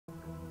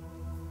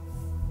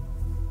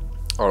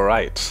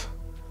Alright.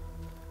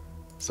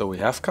 So we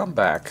have come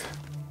back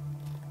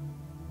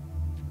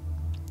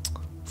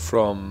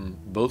from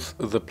both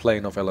the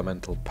plane of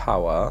elemental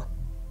power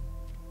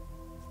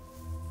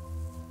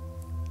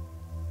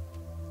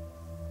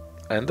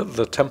and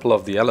the Temple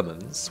of the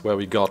Elements, where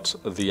we got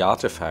the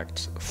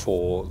artifact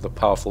for the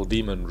powerful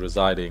demon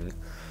residing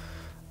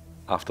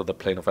after the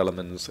plane of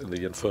elements in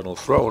the Infernal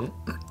Throne.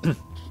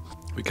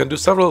 We can do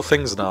several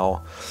things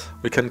now.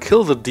 We can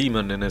kill the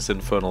demon in his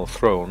Infernal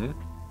Throne.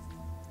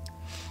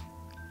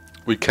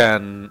 We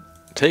can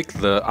take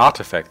the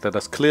artifact that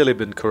has clearly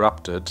been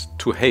corrupted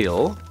to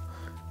Hale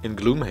in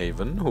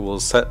Gloomhaven, who will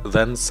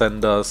then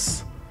send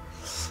us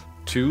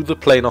to the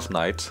Plane of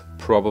Night,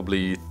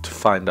 probably to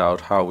find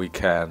out how we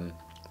can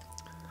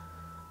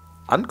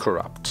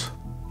uncorrupt.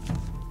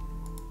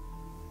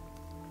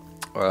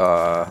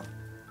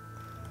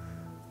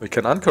 We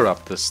can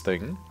uncorrupt this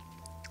thing,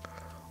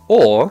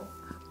 or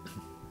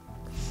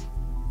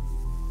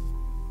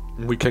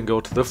we can go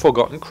to the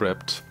Forgotten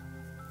Crypt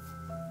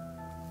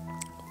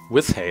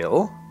with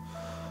Hale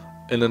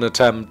in an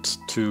attempt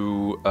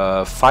to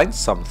find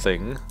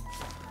something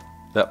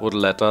that would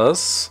let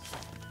us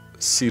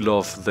seal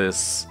off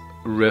this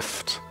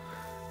rift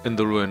in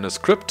the Ruinous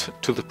Crypt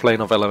to the Plane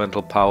of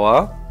Elemental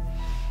Power.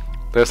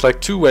 There's like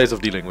two ways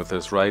of dealing with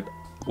this, right?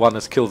 One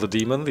is kill the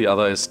demon, the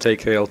other is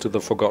take Hale to the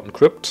Forgotten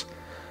Crypt.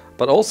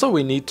 But also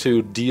we need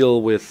to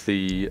deal with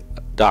the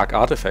dark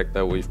artifact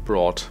that we've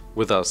brought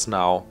with us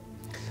now.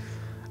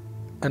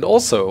 And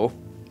also,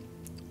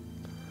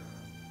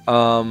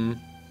 in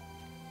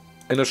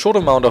a short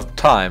amount of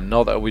time,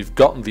 now that we've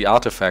gotten the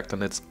artifact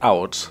and it's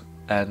out,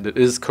 and it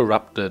is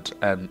corrupted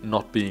and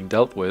not being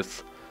dealt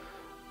with,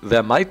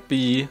 there might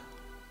be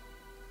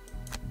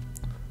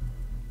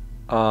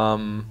a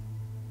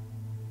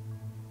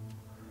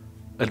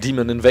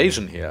demon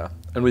invasion here.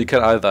 And we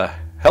can either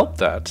help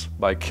that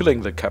by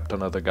killing the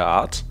captain of the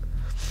guard,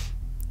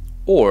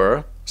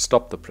 or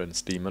stop the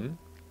prince demon.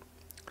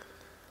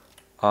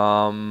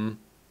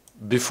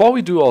 Before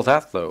we do all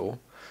that though,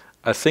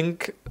 I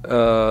think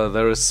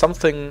there is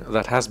something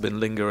that has been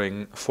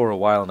lingering for a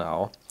while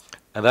now,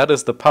 and that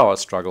is the power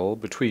struggle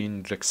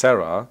between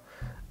Jekserah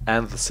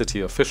and the city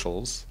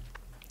officials.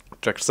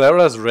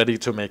 Jekserah is ready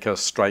to make her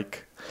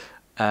strike,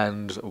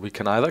 and we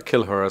can either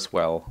kill her as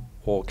well,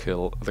 or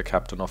kill the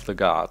captain of the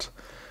guard.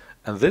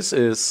 And this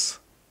is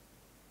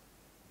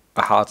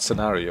a hard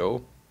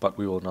scenario, but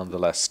we will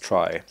nonetheless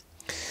try.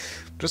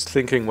 Just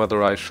thinking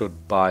whether I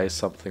should buy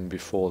something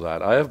before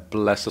that. I have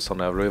blesses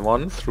on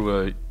everyone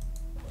through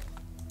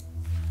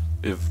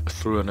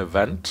an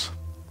event.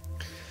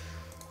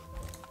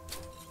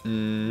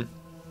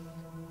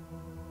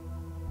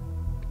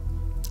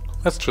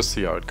 Let's just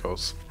see how it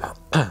goes.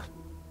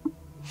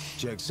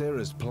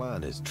 Jekserah's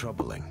plan is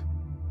troubling,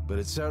 but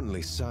it's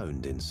certainly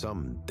sound in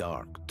some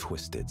dark,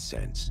 twisted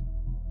sense.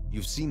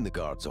 You've seen the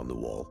guards on the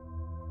wall.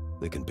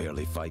 They can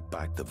barely fight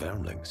back the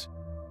Vermlings,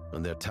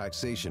 and their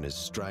taxation is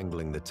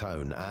strangling the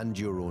town and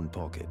your own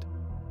pocket.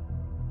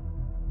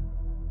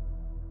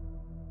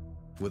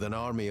 With an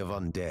army of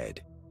undead,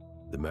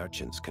 the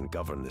merchants can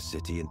govern the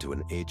city into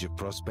an age of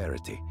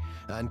prosperity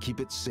and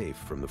keep it safe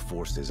from the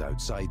forces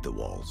outside the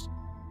walls.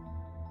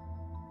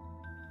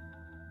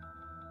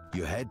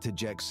 You head to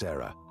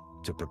Jekserah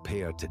to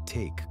prepare to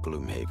take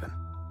Gloomhaven.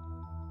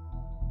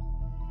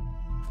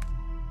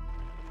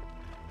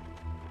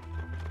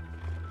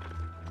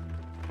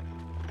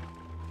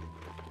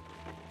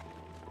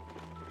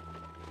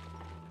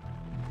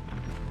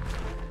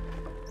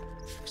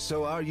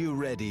 So are you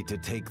ready to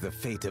take the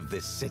fate of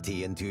this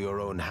city into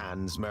your own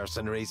hands,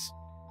 mercenaries?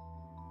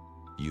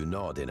 You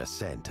nod in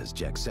assent as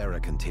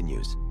Jekserah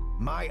continues.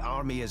 My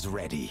army is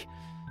ready.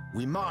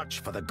 We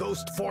march for the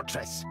Ghost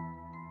Fortress.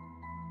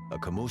 A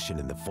commotion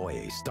in the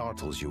foyer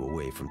startles you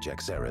away from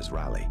Jekserah's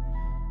rally.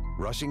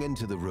 Rushing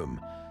into the room,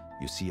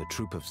 you see a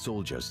troop of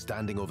soldiers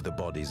standing over the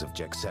bodies of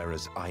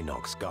Jekserah's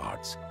Inox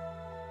guards.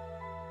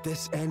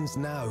 This ends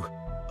now.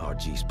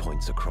 Argis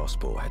points a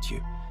crossbow at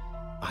you.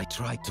 I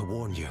tried to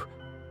warn you.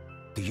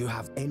 Do you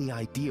have any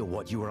idea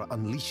what you are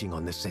unleashing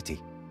on the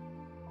city?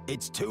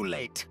 It's too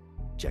late.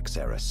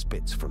 Jekserah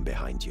spits from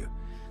behind you.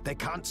 They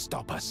can't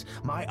stop us.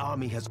 My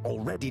army has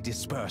already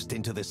dispersed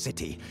into the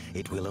city.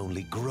 It will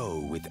only grow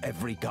with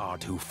every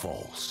guard who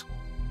falls.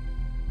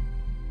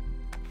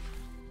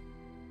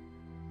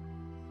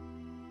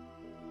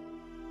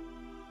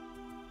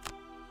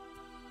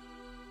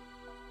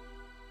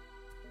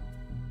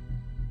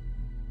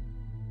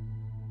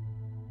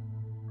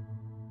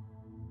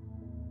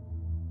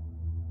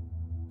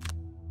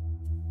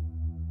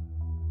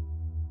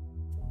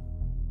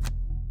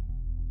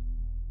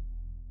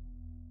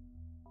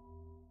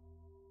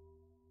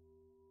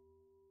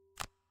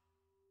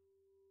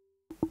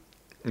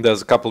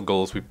 There's a couple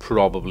goals we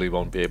probably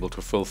won't be able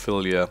to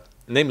fulfill here.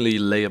 Namely,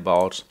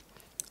 layabout,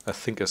 I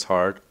think is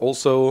hard.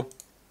 Also,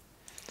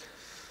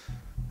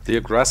 the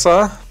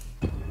aggressor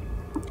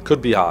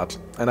could be hard.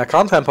 And I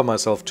can't hamper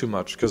myself too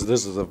much, because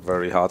this is a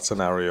very hard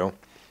scenario.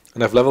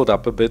 And I've leveled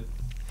up a bit.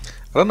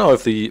 I don't know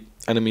if the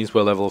enemies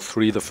were level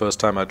 3 the first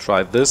time I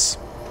tried this.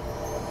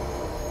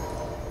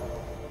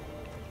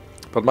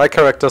 But my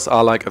characters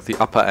are like at the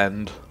upper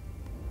end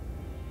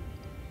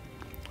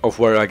of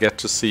where I get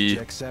to see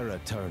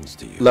Jekserah turns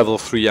to you. level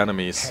 3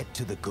 enemies. Head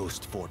to the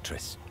Ghost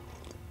Fortress.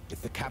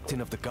 If the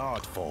captain of the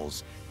guard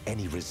falls,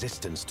 any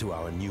resistance to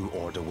our new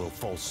order will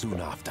fall soon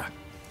after.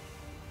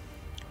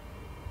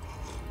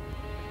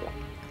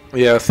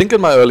 Yeah, I think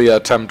in my earlier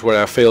attempt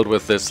where I failed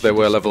with this, they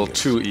were level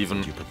 2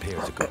 even. You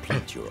prepare to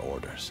complete your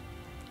orders.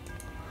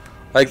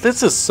 Like,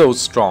 this is so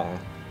strong.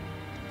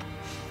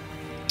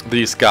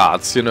 These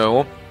guards, you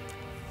know.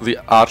 The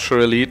Archer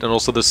Elite and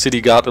also the City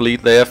Guard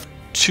Elite, they have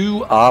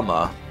 2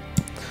 armor.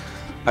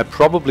 I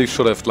probably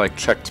should have, like,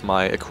 checked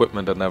my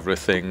equipment and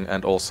everything,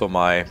 and also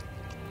my...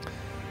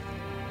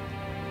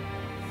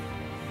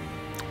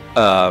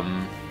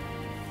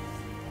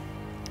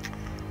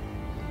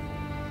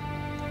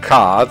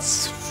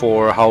 cards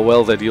for how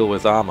well they deal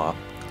with armor.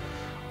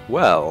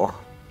 Well...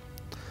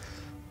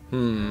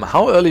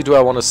 how early do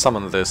I want to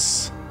summon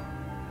this?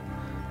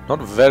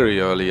 Not very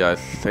early, I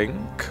think.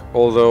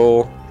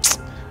 Although,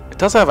 it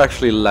does have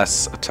actually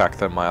less attack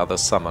than my other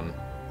summon.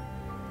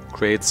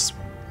 Creates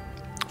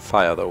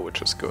fire though,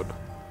 which is good.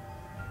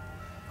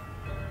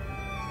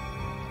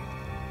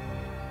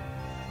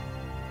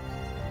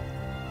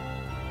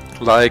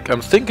 Like, I'm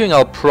thinking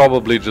I'll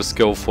probably just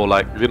go for,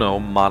 like, you know,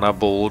 Mana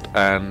Bolt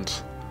and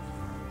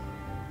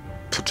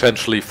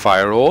potentially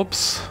Fire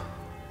Orbs.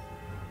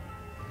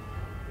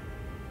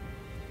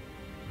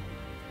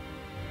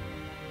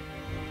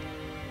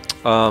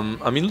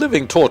 I mean,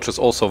 Living Torch is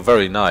also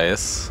very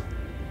nice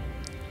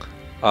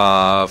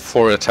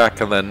for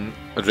attack, and then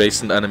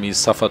adjacent enemies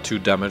suffer 2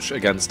 damage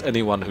against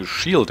anyone who's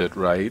shielded,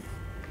 right?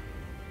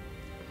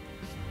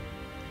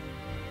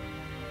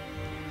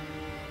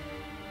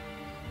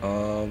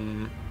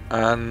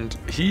 And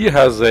he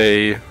has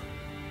a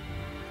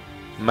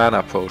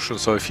mana potion,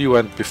 so if he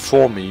went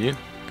before me,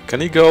 can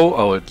he go?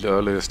 Oh, at the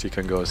earliest he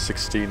can go is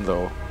 16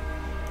 though.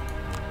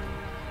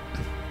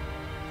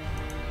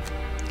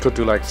 Could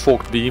do like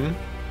Forked Beam.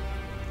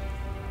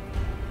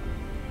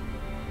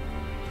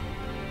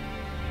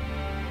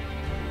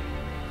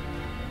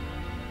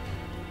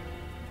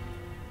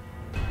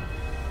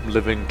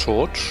 Living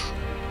Torch.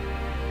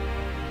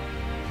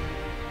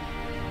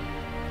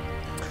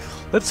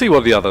 Let's see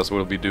what the others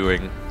will be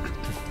doing.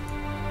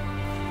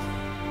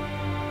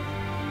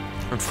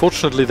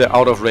 Unfortunately, they're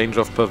out of range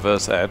of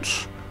Perverse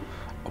Edge.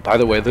 Oh, by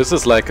the way, this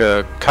is like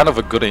a kind of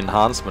a good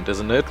enhancement,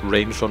 isn't it?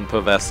 Range on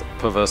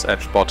Perverse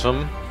Edge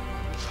bottom.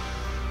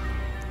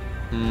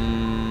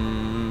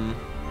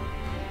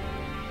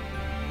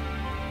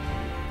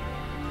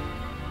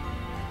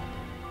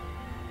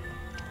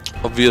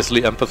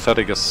 Obviously,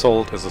 Empathetic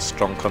Assault is a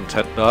strong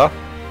contender.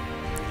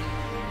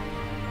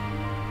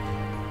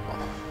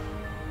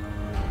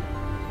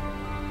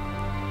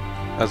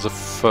 As a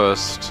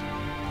first,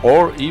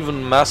 or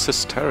even Mass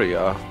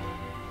Hysteria.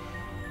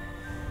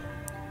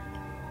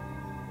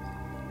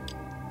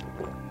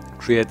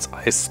 Creates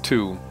ice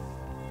too.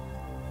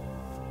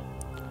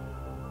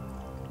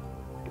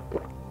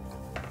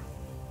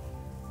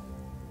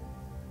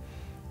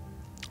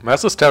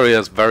 Mass Hysteria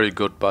is very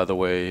good, by the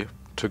way,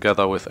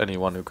 together with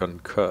anyone who can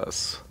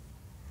curse.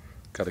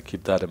 Gotta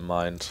keep that in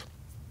mind.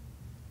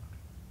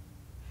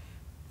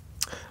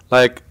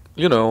 Like,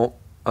 you know,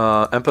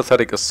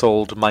 Empathetic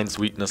Assault, Mind's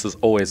Weakness is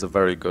always a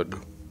very good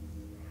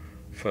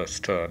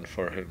first turn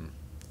for him.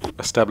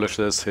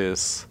 Establishes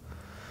his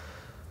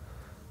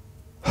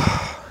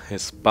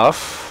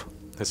buff,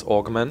 his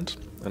augment,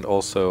 and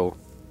also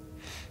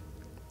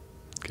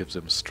gives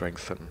him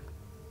strengthen.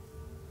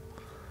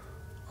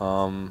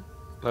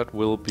 That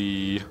will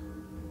be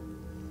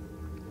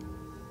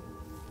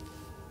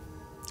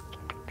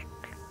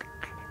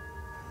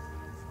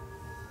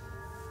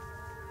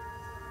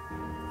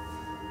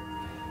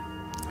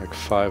like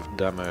 5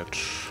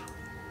 damage.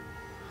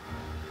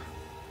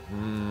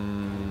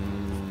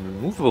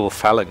 Movable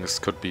Phalanx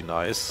could be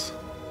nice.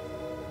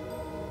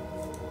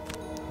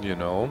 You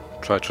know,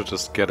 try to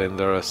just get in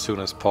there as soon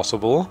as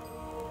possible.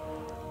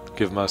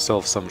 Give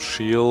myself some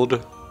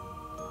shield.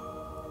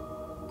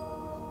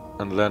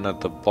 And then at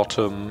the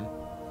bottom,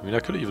 I mean, I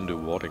could even do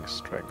Warding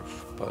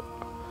Strength, but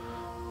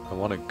I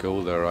want to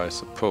go there, I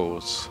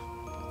suppose.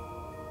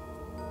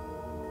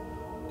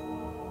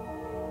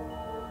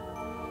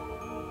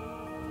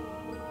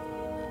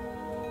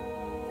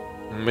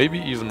 Maybe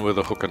even with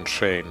a Hook and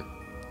Chain.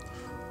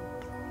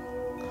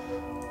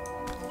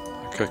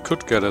 Like, I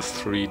could get a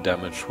 3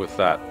 damage with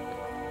that.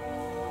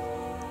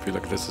 I feel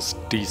like this is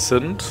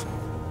decent.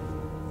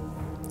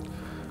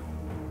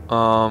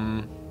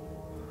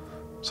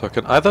 So I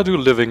can either do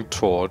Living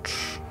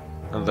Torch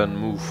and then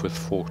move with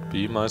Forked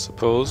Beam, I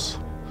suppose.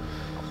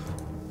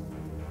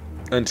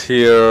 And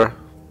here...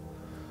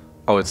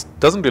 oh, it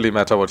doesn't really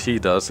matter what he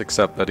does,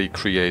 except that he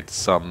creates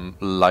some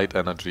light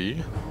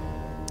energy.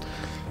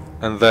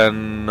 And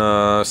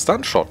then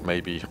Stun Shot,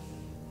 maybe.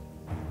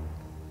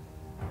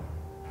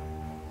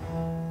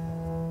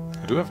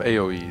 I do have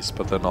AoEs,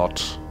 but they're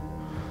not...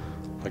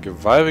 like a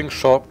Reviving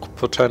Shot,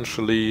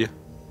 potentially...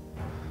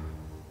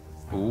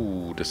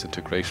 ooh,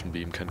 Disintegration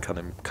Beam can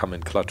come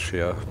in clutch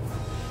here.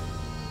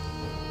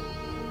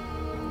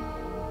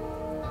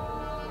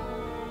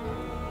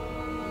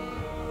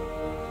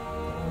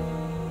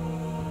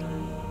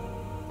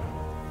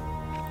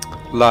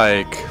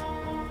 Like...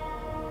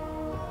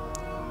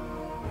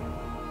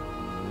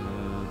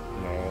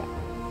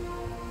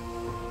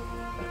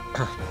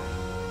 no.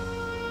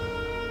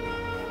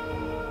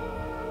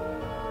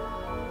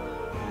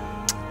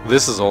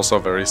 This is also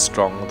very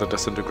strong, the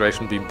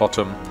Disintegration Beam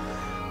bottom.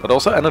 But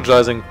also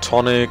energizing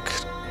Tonic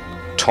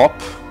top.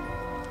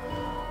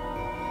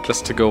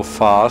 Just to go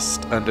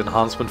fast, and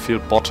Enhancement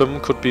Field bottom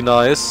could be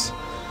nice.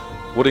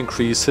 Would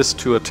increase his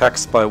 2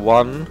 attacks by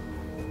 1.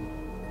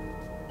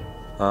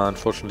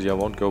 Unfortunately, I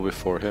won't go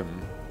before him.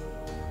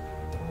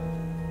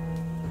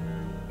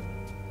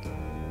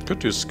 Could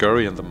do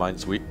Scurry and the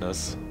Mind's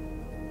Weakness.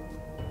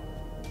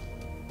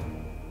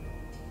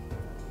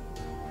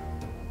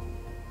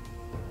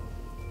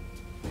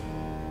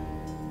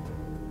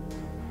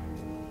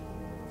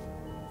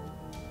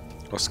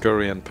 Or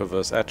Scurry and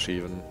Perverse Edge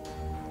even.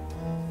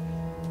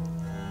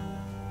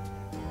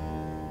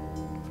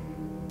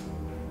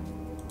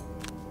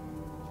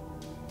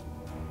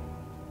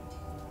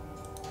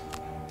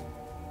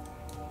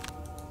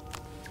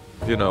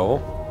 You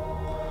know,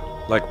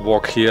 like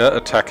walk here,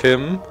 attack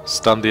him,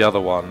 stun the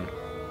other one.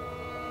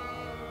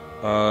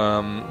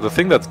 The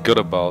thing that's good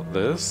about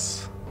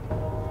this...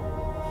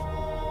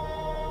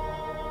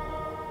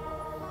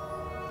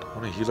 Don't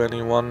want to heal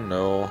anyone?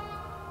 No.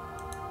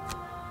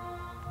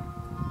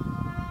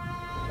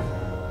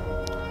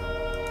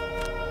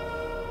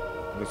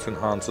 This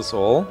enhances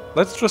all.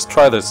 Let's just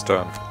try this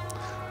turn.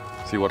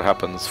 See what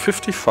happens.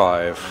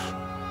 55.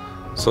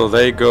 So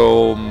they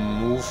go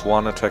move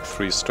 1, attack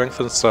 3,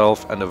 strengthen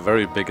self, and a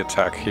very big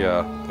attack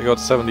here. They got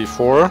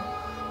 74.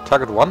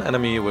 Target 1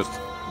 enemy with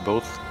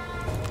both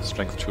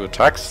strength 2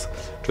 attacks,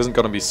 which isn't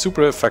gonna be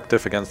super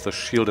effective against the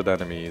shielded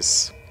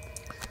enemies.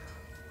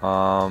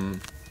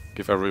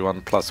 Give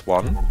everyone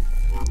 +1.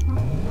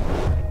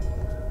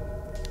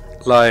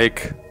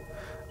 Like,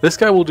 this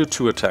guy will do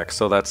 2 attacks,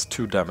 so that's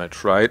 2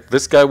 damage, right?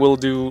 This guy will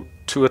do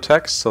 2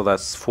 attacks, so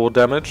that's 4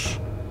 damage.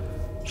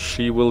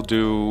 She will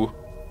do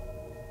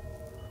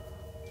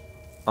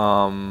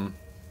 1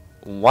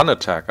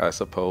 attack, I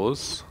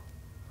suppose,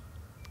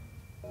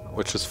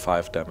 which is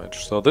 5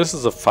 damage. So this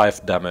is a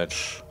 5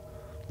 damage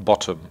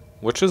bottom,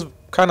 which is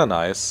kind of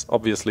nice.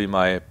 Obviously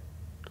my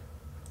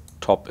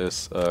top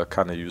is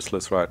kind of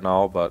useless right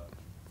now, but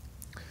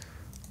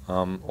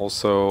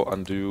also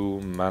undo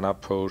mana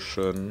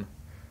potion,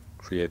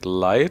 create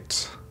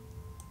light.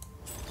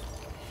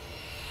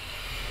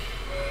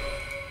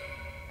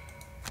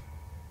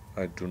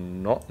 I do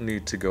not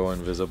need to go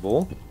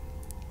invisible.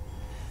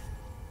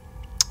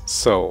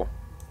 So,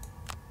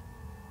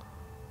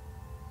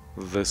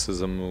 this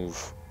is a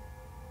move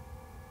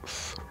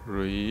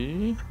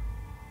 3.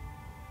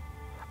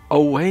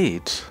 Oh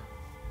wait!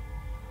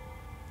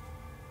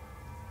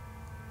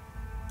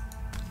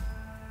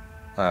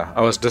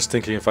 I was just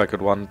thinking if I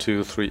could 1,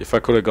 2, 3, if I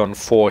could have gone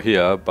 4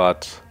 here,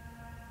 but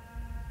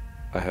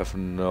I have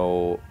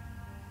no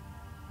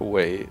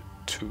way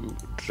to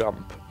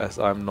jump as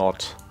I'm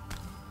not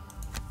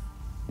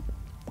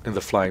in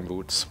the flying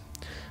boots.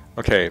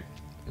 Okay.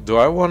 Do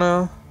I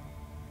wanna...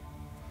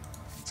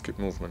 skip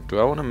movement. Do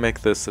I wanna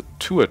make this a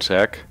 2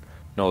 attack?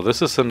 No,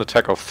 this is an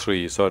attack of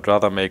 3, so I'd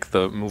rather make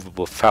the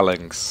movable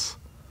phalanx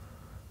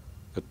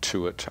a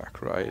 2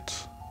 attack, right?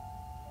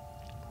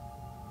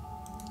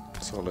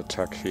 So I'll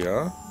attack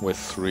here with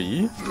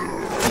 3.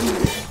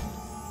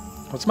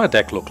 What's my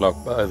deck look like,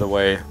 by the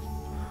way?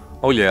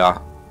 Oh yeah,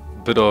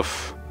 bit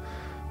of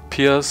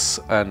pierce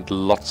and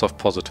lots of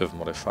positive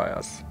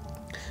modifiers.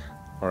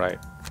 Alright.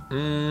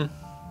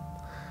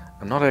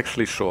 I'm not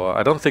actually sure.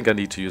 I don't think I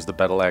need to use the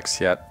battle axe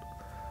yet.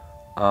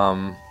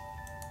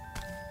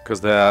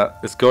 Because there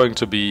is going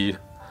to be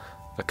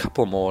a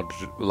couple more,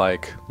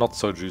 like, not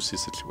so juicy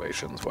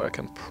situations where I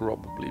can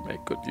probably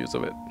make good use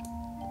of it.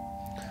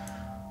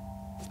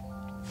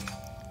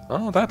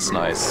 Oh, that's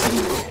nice.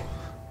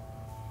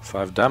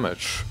 5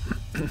 damage.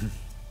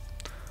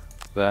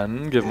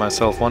 Then give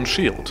myself 1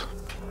 shield.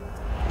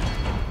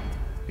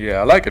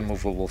 Yeah, I like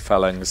immovable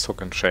phalanx,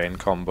 hook and chain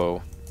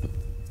combo.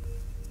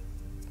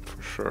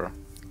 For sure.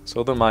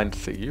 So the Mind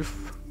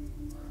Thief.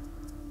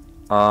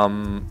 So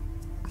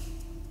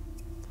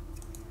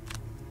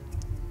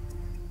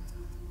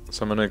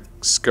I'm gonna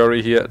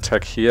scurry here,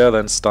 attack here,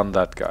 then stun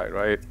that guy,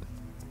 right?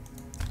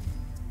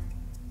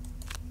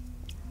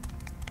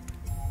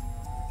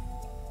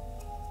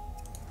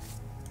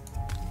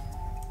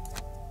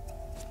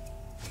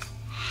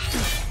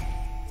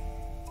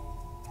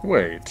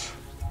 Wait.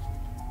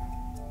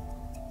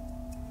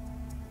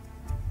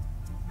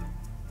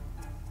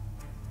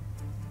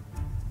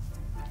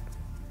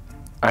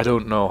 I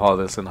don't know how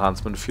this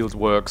enhancement field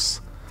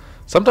works.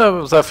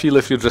 Sometimes I feel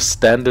if you just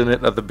stand in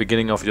it at the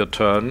beginning of your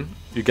turn,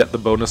 you get the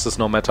bonuses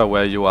no matter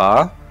where you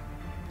are.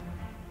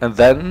 And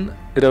then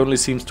it only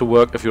seems to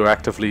work if you're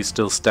actively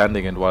still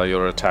standing in while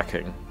you're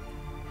attacking.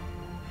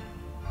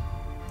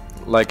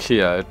 Like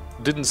here,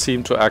 it didn't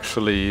seem to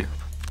actually...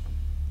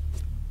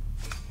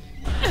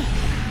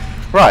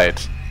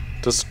 Right.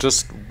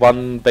 Just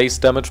 1 base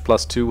damage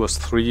plus 2 was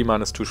 3,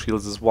 minus 2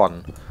 shields is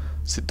 1.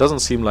 So it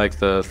doesn't seem like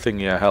the thing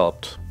here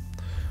helped.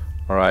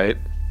 Alright.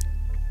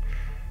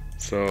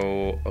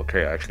 So,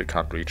 okay, I actually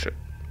can't reach it.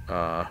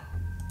 I'll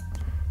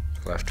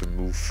have to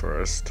move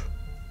first.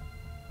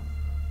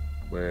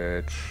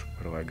 Where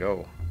do I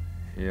go?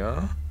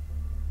 Here?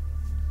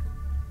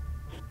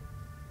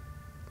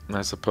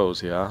 I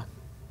suppose, yeah.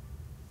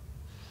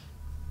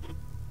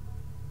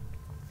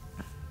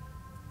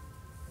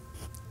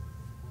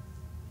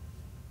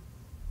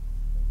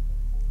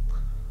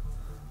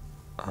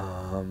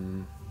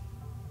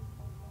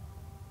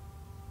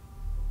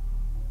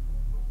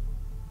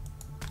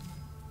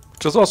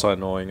 Which is also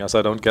annoying, as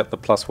I don't get the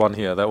 +1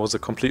 here. That was a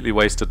completely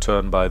wasted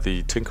turn by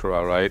the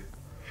Tinkerer, right?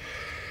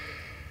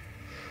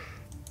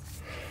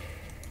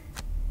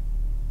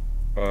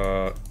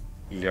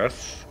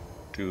 Yes.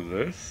 Do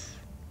this.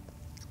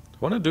 Do I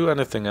want to do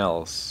anything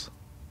else?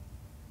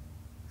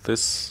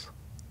 This...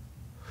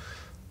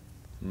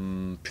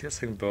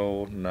 piercing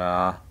bow?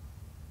 Nah.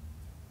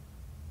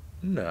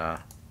 Nah.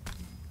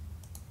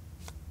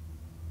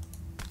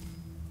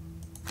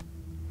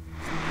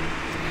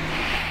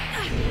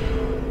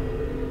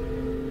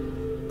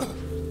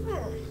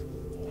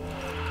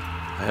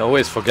 I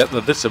always forget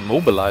that this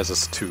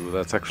immobilizes too.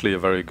 That's actually a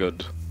very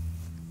good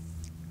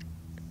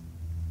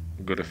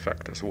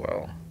effect as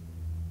well.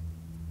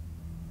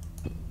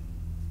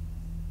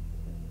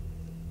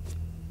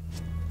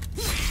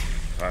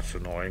 That's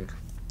annoying.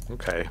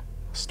 Okay.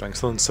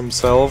 Strengthens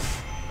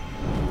himself.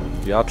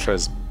 The archer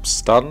is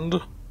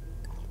stunned.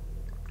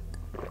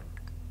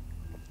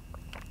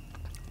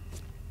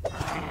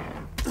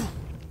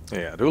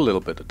 Yeah, do a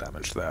little bit of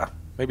damage there.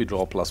 Maybe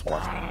draw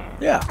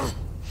 +1. Yeah.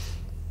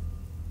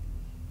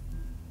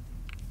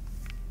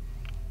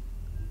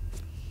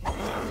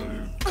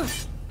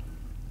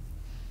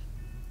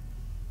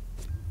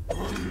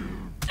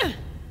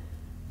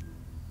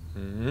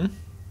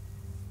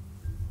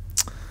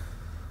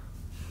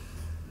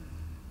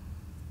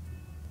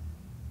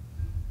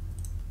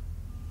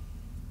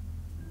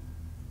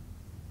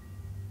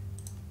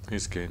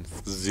 He's gained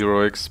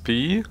 0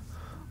 XP.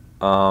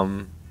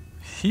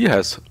 He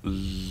has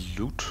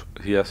loot.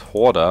 He has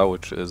Hoarder,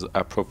 which is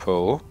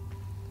apropos.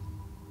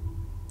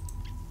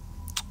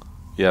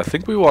 Yeah, I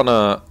think we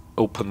wanna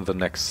open the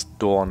next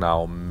door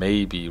now,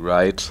 maybe,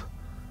 right?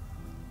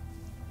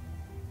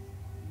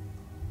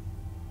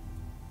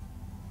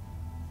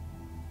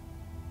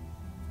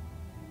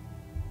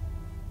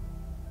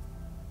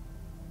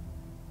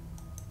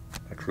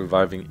 Like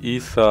reviving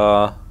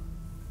ether.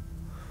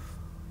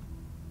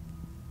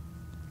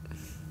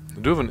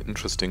 We do have an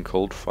interesting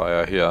cold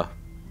fire here.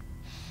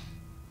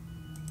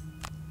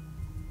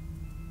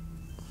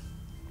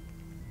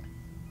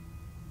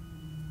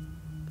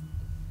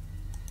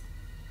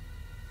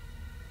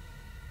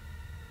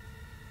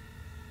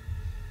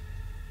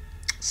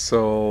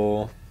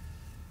 So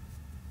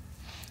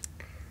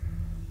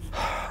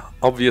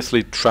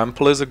obviously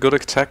trample is a good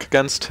attack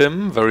against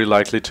him, very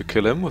likely to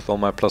kill him with all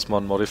my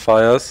 +1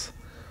 modifiers.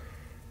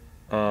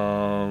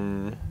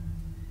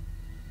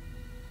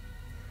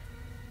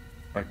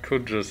 I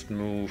could just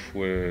move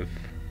with...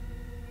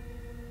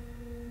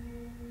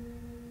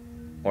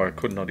 or I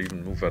could not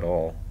even move at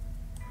all.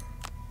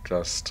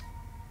 Just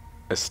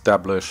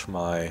establish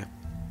my...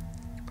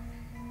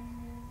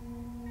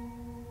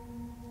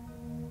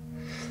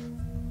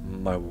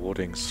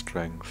 warding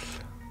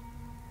strength.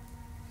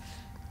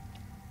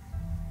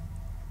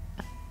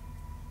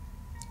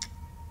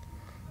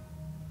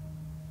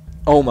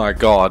 Oh my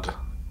god.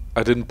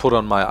 I didn't put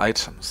on my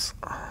items.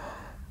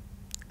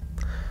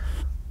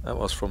 That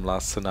was from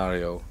last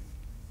scenario.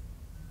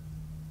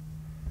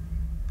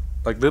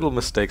 Like, little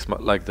mistakes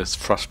like this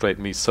frustrate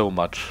me so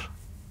much.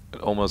 It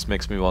almost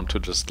makes me want to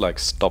just, like,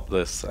 stop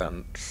this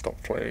and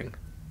stop playing.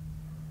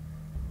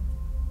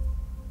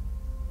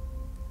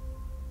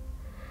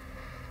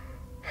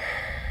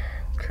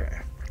 Okay.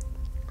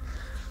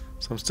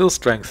 So I'm still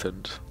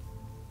strengthened.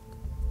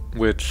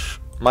 Which,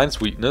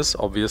 mine's weakness,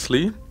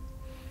 obviously.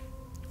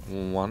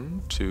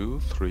 1, 2,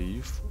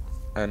 3, 4,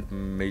 and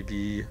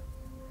maybe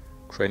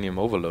cranium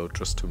overload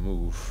just to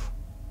move.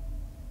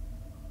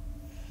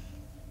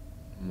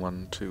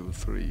 1, 2,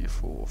 3,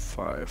 4,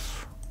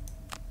 5.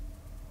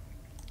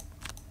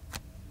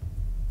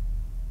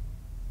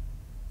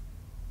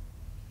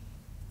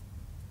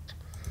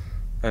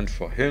 And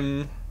for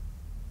him...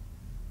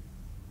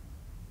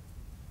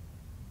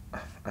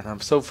 and I'm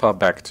so far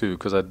back too,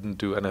 because I didn't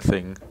do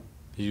anything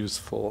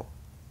useful.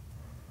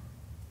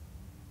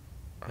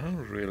 I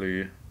don't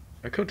really...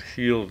 I could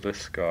heal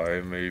this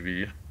guy,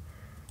 maybe.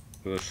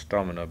 With a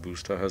stamina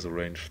booster, has a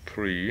range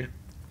 3.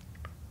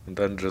 And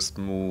then just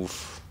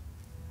move...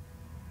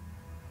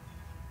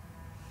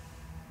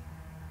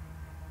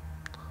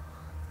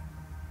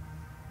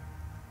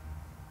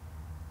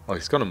 oh,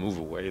 he's gonna move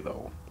away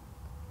though.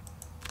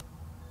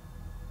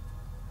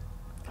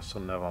 So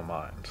never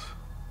mind.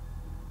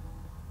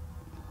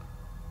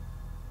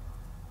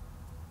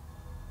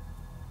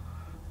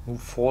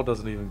 Move 4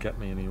 doesn't even get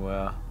me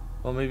anywhere.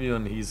 Well, maybe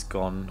when he's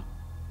gone.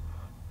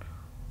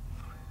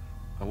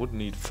 I would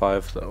need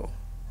 5 though.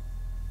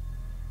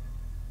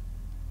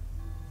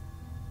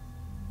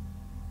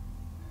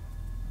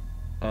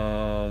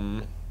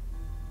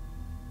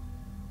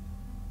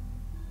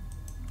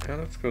 Yeah,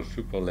 let's go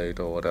super late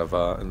or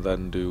whatever, and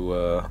then do,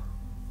 I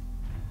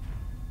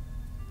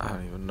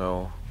don't even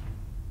know.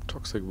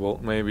 Toxic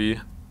Volt maybe.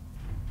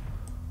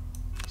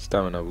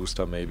 Stamina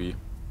booster maybe.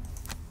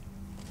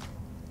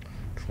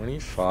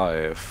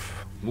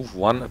 25. Move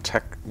 1,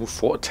 attack, move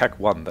 4, attack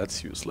 1,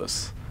 that's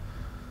useless.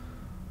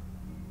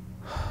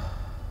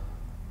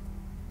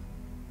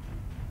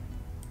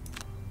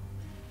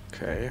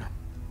 Okay.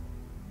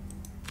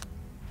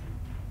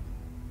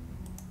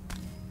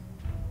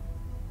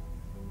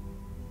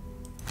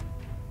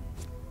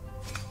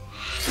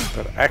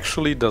 That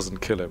actually doesn't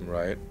kill him,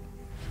 right?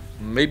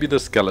 Maybe the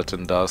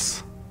skeleton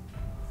does.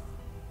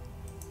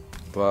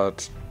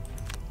 But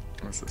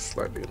this is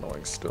slightly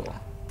annoying still.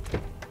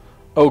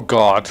 Oh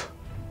god!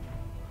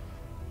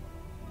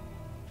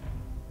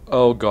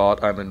 Oh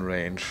god, I'm in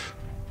range.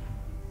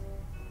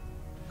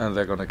 And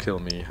they're gonna kill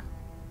me.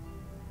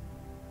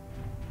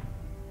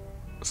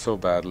 So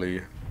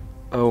badly.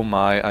 Oh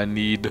my, I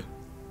need...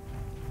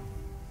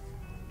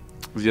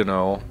 You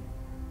know...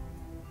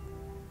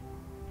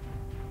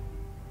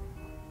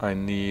 I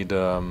need,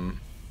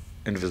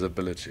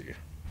 invisibility.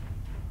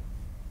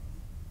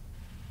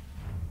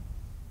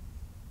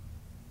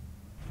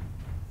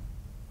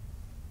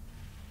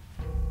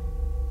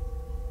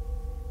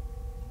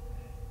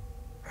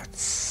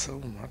 That's so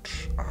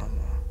much armor.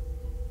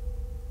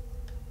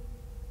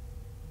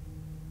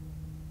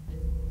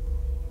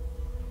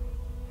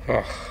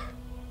 Ugh.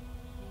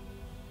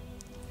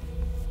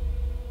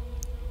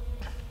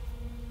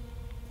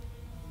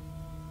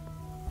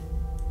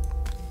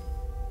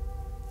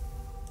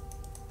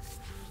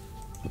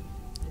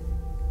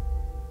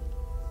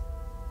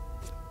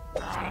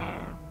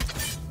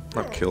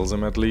 That kills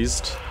him at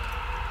least.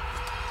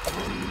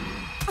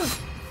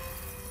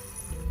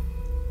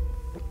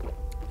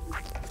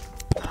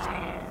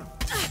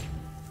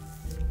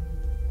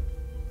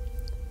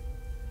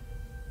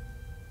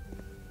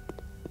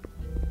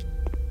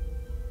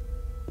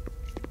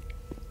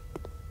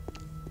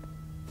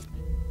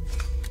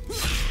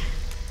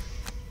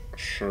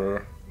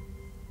 Sure.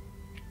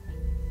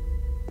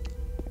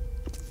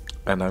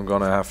 And I'm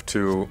gonna have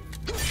to...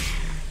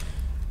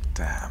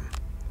 Damn.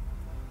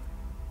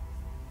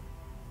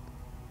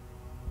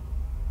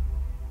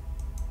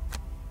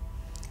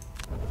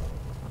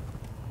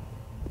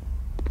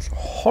 It's a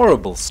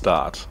horrible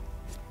start.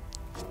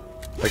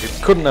 Like, it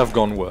couldn't have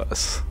gone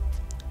worse.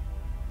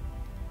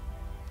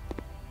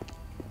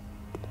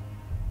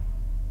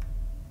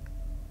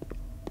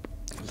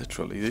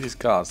 Literally, these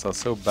guards are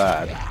so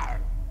bad.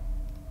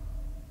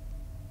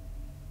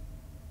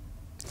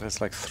 There's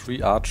like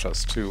 3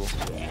 archers too.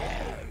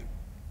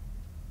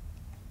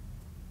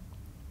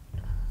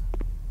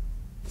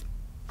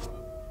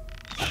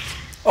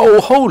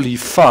 Oh, holy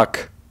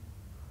fuck!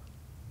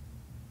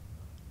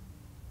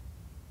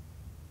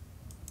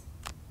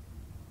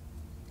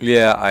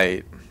 Yeah,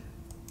 I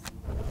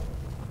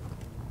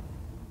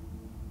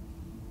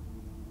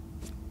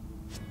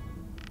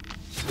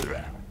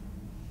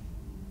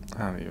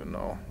don't even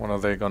know. What are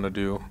they gonna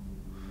do?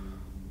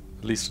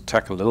 At least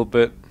attack a little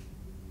bit.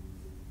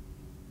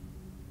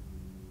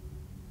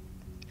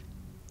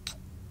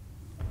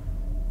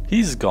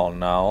 He's gone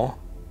now.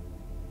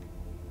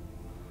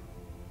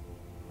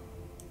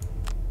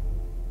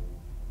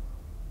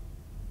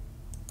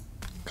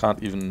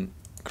 Can't even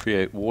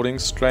create warding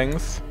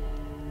strength.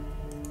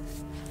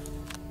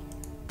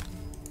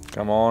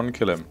 Come on,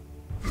 kill him.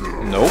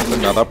 Nope,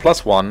 another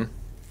 +1.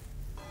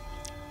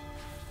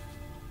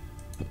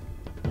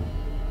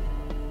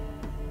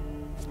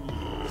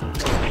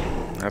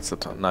 That's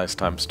a nice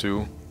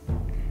 ×2.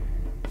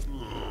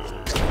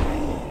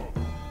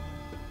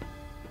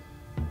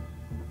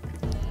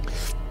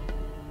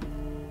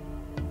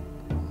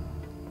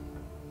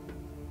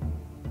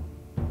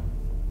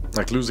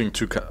 Like, losing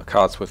 2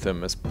 cards with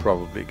him is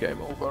probably game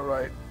over,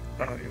 right?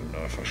 I don't even know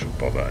if I should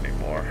bother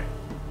anymore.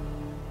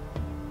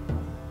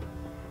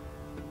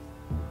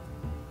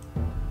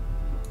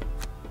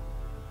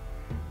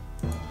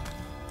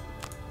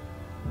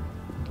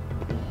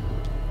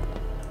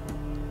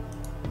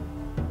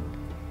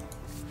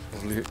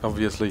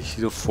 Obviously,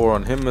 heal 4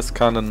 on him is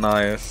kinda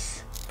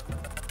nice.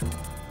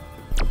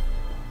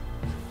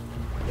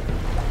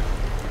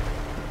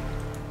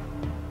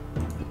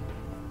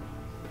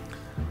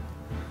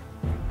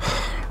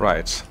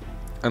 Right,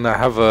 and I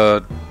have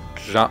a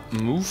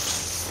move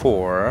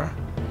 4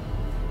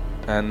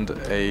 and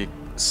a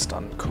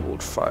stun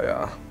cold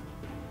fire.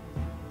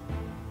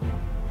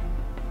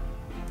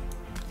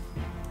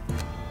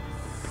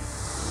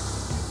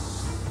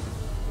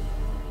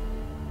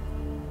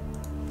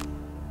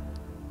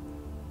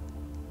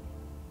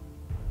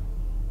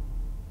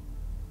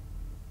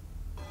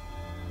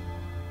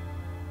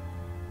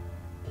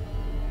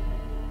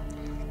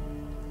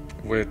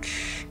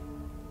 Which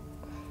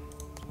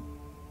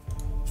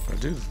I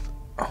do.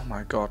 Oh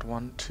my god,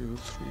 1, 2,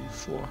 3,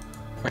 4.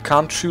 I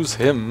can't choose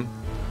him.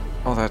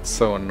 Oh, that's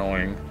so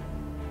annoying.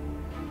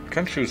 I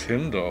can't choose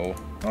him though.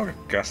 I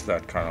guess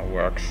that kind of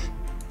works.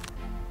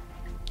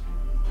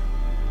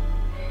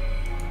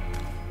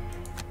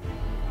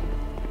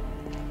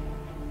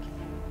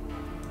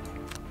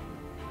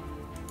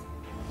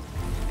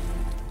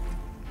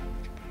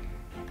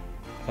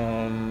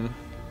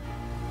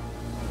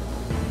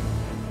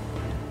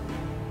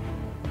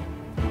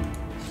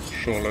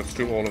 Sure, let's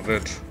do all of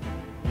it.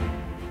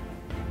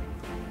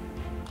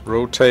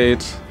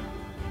 Rotate.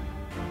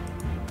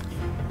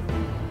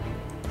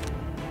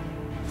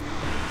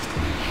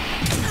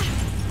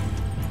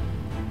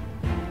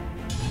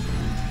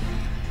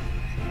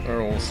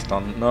 They're all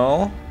stunned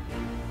now.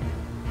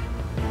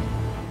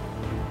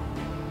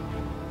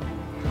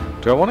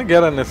 Do I want to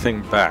get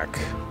anything back?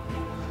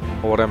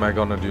 Or what am I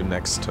gonna do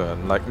next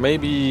turn? Like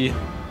maybe...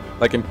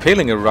 Like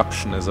Impaling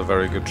Eruption is a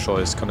very good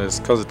choice,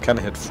 because it can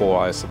hit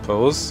 4, I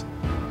suppose.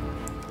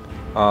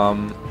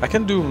 I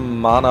can do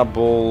Mana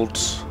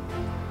Bolt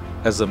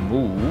as a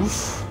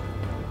move.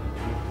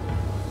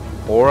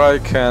 Or I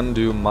can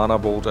do Mana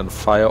Bolt and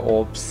Fire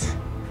Orbs.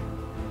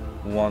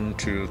 1,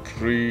 2,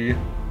 3.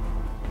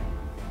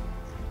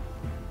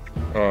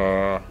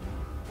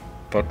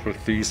 But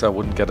with these I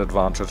wouldn't get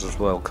advantage as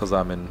well, because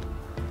I'm in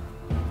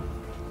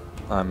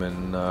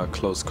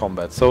close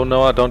combat. So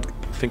no, I don't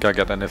think I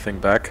get anything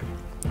back.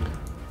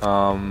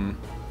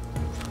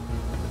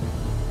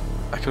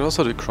 I could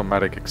also do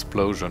Chromatic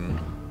Explosion.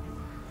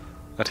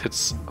 That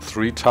hits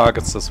 3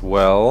 targets as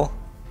well.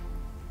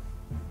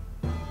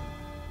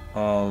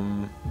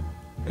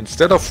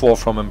 Instead of 4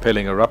 from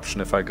Impaling Eruption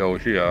if I go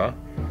here.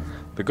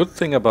 The good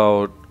thing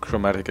about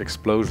Chromatic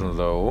Explosion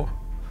though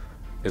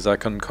is I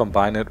can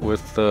combine it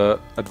with the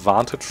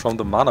advantage from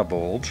the Mana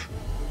Bolt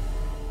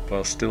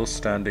while still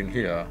standing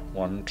here.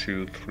 1,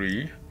 2,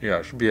 3. Yeah,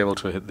 I should be able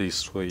to hit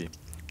these 3.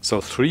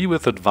 So 3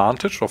 with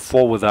advantage or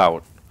 4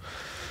 without?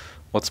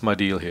 What's my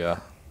deal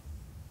here?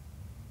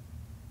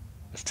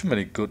 There's too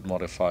many good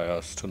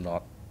modifiers to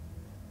not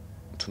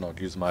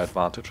use my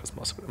advantage as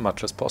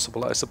much as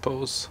possible, I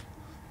suppose.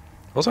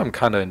 Also, I'm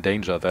kinda in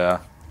danger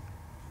there.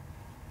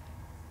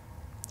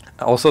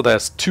 Also,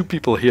 there's 2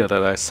 people here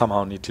that I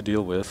somehow need to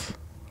deal with.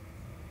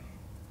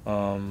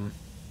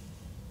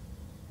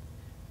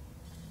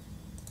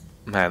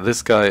 Man,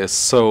 this guy is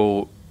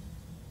so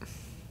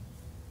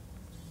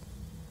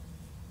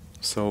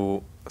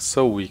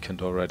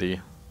weakened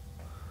already.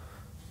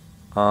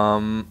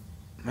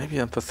 Maybe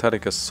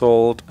Empathetic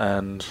Assault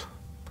and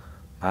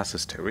Mass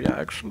Hysteria,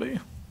 actually.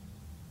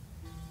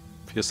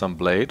 Fearsome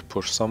Blade,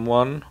 push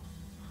someone.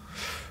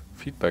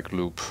 Feedback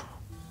Loop.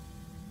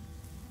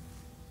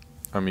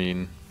 I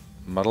mean,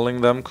 muddling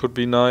them could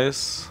be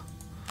nice.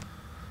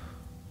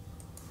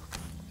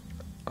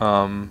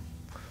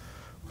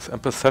 With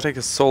Empathetic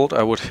Assault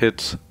I would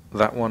hit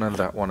that one and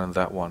that one and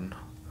that one.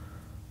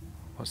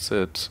 What's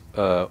it?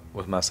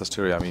 With Mass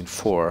Hysteria, I mean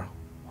 4.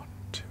 1,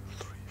 2,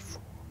 3,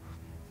 4.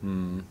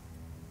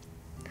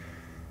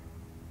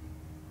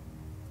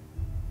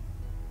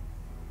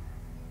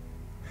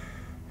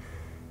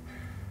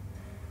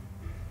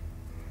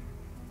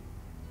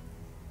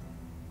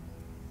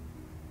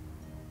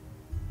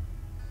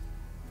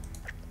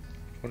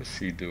 What is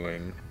she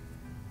doing?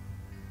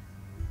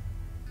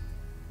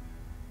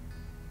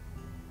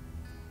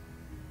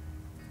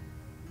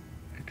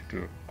 I need to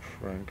do a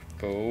crank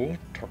bow,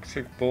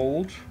 toxic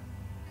bolt.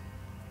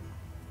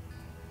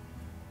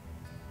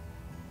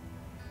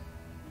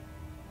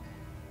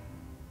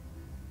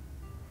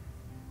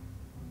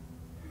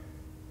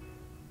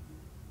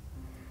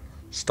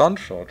 Stun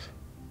shot,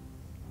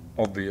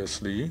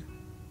 obviously,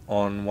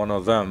 on one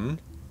of them,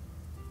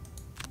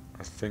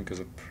 I think is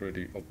a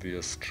pretty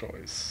obvious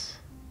choice.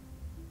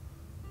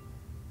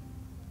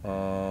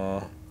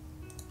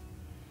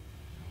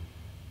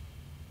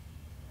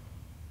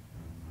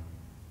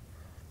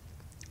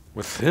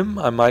 With him,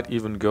 I might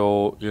even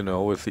go, you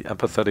know, with the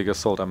Empathetic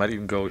Assault, I might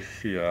even go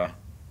here.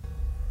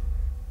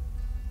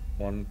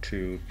 1,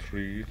 2,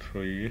 3,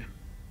 3.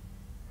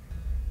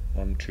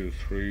 1, 2,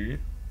 3.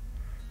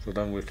 So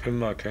then with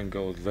him I can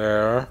go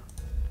there.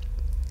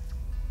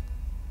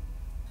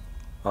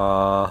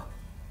 And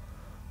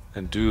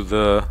do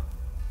the...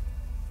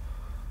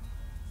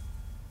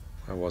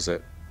 Where was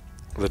it?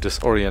 The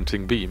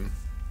Disorienting Beam.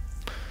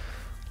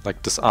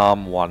 Like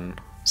disarm one.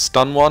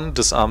 Stun one,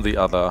 disarm the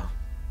other.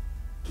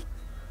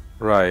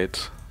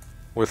 Right.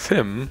 With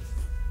him...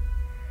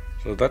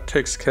 So that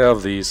takes care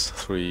of these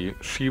 3.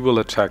 She will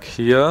attack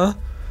here.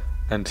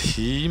 And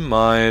he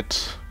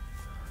might...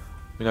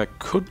 I mean, I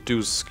could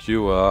do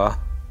Skewer.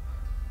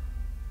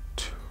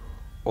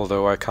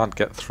 Although I can't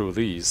get through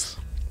these.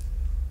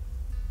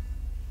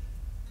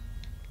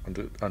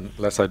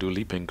 Unless I do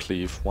Leaping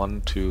Cleave.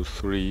 1, 2,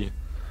 3.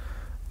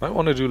 Might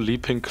want to do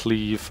Leaping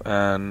Cleave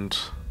and...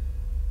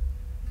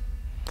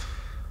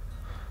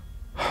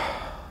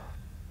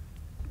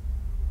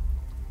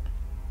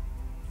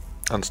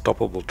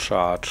 Unstoppable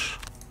Charge.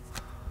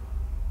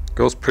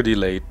 Goes pretty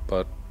late,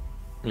 but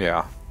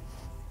yeah.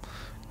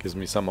 Gives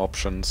me some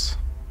options.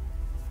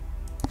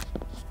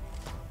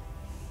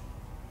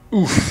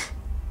 Oof!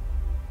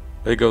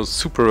 They go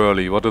super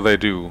early. What do they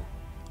do?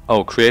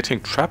 Oh,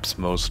 creating traps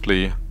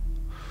mostly.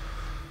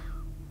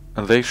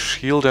 And they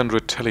shield and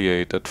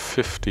retaliate at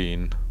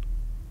 15.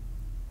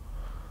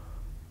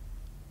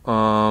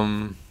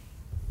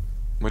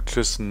 Which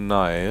is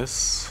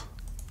nice.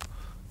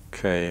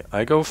 Okay,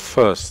 I go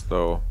first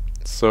though.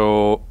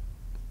 So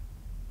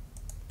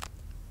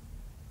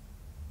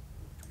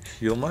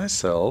heal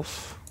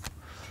myself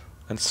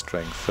and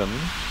strengthen.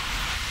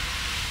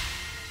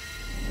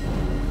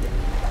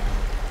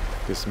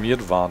 Gives me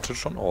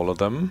advantage on all of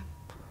them.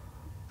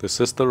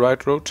 This is the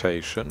right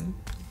rotation.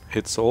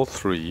 Hits all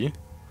three.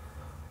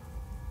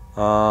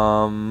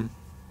 Oh,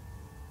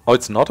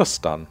 it's not a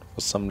stun.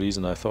 For some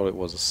reason I thought it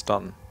was a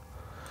stun.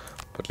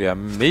 But yeah,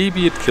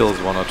 maybe it kills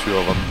one or two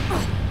of them.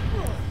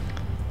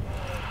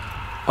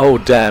 Oh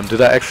damn,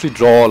 did I actually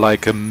draw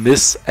like a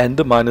miss and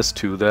a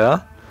 -2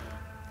 there?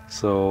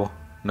 So,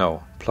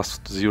 no.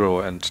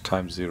 +0 and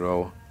times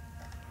 0.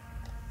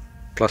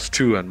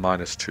 +2 and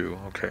 -2.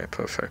 Okay,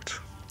 perfect.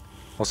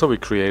 Also we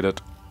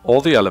created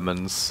all the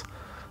elements.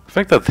 The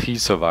fact that he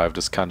survived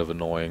is kind of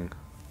annoying.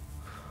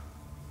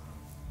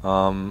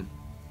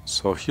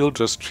 So he'll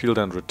just shield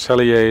and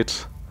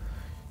retaliate.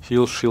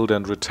 He'll shield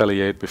and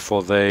retaliate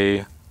before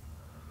they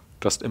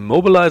just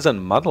immobilize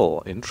and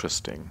muddle.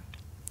 Interesting.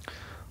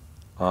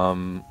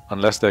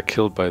 Unless they're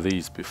killed by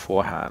these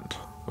beforehand.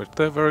 Which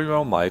they very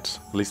well might.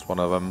 At least one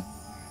of them.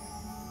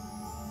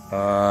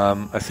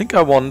 I think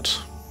I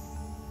want...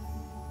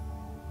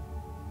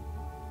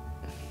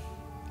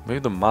 maybe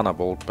the Mana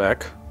Bolt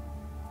back.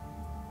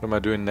 What am I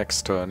doing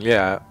next turn?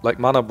 Yeah, like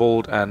Mana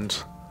Bolt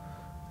and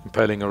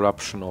Impaling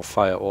Eruption or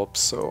Fire Orbs,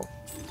 so...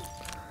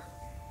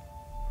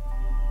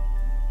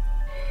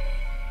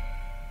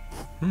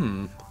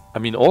 I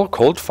mean, all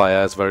Cold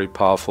Fire is very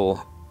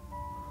powerful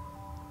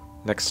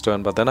next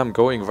turn, but then I'm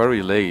going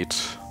very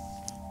late.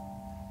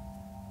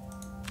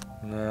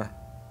 Nah.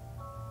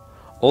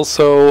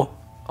 Also...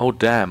 oh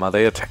damn, are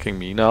they attacking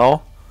me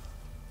now?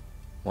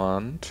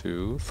 1,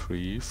 2,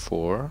 3,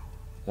 4...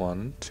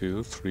 1,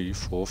 2, 3,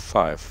 4,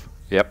 5.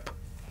 Yep.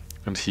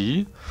 And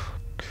he? 2,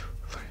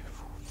 3,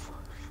 4, 5.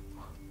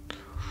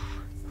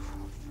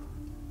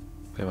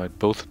 They might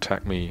both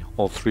attack me.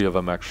 All three of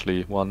them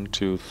actually. 1,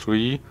 2,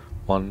 3.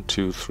 1,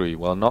 2, 3.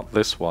 Well, not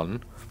this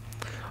one.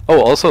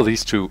 Oh, also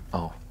these two.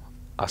 Oh,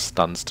 are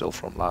stunned still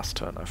from last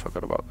turn. I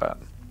forgot about that.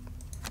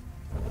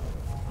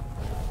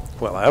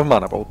 Well, I have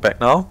Mana Bolt back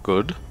now.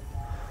 Good.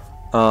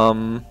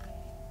 What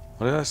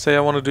did I say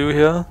I want to do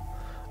here?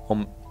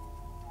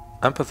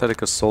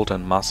 Empathetic Assault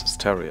and Mass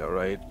Hysteria,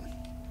 right?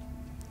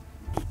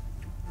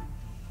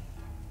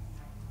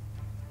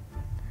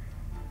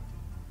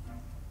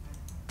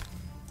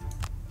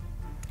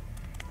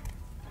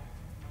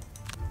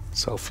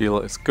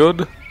 Self-heal is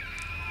good.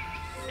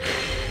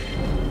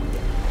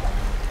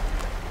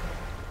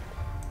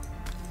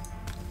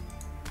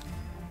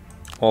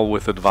 All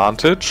with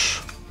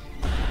advantage.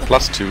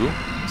 +2.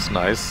 It's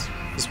nice.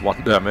 It's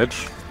 1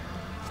 damage.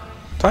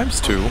 Times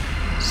 2.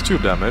 It's 2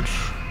 damage.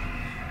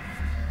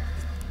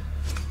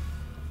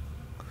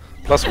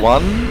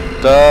 +1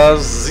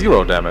 does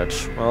 0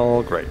 damage.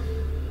 Well, great.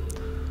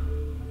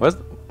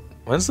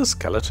 Where's the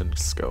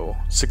skeletons go?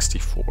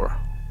 64.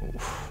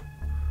 Oof.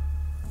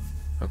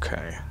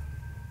 Okay.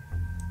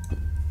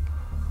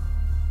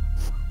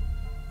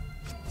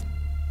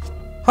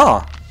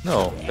 Huh!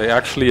 No, they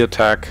actually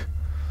attack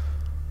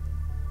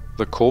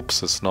the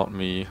corpses, not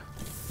me.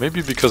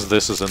 Maybe because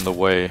this is in the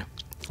way.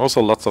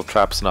 Also lots of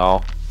traps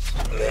now.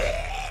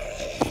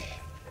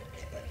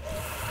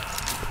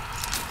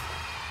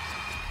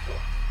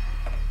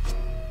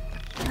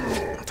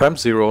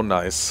 Times 0,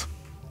 nice.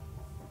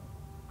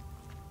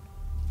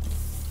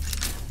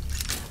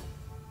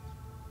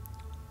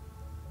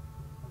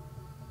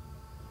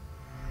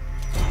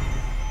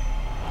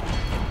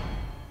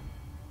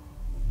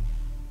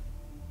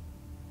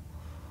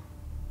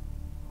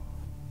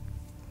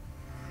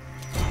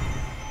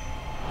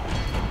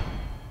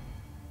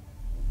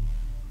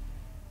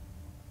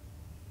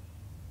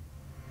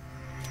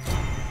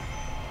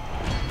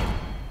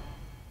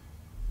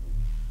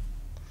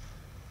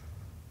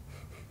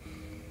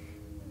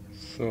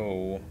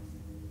 So,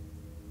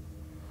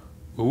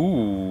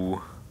 ooh.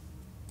 1,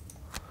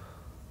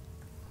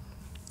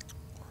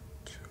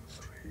 2,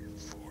 3,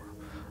 4.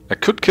 I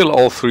could kill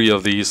all 3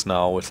 of these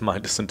now with my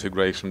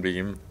disintegration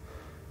beam.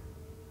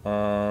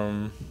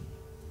 But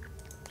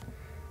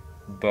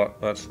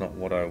that's not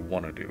what I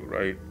want to do,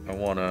 right? I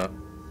want to...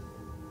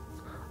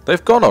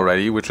 They've gone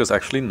already, which is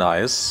actually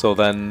nice. So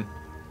then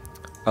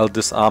I'll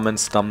disarm and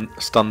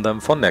stun them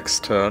for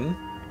next turn.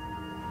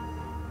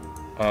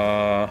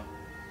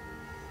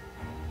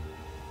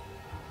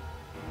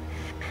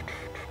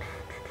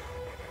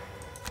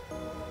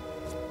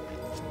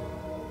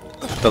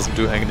 Doesn't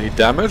do any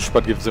damage,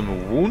 but gives him a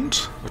wound,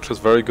 which is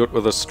very good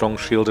with a strong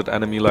shielded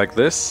enemy like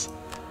this.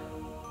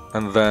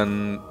 And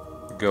then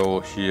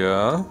go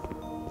here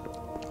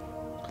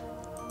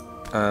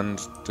and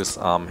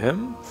disarm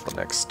him for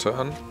next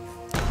turn.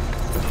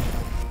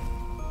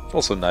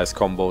 Also nice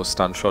combo,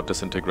 stun shot,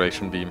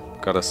 disintegration beam,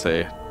 gotta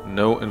say.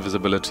 No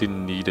invisibility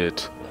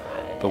needed.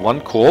 The one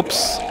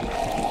corpse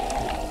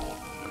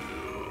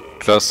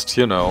just,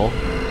 you know,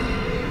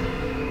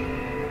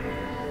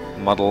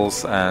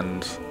 muddles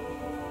and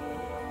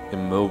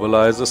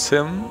immobilizes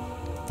him.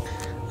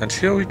 And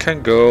here we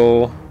can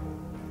go...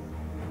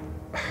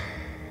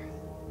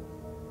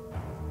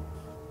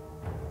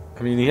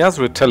 I mean, he has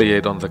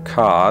Retaliate on the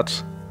card.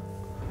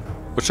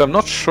 Which I'm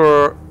not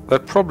sure,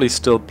 that probably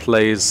still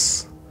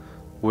plays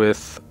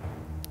with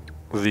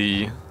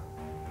the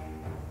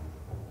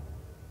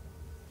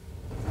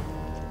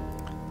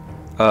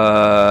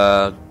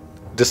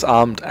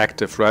disarmed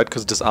active, right?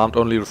 Because disarmed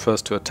only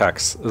refers to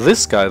attacks.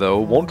 This guy though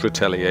won't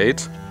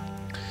retaliate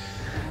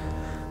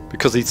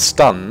because he's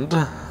stunned,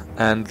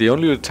 and the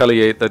only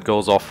retaliate that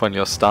goes off when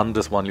you're stunned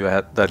is one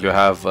that you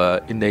have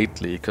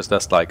innately, because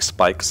that's like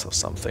spikes or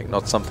something,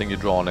 not something you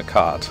draw on a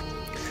card.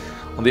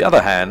 On the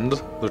other hand,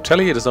 the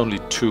retaliate is only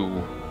 2,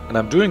 and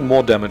I'm doing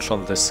more damage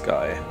on this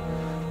guy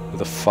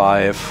with a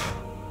 5.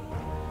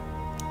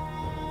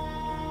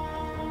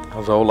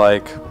 Although,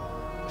 like,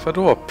 if I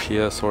do a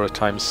pierce or a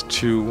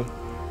 ×2,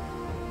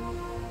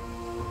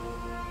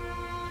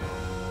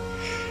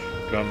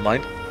 do I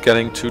mind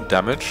getting 2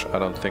 damage? I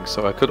don't think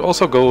so. I could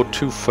also go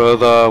 2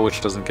 further,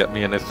 which doesn't get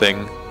me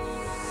anything.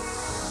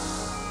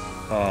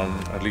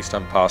 At least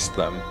I'm past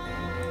them.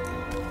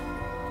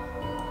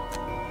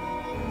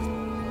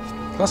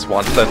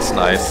 +1, that's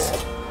nice.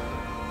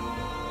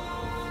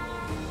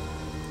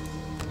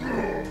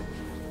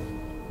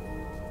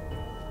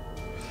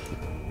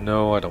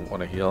 No, I don't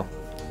want to heal.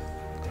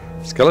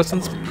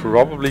 Skeletons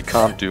probably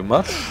can't do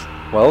much.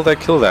 Well, they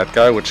kill that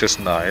guy, which is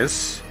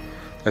nice.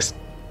 There's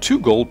 2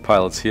 gold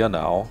piles here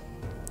now.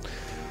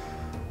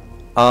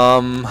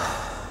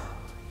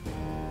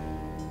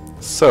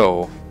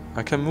 So,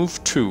 I can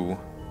move 2.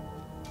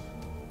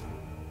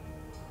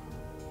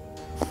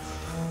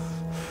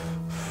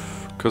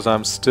 Because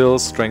I'm still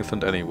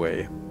strengthened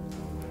anyway.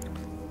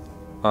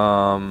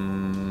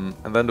 And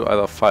then do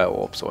either Fire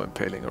Orbs or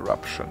Impaling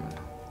Eruption.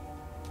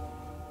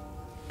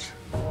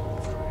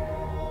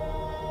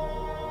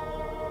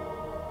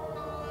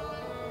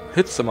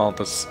 Hits about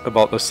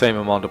the same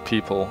amount of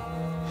people.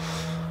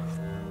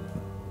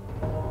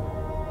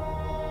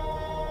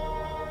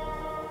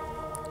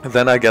 And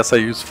then I guess I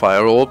use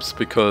Fire Orbs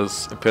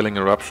because Impaling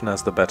Eruption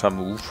has the better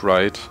move,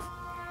 right?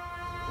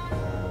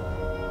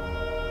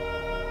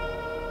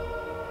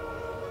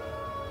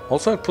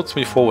 Also, it puts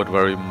me forward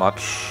very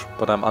much,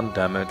 but I'm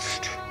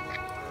undamaged.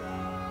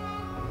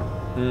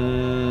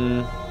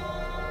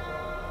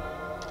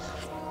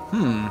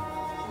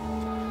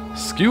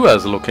 Skewer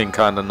is looking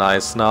kinda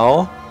nice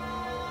now.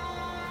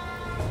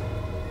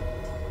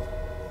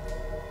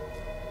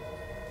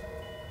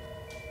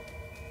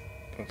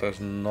 But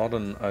there's not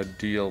an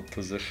ideal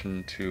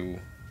position to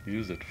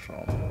use it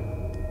from.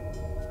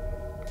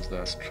 Because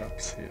there's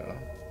traps here.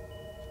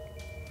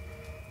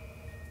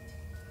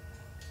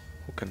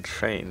 Hook and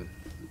chain.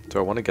 Do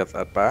I want to get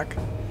that back?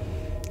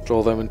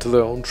 Draw them into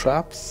their own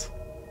traps?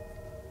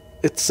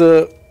 It's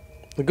a...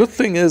 The good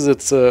thing is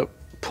it's a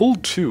pull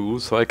 2,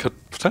 so I could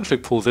potentially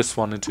pull this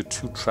one into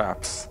 2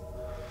 traps.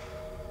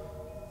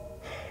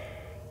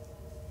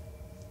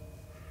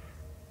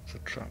 There's a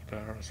trap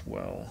there as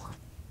well.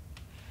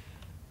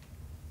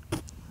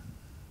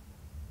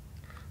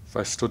 If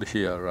I stood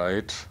here,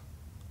 right?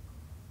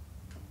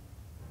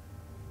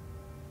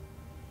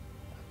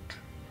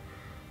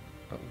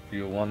 That would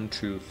be a 1,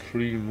 2,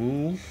 3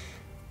 move.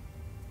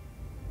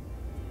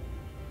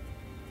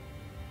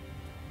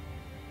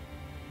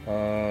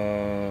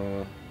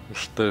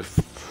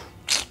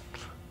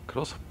 Could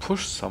also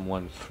push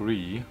someone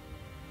 3.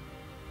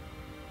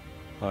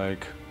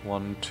 Like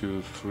 1,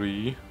 2,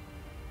 3.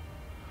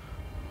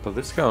 But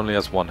this guy only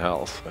has 1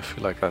 health. I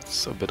feel like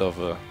that's a bit of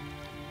a...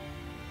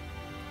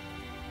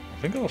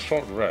 I think I'll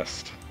short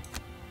rest.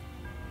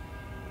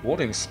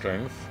 Warding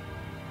strength.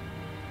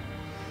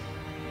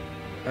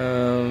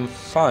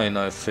 Fine,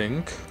 I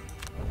think.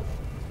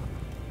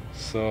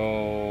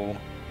 So...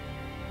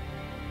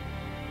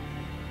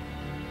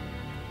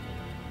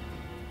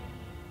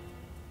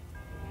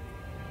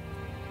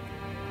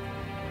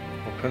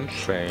 Open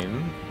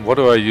chain. What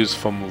do I use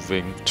for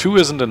moving? 2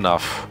 isn't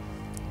enough.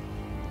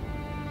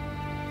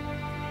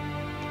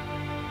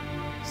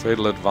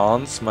 Fatal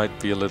Advance might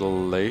be a little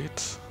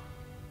late.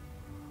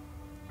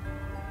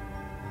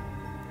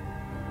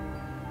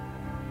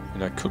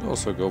 And I could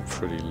also go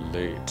pretty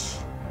late.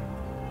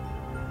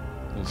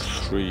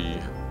 3.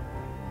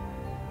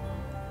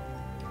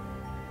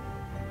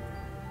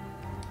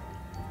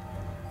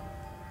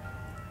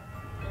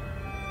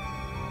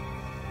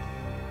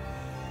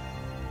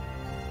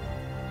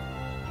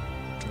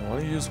 Do I want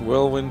to use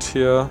Whirlwind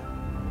here?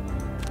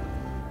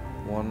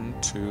 1,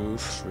 2,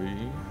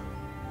 3.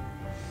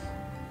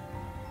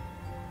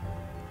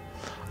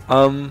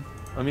 I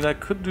mean, I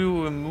could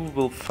do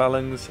Immovable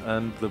Phalanx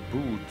and the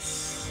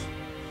boots.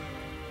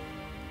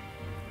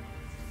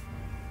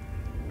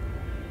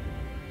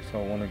 So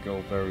I want to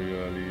go very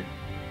early.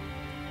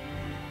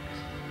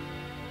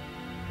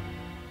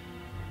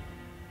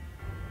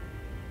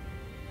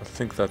 I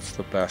think that's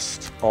the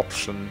best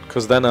option,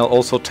 because then I'll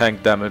also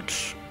tank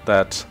damage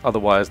that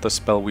otherwise the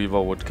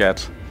Spellweaver would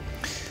get.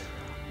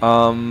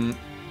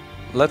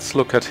 Let's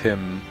look at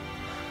him.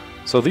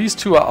 So these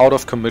 2 are out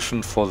of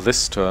commission for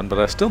this turn, but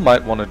I still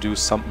might want to do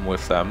something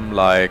with them,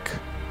 like...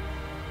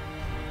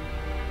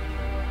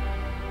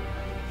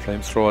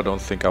 Flamethrower, I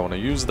don't think I want to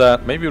use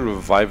that. Maybe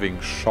Reviving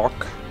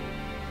Shock.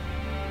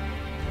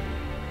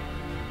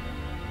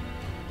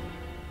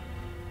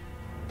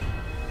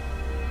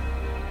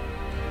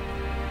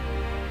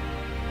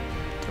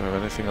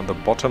 Anything on the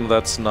bottom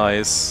that's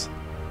nice.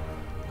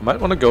 I might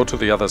want to go to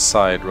the other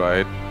side,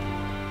 right?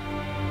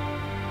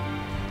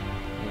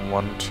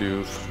 1,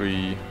 2,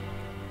 3,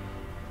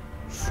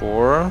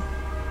 4.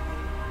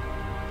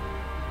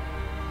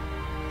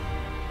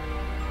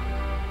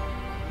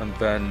 And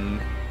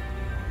then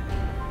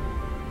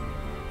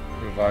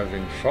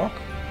reviving shock.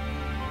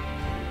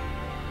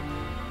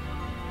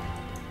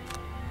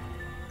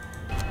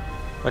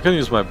 I can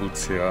use my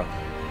boots here.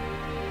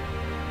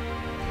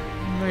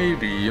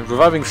 Maybe.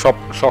 Reviving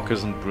shock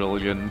isn't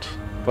brilliant,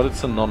 but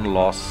it's a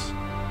non-loss.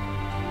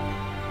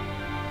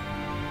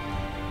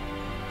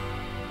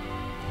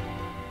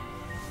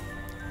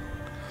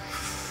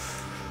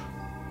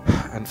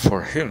 And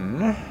for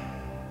him, I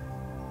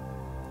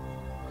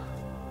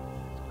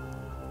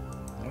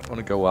don't want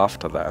to go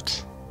after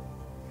that.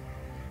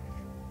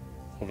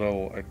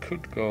 Although I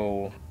could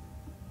go...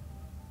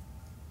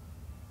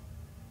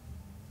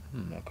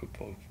 I could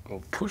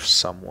go push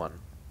someone.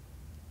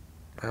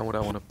 Where would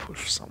I want to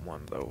push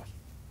someone, though?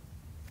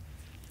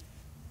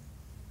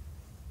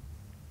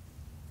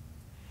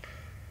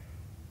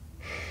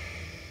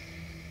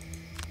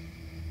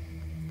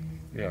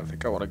 Yeah, I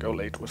think I want to go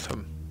late with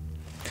him.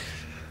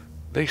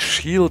 They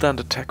shield and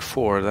attack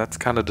 4. That's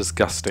kind of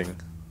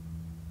disgusting.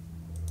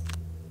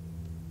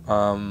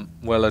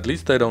 Well, at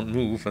least they don't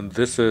move, and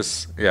this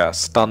is, yeah,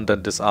 stunned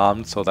and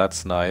disarmed, so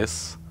that's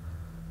nice.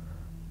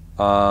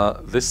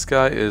 This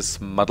guy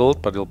is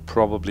muddled, but he'll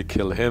probably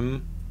kill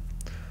him.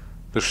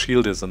 The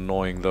shield is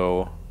annoying,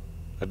 though.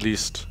 At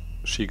least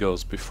she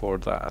goes before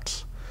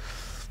that.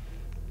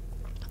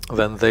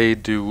 Then they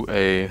do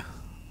a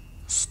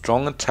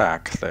strong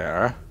attack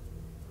there.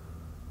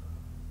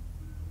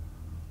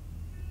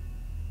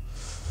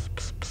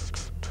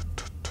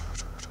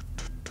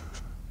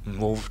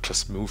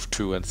 Just move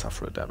 2 and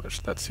suffer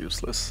damage. That's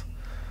useless.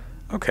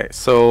 Okay,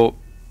 so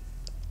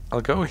I'll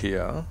go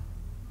here.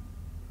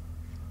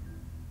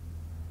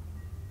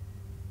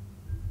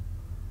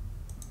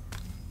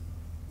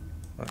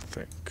 I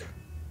think.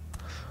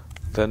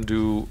 Then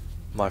do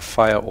my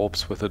fire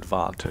orbs with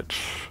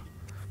advantage.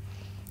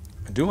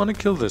 I do want to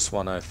kill this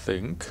one, I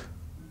think.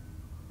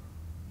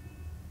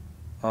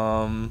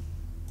 I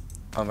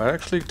might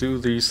actually do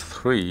these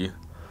 3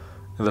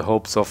 in the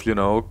hopes of, you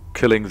know,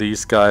 killing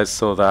these guys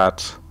so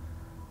that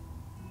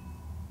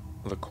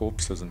the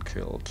corpse isn't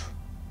killed.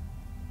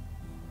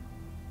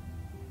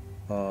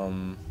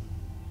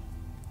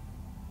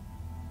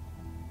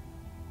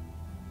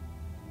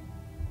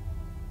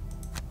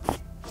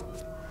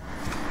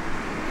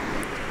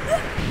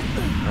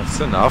 That's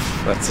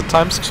enough. That's a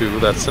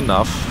 ×2. That's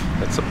enough.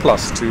 That's a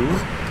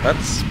 +2.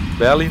 That's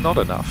barely not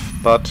enough,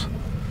 but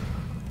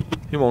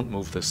he won't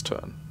move this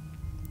turn.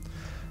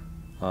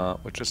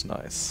 Which is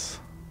nice.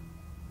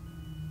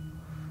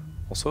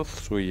 Also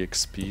 3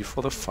 XP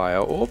for the fire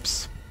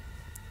orbs.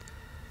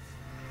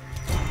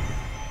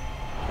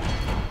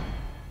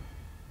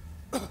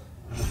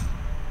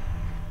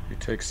 He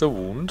takes a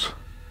wound.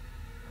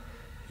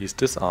 He's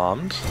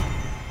disarmed.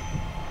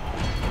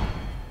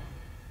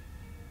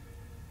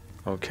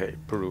 Okay,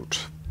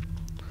 brute.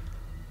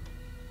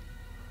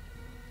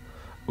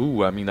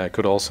 Ooh, I mean I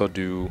could also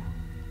do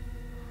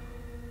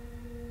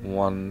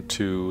 1,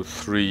 2,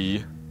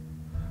 3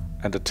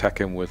 and attack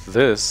him with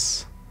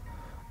this,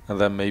 and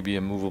then maybe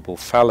a movable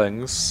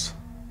phalanx.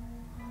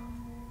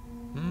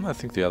 I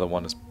think the other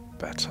one is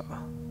better.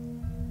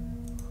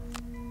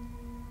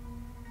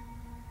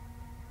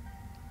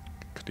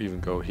 Could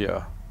even go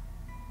here.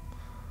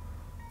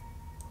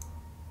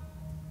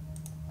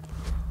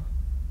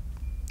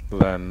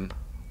 Then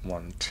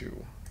 1,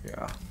 2,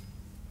 yeah.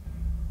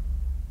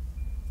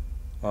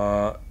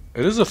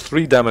 It is a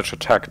 3 damage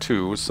attack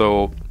too,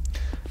 so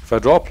if I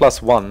draw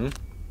 +1,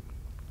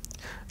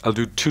 I'll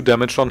do 2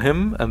 damage on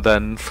him, and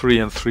then 3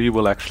 and 3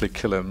 will actually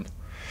kill him.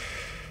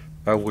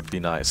 That would be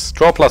nice.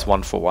 Draw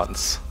 +1 for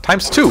once.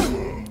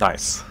 ×2!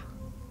 Nice.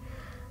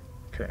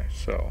 Okay,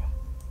 so...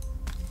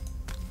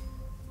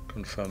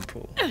 confirm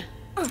pull.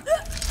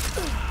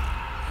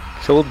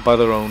 Killed by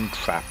their own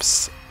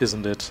traps.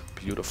 Isn't it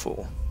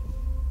beautiful?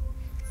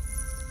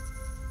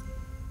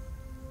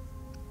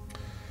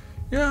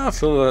 Yeah, I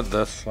feel that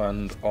this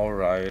went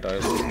alright, I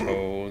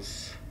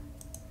suppose.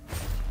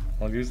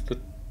 I'll use the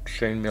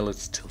chainmail,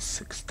 it's still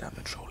 6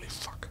 damage, holy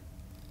fuck.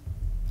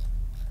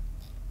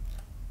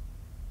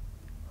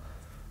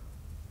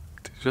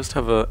 Did you just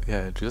have a...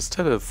 yeah, you just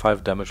had a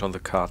 5 damage on the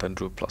card and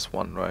drew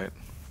 +1, right?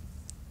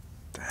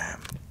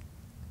 Damn.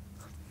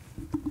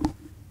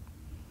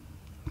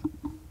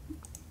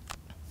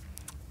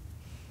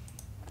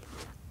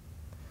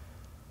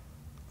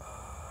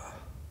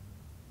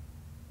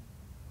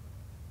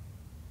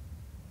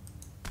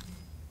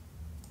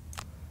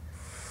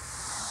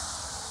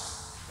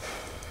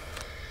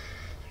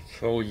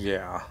 So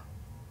yeah,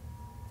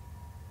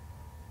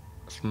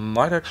 this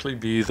might actually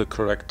be the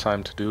correct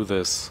time to do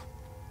this,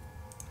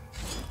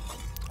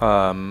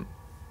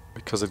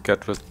 because it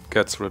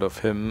gets rid of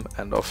him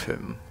and of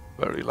him,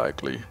 very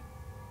likely.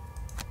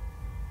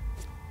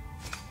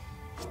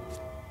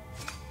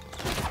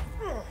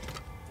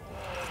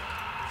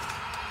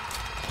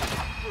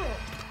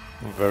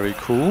 Very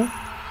cool.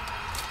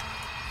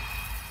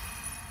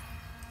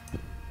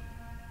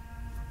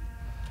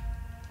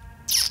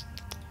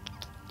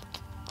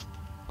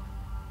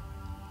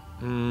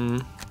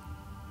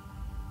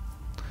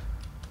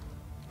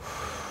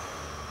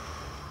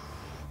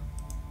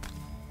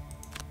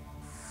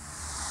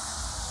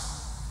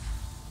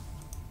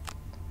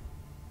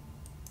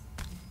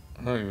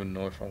 I don't even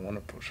know if I want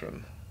to push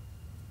him.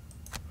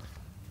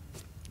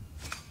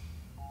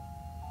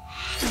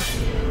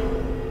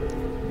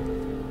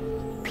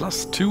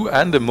 +2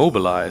 and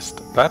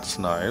immobilized. That's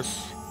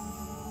nice.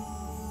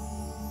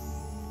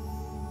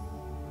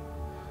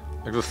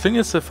 Like, the thing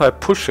is, if I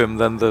push him,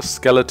 then the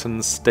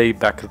skeletons stay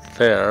back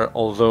there,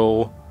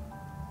 although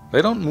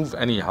they don't move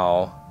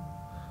anyhow.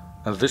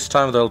 And this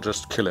time they'll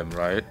just kill him,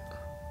 right?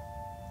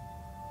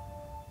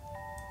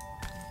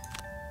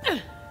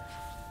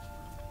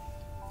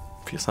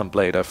 Fearsome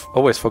Blade. I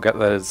always forget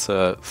that it's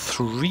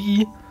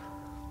 3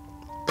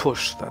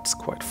 push. That's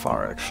quite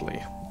far,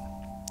 actually.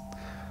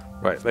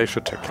 Right, they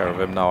should take care of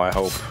him now, I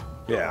hope.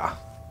 Yeah,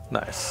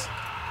 nice.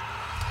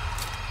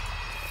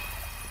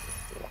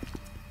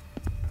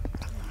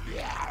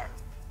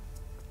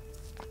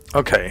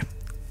 Okay.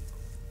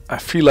 I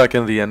feel like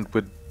in the end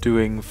we're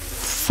doing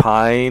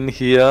fine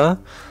here.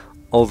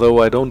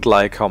 Although I don't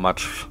like how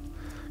much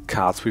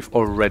cards we've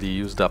already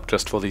used up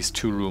just for these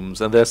 2 rooms.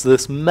 And there's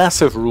this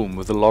massive room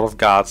with a lot of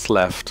guards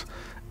left.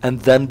 And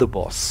then the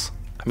boss.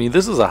 I mean,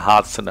 this is a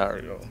hard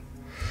scenario.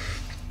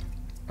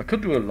 I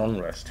could do a long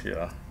rest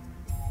here.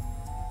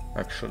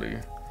 Actually.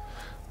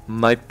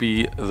 Might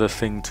be the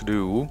thing to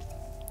do.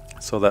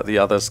 So that the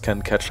others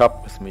can catch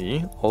up with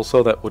me.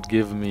 Also, that would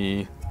give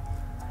me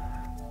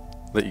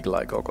the Eagle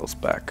Eye goggles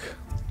back.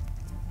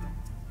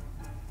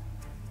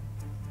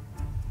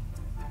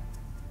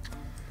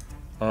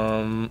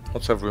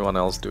 What's everyone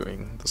else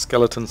doing? The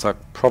skeletons are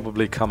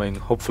probably coming,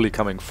 hopefully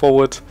coming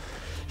forward.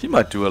 He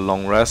might do a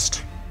long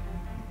rest.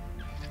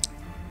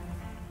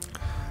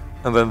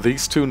 And then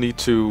these 2 need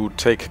to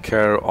take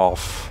care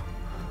of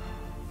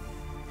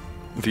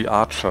the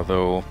archer,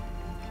 though.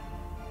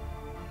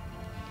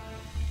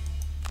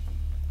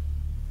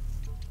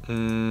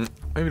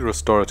 Maybe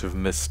Restorative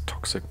Mist,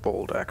 Toxic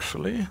Bolt,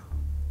 actually.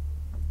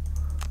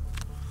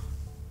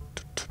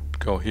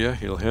 Go here,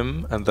 heal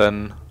him, and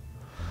then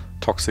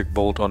Toxic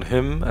Bolt on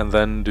him, and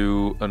then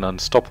do an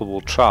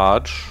Unstoppable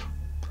Charge.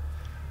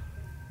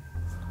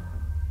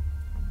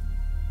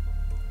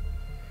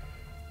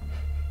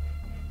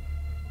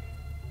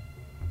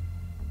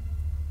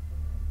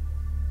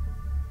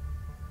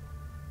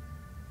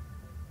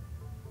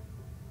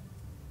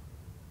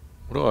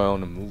 What do I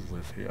want to move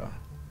with here?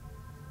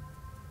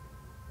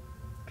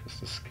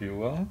 Just a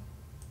skewer?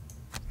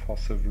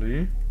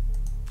 Possibly.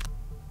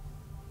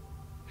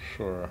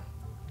 Sure.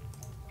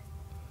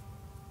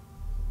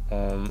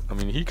 I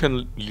mean, he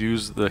can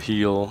use the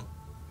heal.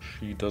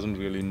 She doesn't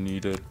really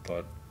need it,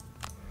 but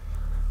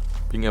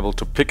being able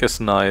to pick is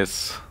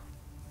nice.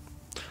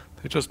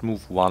 They just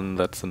move 1,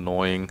 that's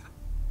annoying.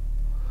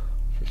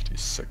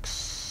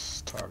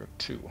 56, target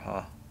 2,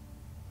 huh?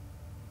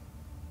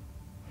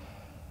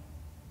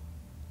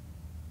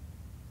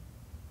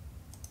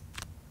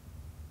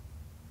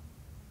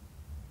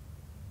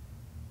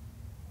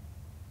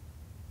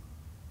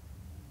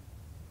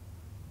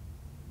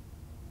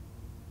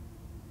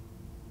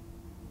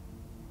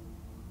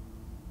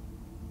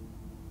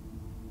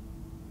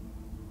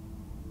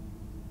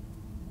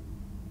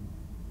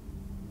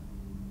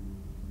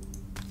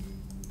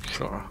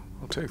 Sure,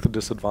 I'll take the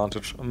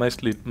disadvantage. I'm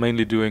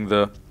mainly doing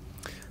the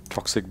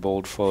Toxic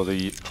Bolt for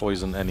the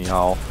poison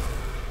anyhow.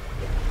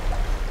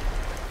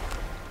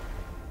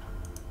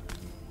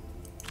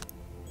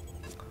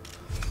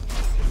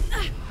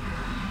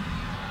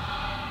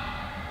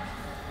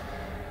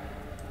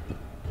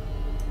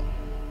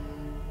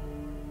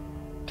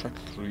 Attack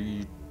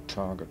 3,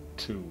 target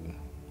 2.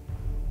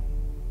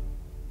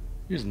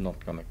 He's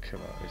not gonna kill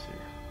her, is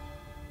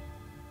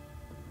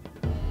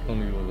he?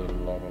 Only with a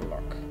lot of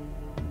luck.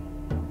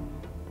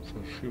 So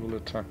she will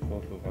attack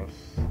both of us,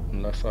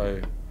 unless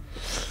I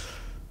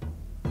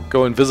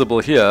go invisible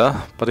here,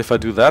 but if I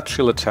do that,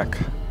 she'll attack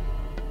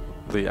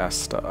the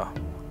Asta.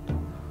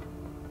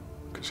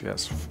 Because she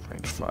has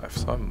range 5,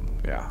 so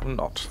I'm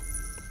not.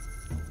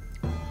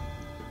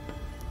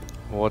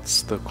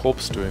 What's the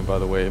corpse doing, by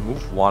the way?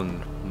 Move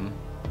 1.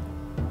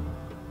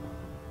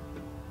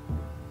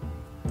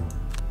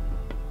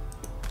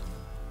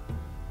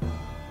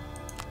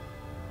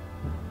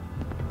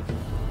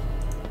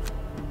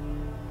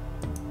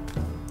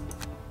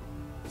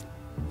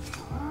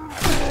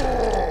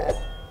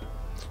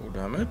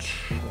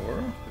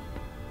 Sure.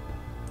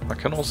 I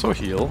can also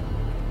heal.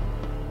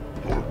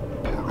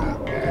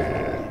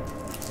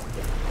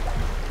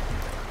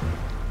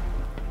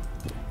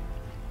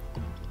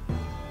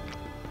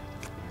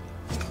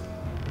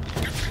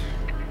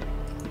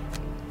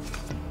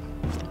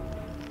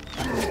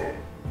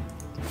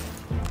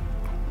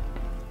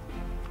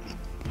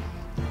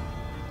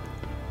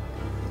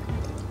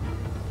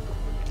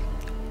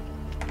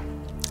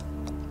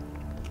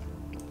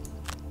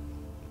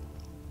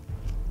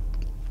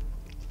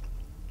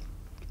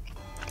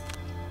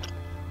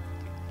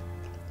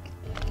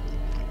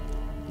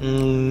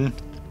 Mm.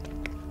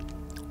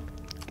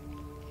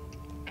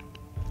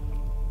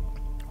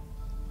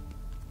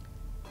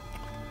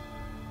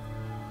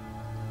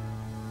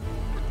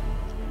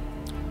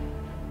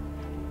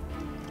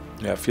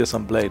 Yeah,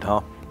 fearsome blade,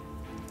 huh?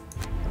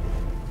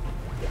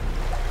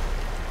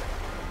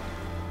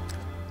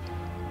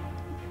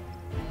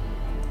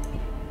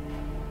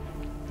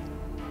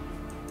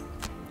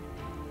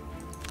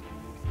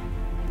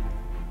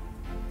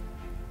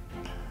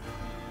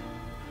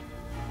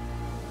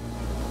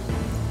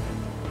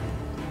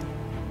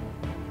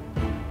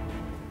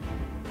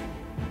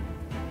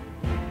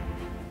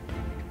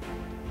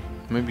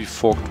 Maybe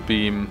forked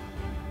beam.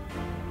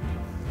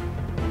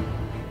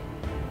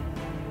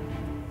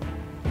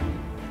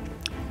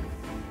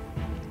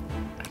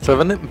 So I have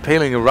an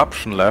impaling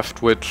eruption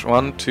left, which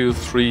 1, 2,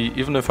 3,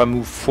 even if I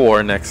move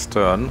 4 next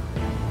turn,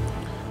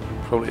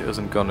 probably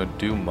isn't gonna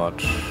do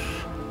much.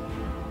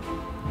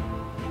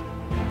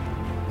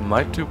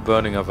 Might do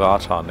burning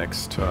avatar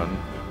next turn.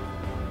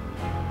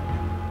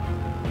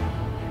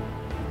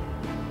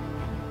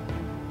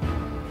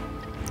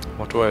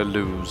 What do I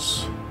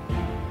lose?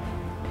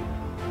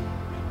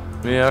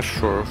 Yeah,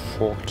 sure,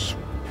 forked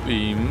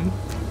beam.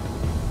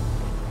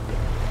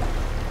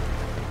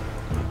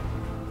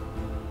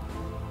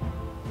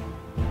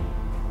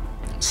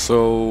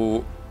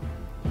 So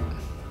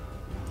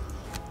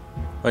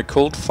my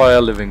cold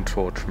fire living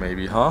torch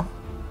maybe, huh?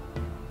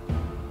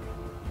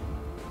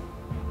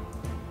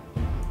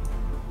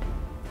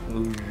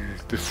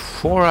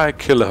 Before I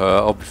kill her,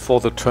 or before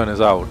the turn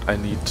is out, I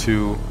need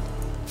to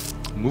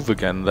move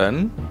again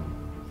then.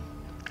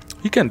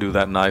 He can do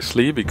that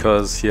nicely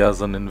because he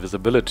has an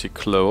invisibility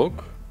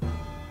cloak.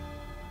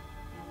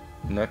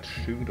 Net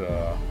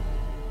shooter.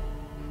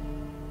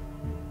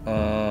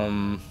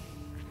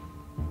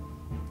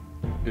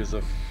 Is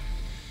a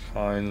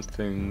fine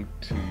thing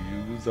to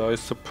use, I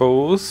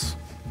suppose.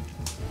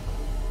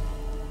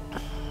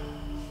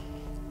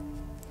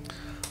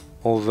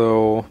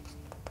 Although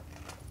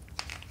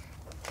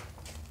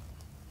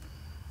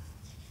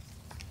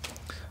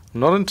I'm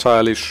not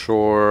entirely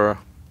sure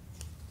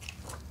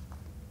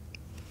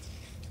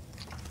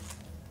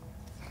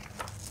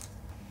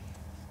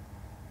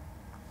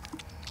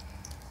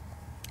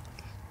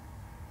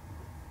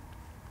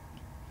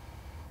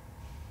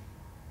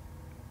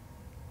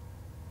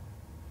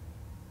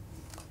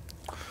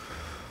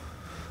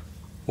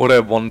what I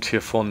want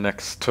here for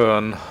next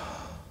turn.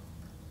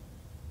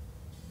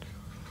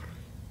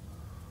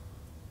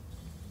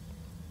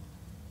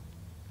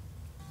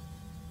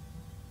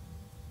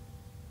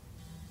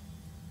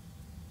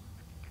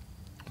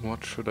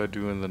 What should I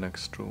do in the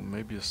next room?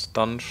 Maybe a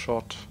stun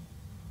shot.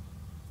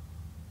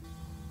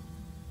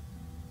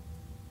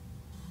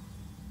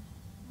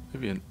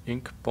 Maybe an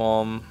ink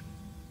bomb.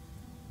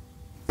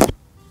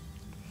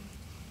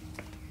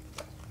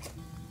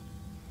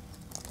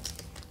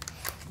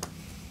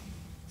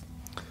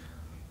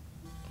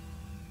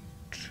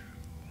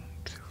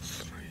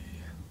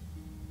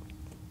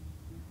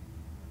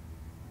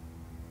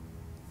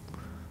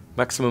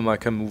 Maximum I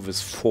can move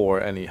is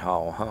 4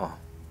 anyhow, huh?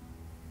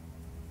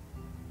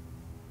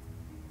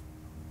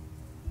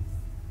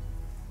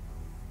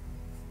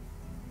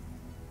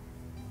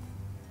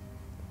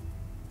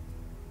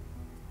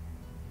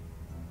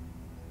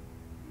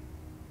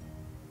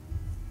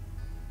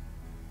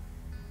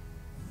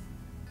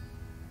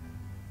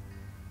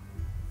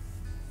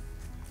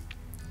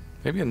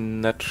 Maybe a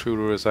net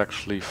shooter is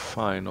actually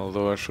fine,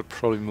 although I should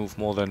probably move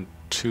more than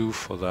 2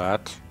 for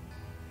that.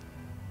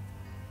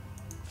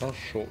 I'll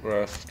short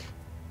rest.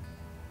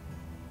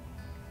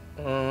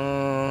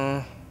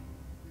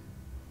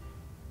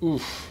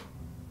 Oof.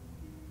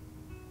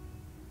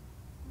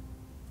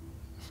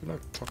 I feel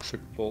like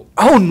toxic bolt.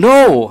 Oh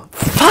no!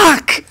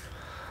 Fuck!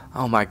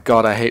 Oh my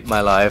god, I hate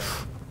my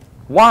life.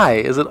 Why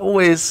is it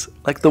always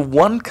like the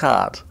one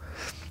card?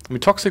 I mean,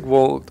 Toxic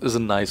Volt is a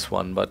nice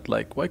one, but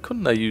like, why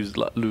couldn't I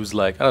lose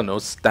like, I don't know,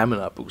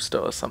 stamina booster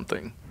or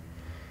something?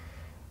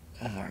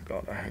 Oh my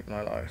god, I hate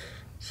my life.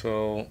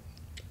 So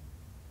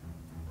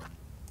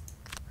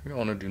I think I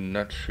want to do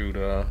Net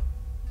Shooter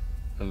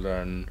and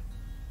then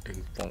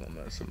Ink Bomb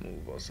as a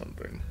move or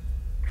something.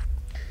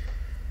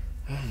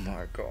 Oh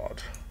my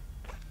god.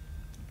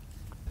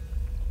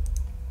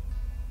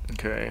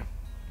 Okay.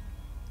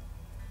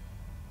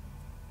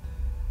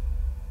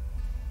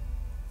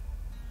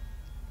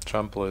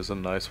 Trample is a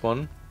nice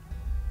one.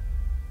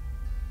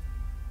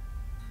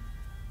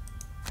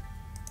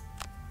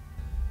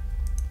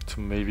 To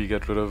maybe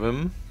get rid of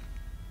him.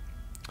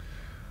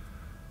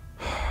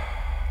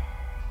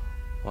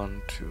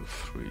 1, 2,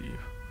 3,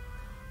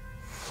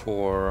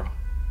 4.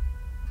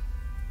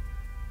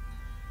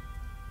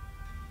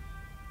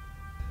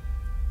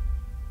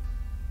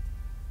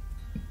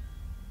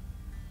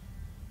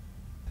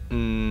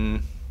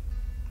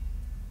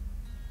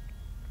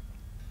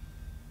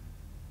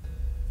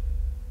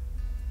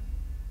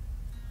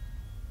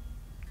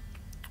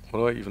 What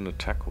do I even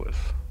attack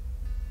with?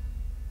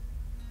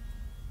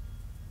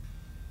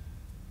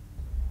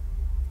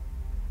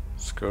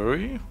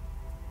 Scurry?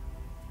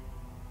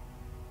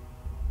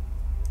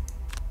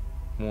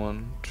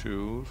 1,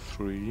 2,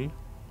 3.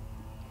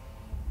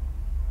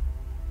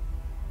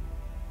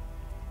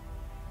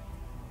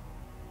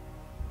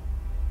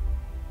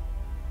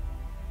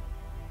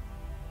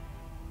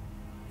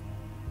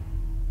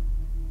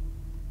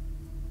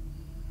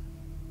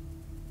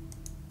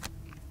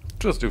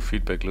 Just do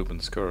feedback loop and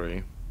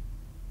scurry,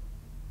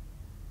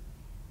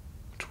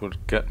 which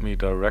would get me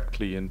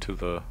directly into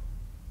the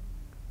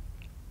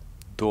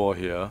door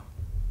here.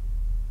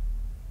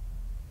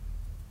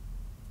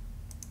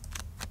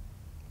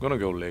 I'm gonna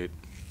go late.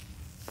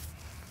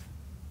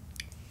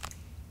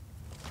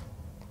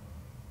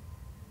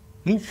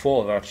 Move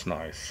 4, that's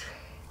nice.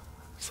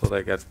 So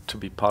they get to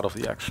be part of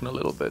the action a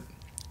little bit.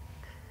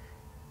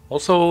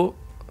 Also,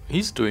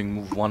 he's doing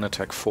move 1,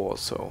 attack 4,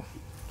 so...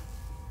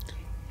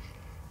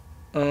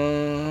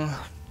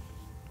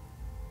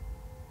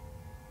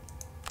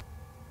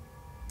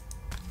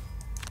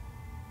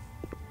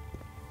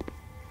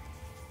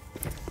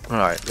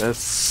 Alright, there's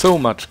so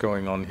much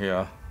going on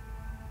here.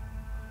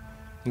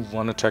 Move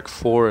 1, attack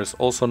 4 is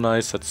also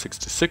nice at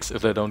 66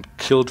 if they don't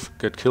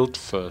get killed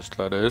first,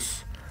 that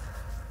is.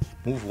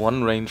 Move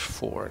 1, range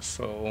 4,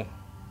 so...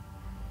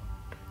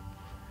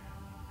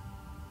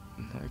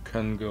 I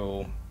can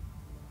go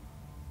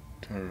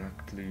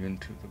directly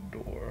into the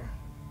door.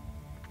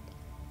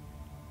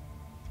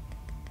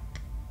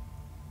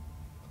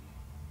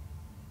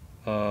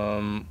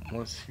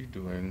 What's he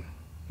doing?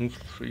 Move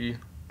 3,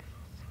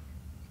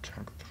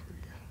 attack 3.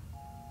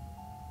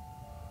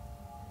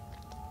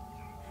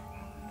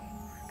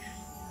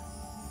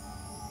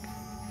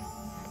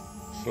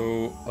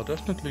 So I'll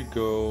definitely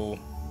go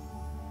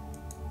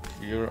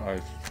here, I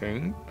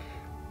think.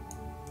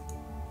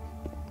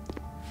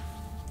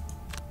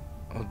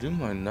 I'll do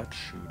my net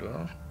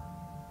shooter.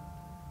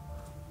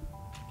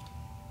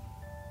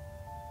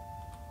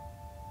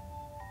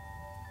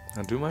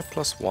 I'll do my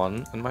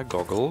 +1 and my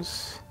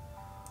goggles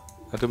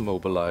and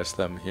immobilize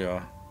them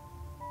here.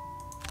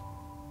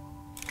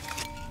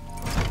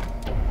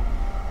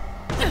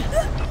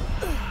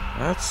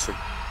 That's a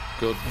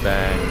good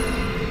bang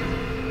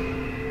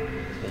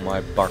for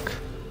my buck.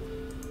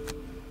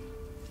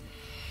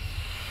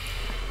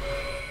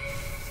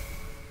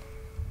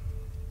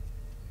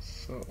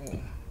 So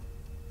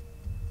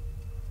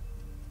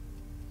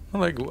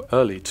well, I go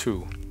early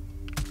too.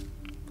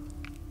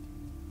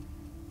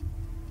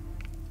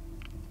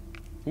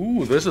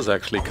 Ooh, this is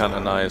actually kinda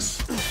nice.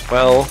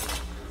 Well,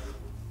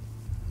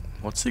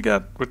 what's he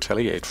got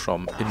retaliate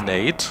from?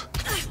 Innate?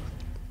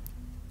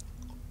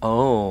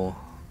 Oh,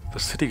 the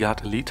City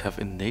Guard Elite have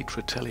innate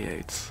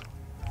retaliates.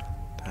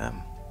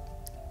 Damn.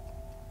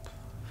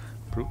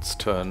 Brute's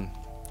turn.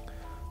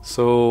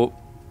 So...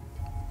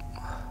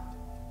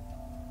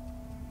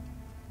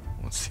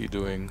 what's he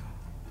doing?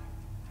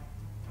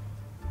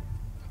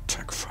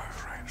 Attack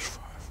 5, range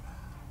 5.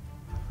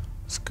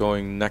 It's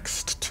going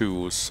next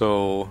to,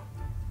 so...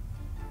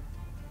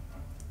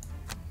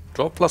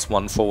 draw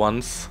 +1 for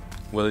once,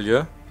 will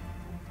ya?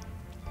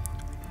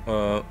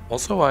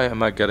 Also, why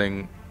am I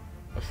getting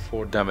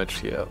 4 damage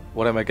here?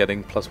 What am I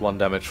getting +1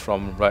 damage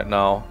from right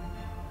now?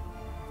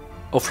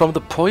 Oh, from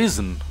the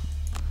poison!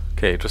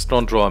 Okay, just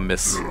don't draw a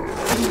miss.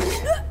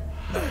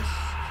 Nice.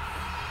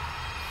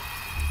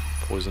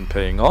 Poison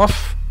paying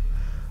off.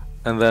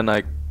 And then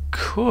I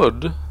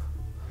could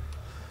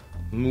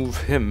move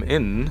him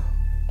in,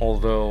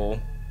 although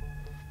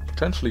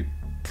potentially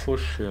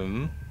push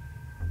him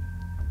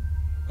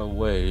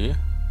away,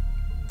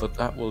 but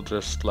that will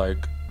just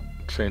like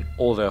train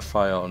all their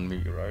fire on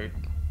me, right?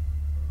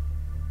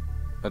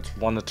 That's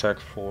 1 attack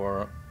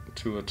 4,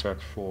 2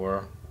 attack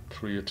 4,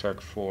 3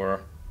 attack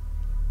 4.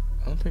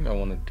 I don't think I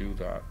want to do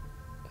that.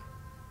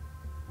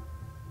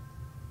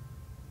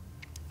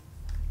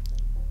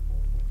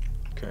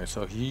 Okay,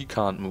 so he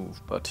can't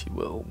move, but he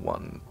will.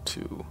 1,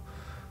 2,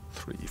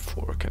 3,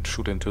 4. Can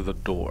shoot into the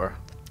door.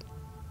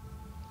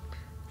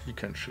 He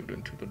can shoot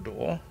into the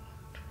door.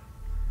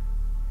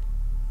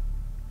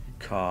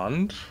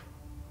 Can't.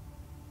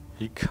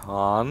 He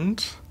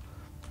can't.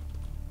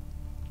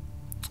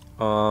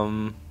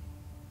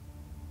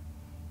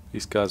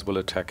 These guys will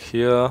attack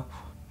here.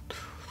 2,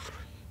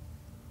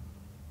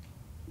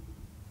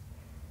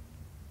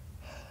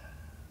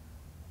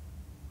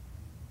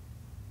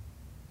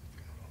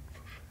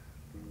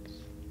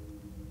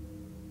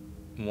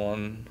 3.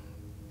 1,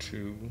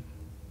 2.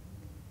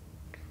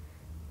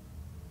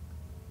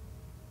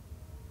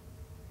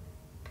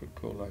 Could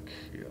go like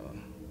here.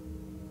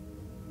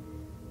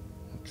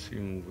 Let's see,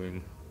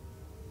 moving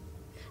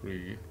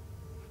 3.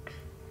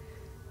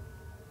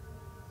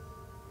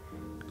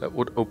 That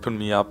would open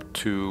me up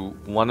to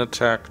 1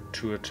 attack,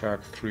 2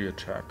 attack, 3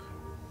 attack.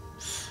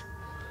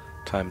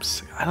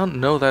 Times. I don't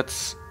know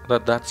that's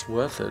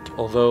worth it.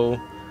 Although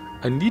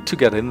I need to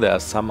get in there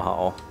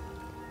somehow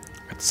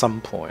at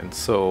some point.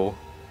 So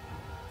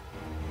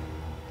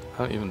I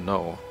don't even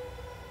know.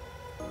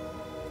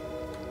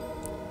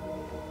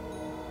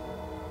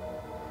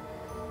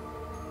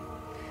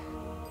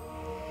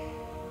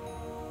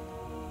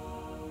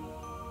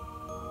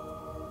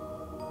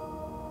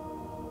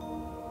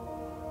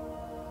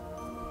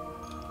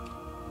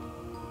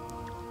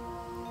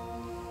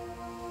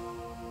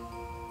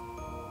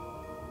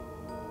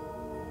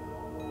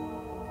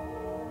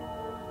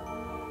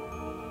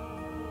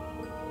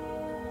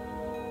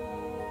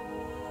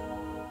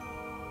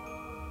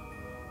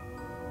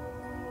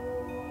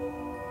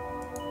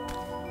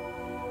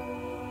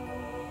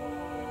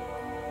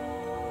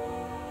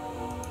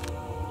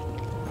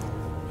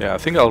 Yeah, I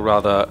think I'll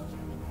rather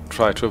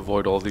try to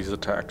avoid all these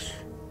attacks.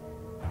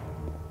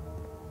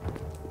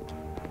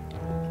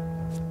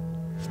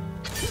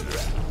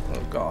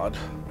 Oh god.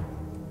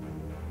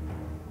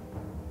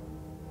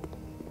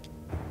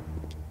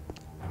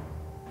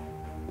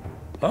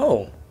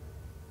 Oh.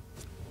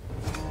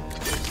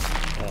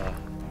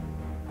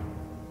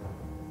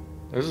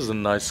 This is a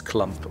nice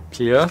clump up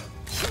here.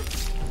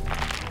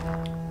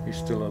 He's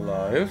still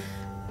alive.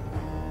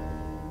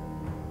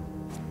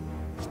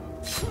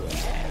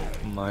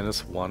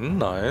 -1,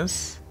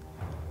 nice.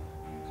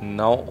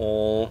 Now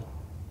all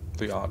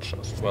the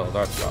archers. Well,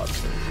 that guard's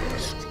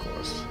first, of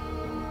course.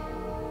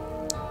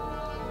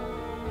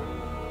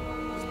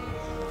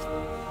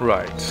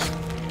 Right.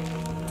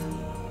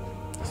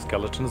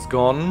 Skeleton's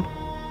gone.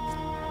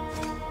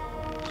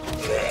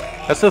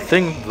 That's the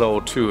thing, though,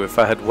 too. If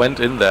I had went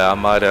in there, I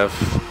might have,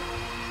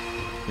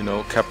 you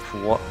know, kept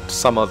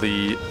some of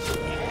the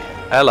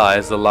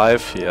allies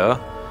alive here,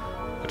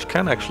 which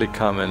can actually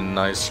come in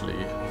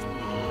nicely.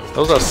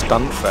 Those are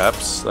stun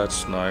traps.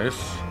 That's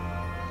nice.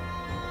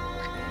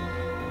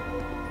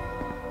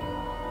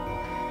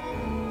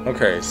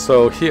 Okay,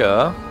 so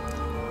here...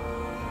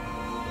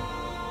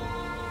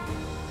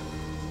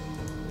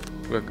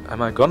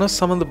 Am I gonna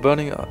summon the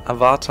Burning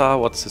Avatar?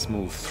 What's his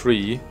move?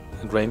 3.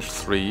 At range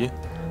 3.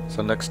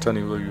 So next turn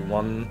he will be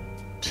 1,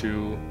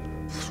 2,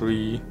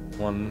 3,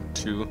 1,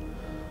 2.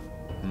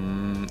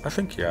 I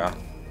think, yeah.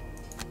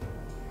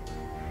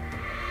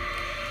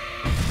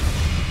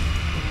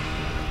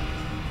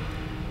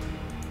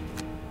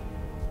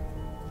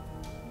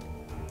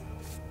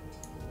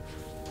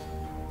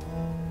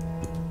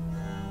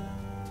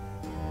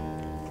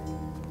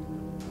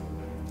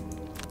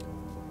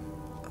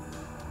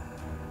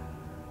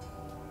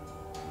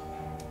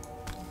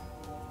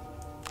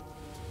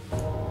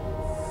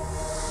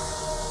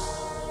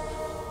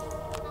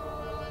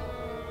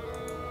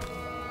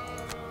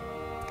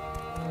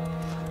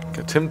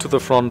 Get him to the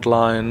front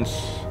lines.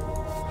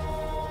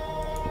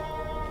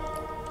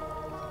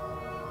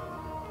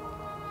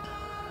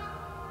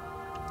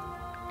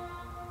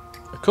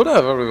 I could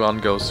have everyone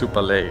go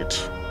super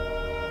late.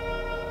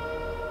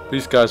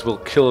 These guys will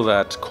kill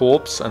that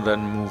corpse and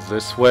then move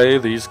this way.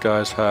 These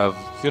guys have,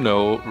 you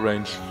know,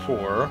 range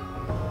 4.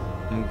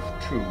 Move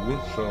 2,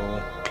 so...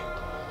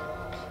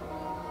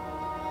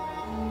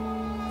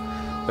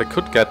 they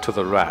could get to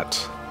the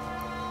rat.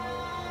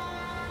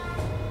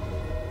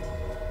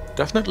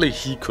 Definitely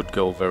he could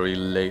go very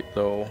late,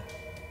 though.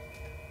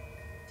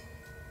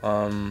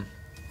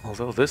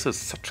 Although this is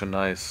such a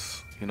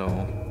nice, you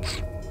know...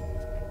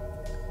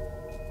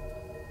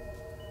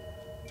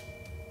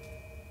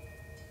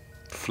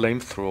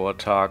 flamethrower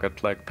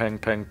target, like pang,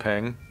 pang,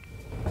 pang.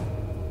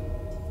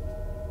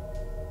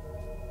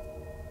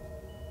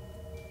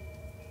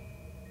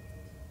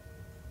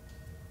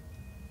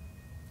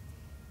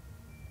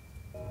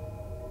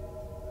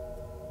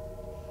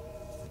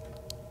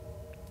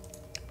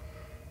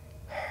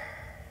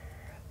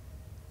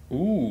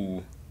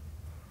 Ooh.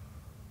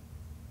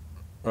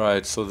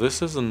 Right, so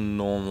this is a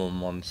normal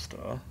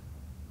monster.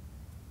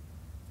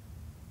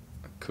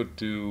 I could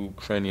do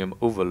Cranium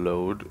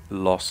Overload,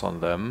 loss on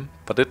them,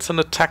 but it's an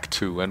attack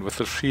too, and with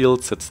the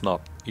shields it's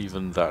not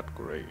even that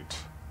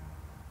great.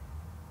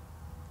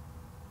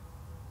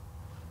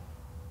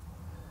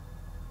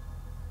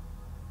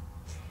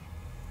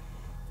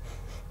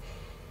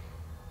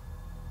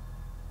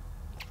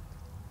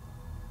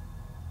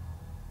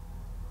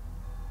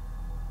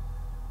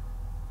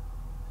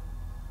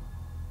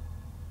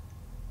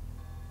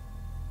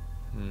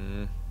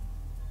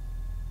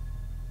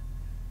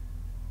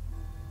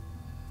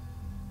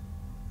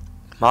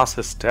 Mass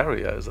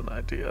Hysteria is an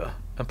idea.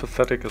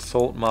 Empathetic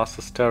Assault, Mass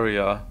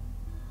Hysteria.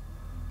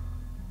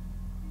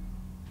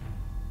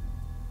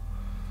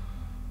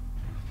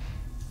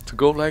 To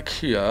go like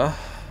here. 1,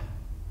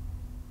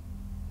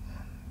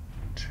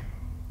 2,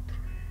 3,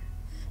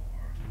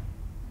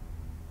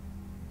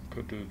 4.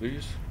 Could do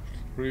these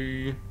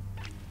 3.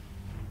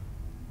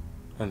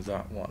 And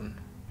that one.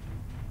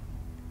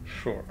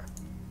 Sure.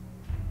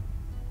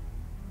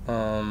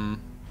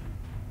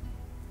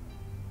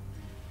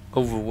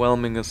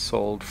 Overwhelming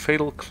Assault,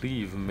 Fatal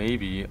Cleave,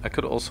 maybe. I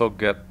could also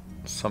get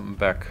some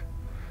back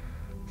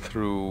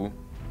through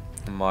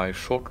my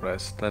short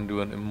rest, then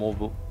do an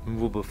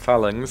immovable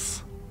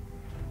phalanx.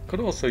 Could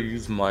also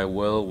use my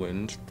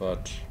whirlwind,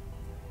 but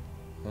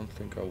I don't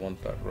think I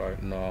want that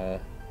right now.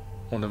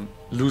 I want to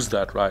lose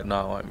that right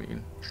now, I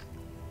mean.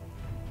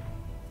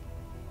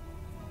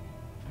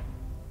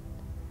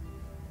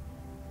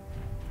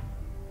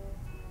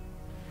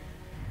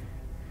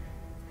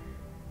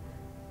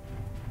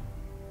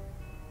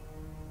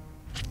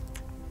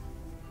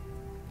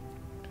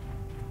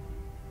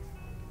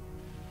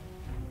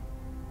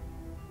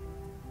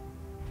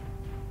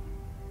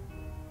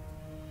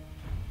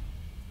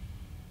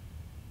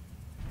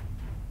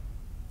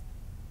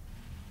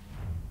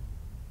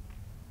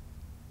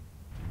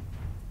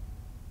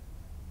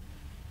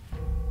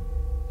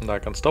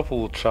 Like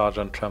Unstoppable Charge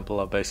and Trample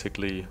are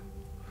basically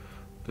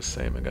the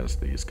same against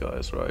these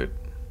guys, right?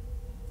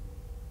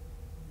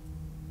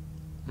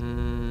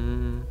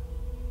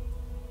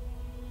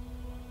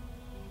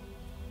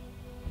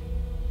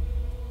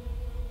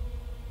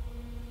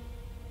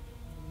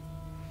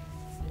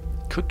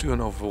 Could do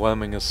an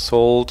overwhelming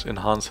assault,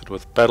 enhance it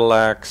with battle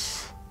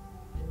axe.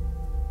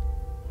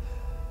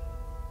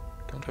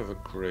 Don't have a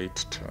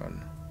great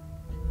turn.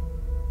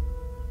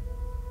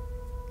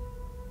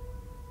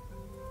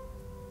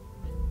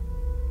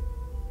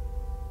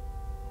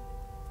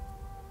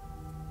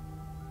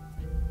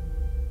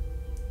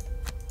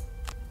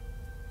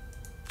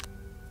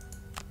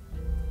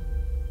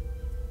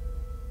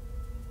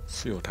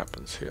 See what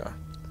happens here.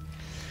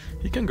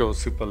 He can go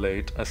super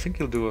late. I think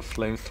he'll do a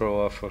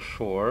flamethrower for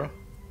sure.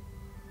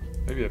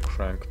 Maybe a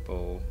crank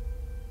bow.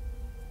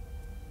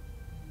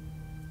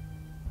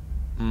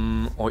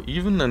 Or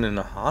even an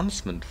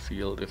enhancement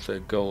field if they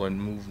go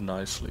and move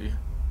nicely.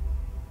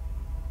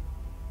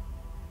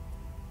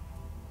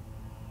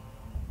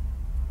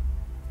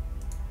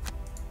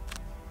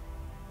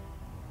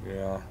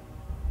 Yeah.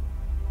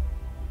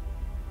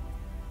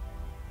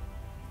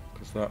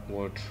 Because that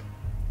would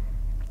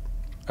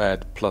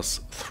add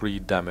 +3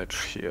 damage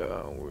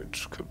here,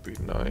 which could be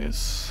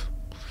nice.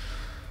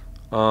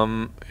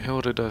 Here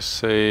what did I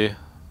say?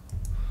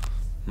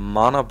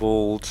 Mana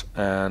Bolt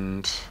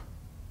and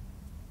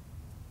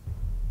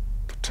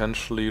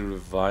potentially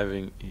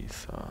reviving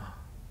ether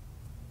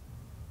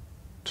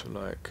to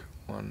like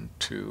 1,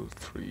 2,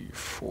 3,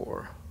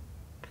 4.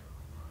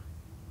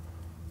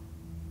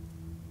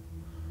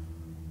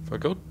 If I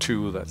go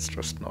 2, that's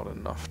just not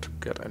enough to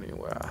get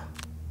anywhere.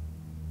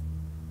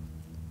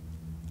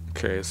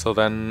 Okay, so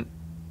then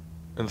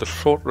in the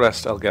short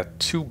rest I'll get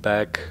 2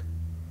 back,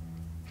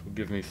 which will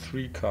give me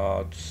 3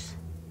 cards,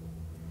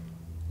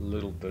 a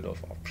little bit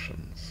of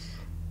options.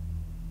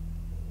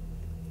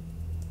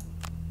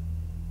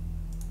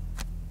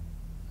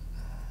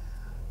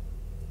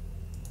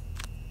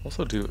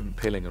 Also do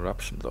Impaling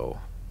Eruption though.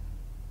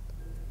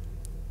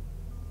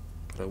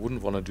 But I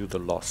wouldn't want to do the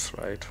loss,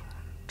 right? 1,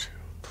 2,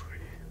 3,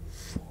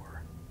 4.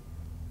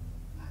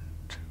 1,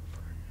 2,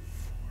 3,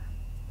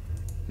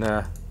 4.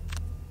 Nah.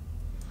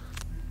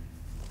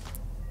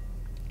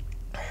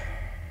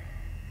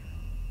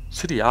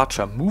 City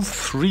Archer, move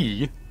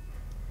 3?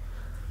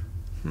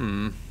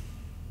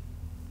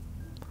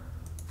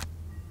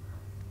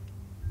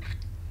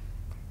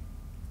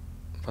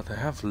 But they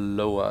have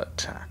lower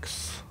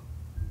attacks.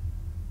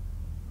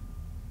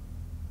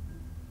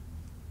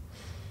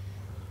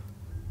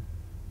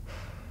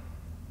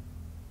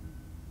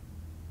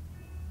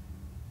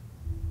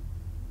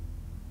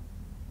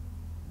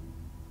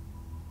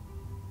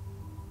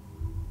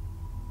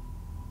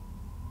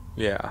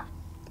 Yeah.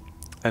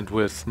 And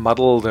with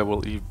Muddle they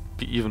will be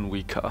even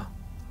weaker.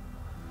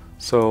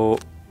 So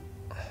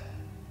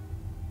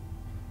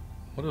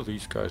what do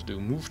these guys do?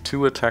 Move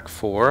 2, attack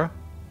 4.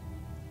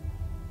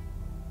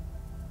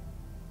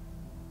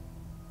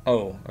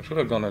 Oh, I should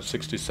have gone at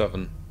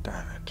 67.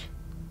 Damn it.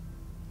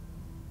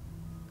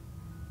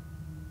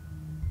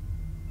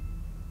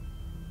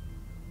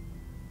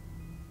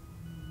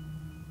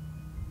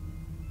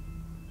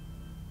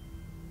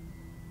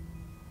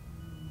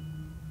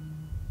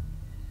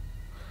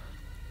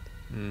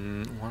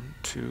 One,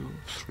 2,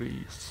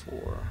 3,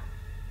 4.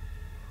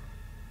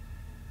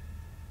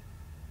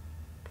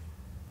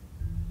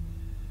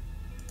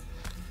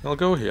 I'll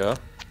go here.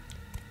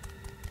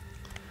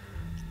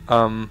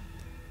 That'll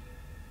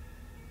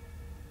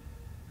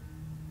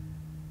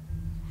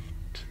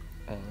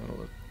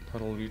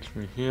reach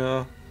me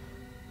here.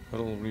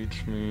 That'll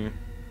reach me.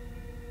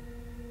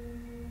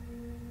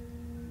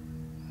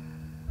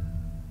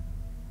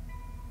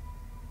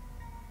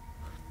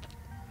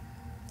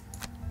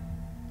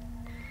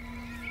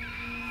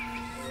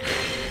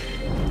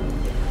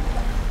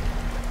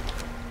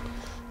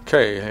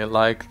 Okay,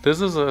 like,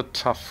 this is a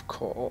tough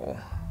call.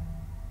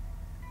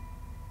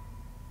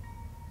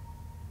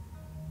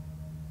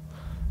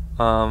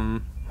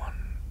 One,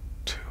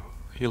 2,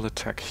 he'll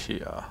attack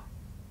here.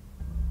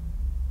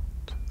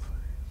 2, 3,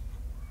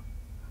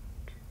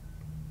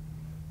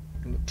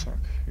 4. He'll attack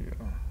here.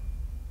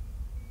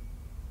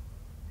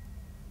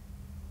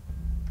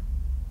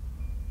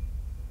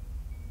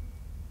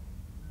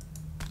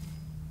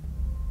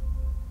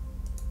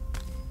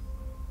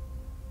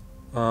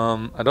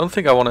 I don't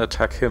think I want to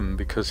attack him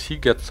because he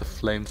gets a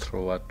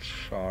flamethrower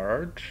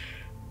charge.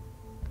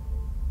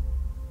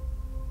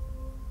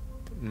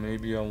 But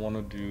maybe I want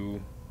to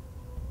do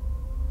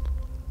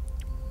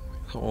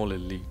all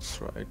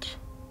elites, right?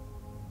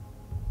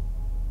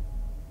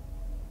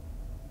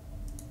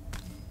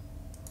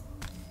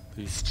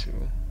 These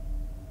two.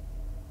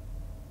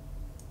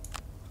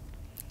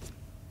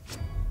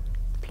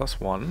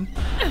 +1.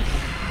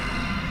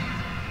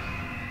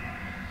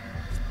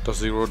 Does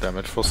 0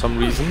 damage for some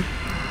reason.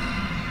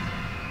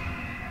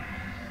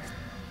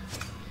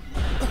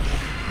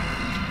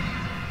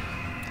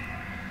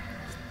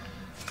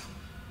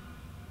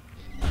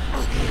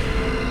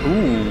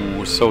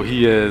 Ooh, so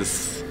he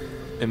is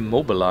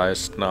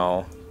immobilized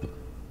now.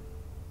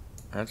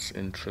 That's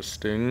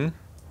interesting.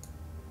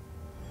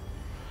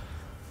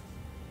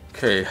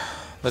 Okay,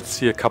 let's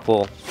see a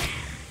couple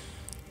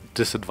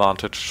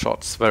disadvantage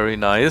shots. Very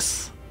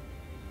nice.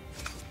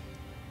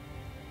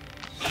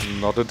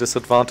 Not a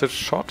disadvantage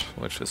shot,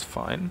 which is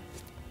fine.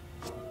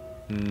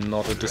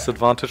 Not a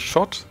disadvantage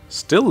shot.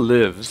 Still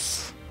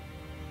lives.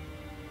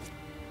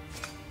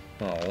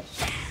 Oh.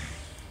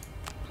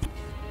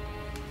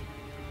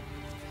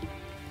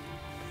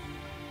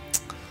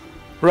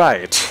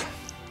 Right.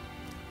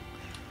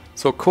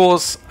 So of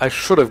course I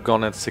should have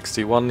gone at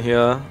 61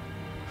 here.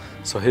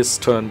 So his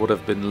turn would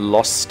have been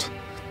lost.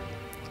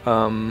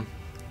 Do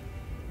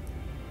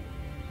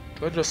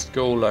I just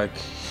go like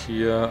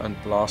here and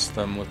blast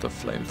them with the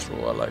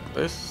flamethrower like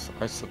this,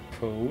 I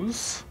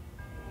suppose?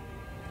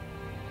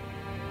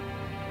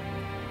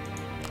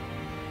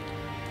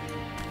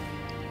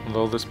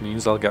 Although this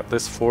means I'll get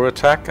this 4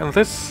 attack and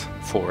this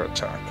 4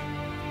 attack.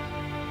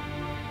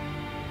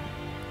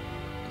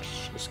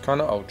 Which is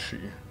kinda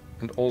ouchy.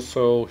 And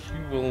also he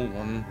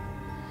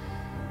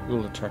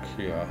will attack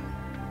here.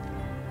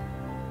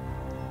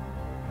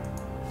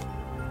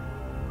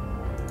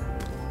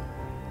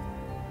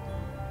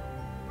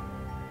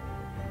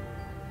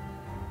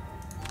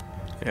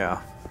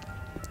 Yeah.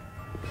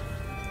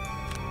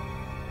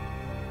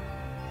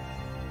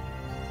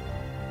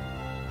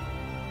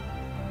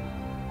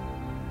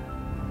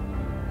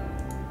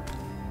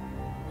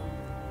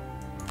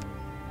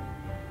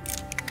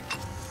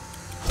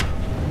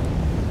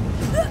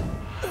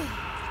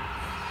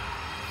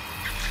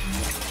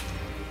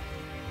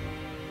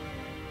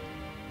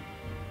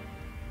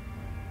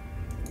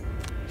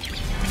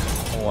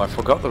 Oh, I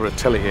forgot the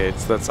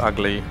retaliates. That's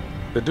ugly.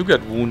 They do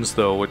get wounds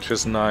though, which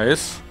is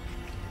nice.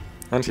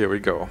 And here we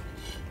go.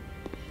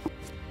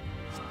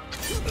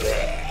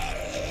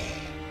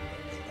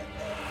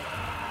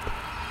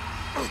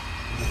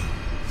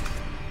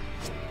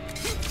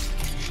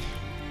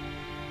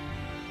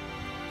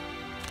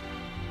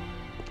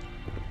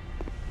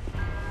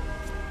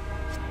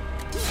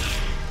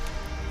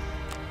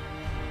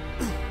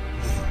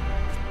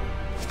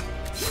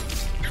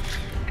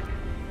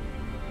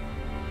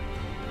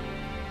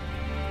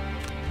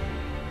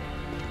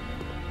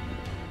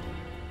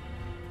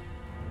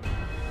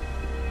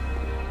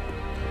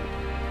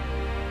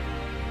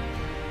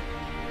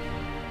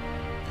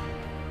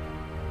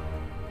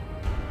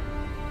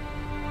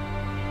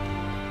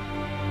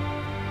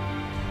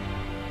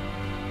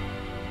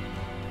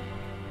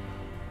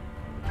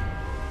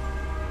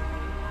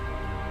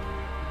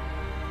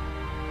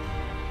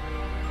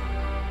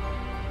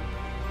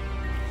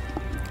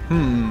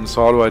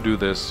 So how do I do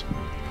this?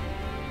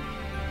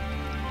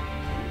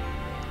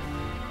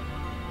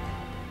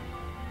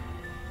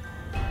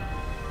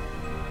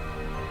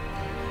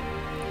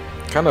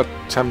 Kinda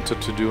tempted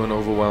to do an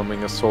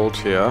overwhelming assault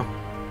here.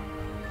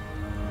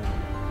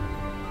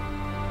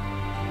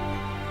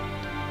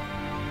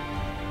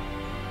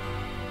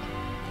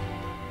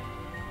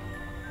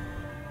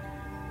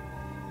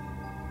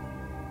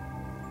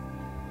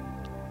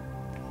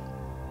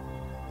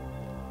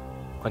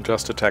 And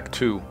just attack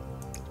 2.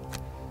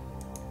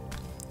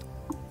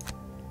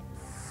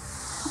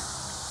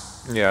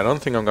 Yeah, I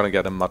don't think I'm gonna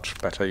get a much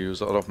better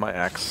use out of my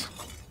axe.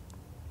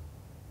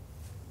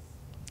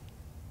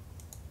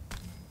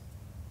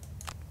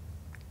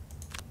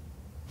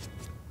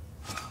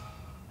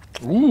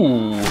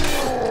 Ooh!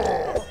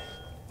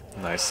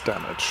 Nice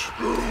damage.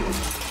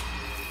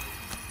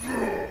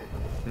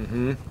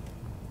 Mm-hmm.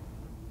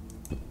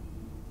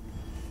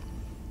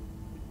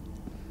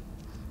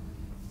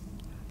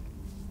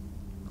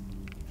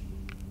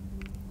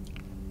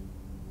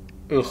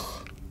 Ugh.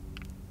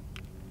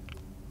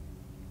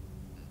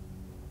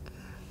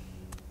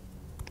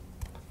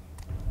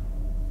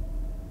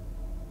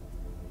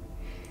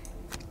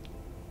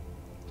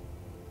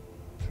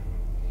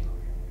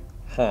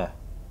 Huh.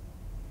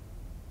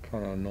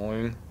 Kinda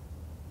annoying.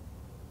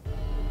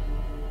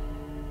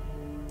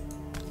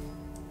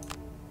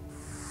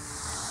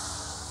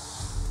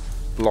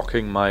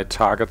 Blocking my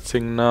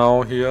targeting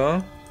now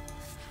here.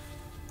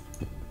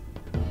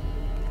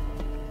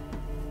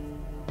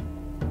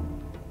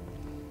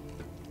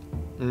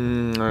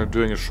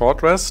 Doing a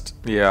short rest?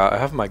 Yeah, I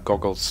have my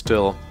goggles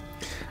still.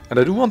 And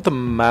I do want the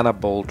mana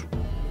bolt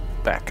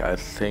back, I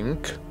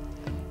think.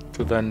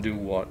 To then do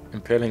what?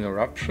 Impaling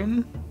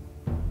Eruption?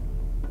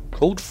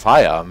 Cold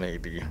Fire,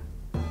 maybe.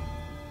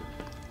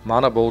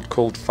 Mana Bolt,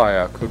 Cold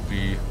Fire could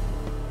be...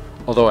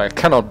 Although I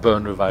cannot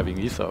burn Reviving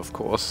Ether, of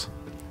course.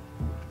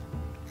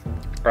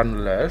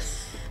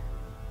 Unless...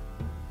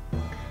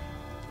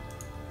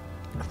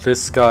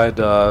 this guy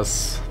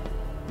does...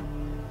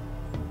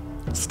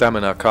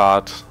 Stamina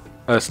card.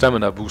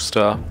 Stamina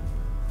booster.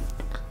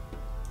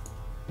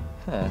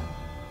 Huh.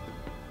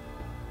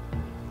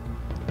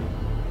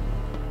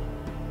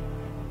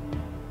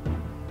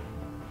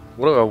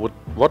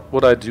 What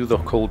would I do the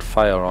cold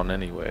fire on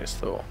anyways,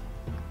 though?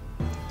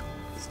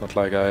 It's not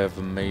like I have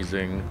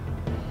amazing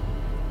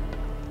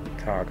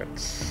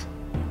targets.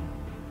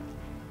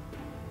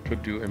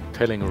 Could do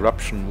Impaling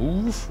Eruption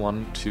move.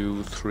 1,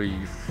 2,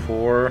 3,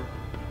 4.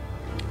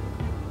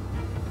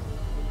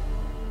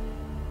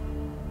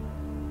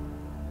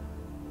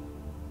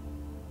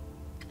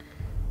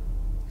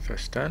 If I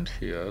stand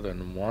here,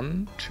 then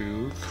 1,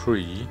 2,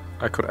 3.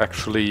 I could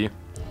actually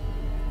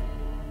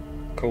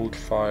cold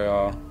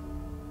fire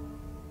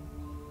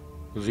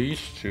these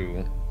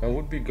two. I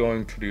would be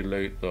going pretty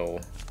late though.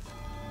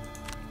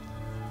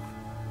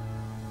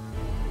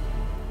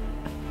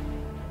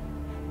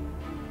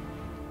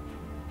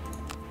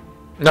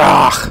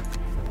 Ah!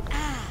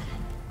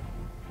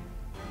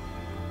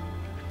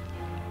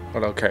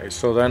 But okay,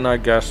 so then I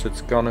guess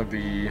it's gonna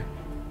be...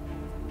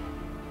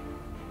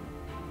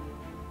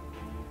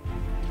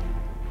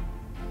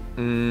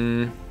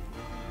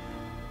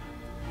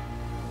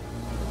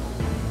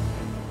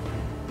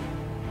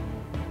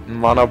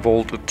 Mana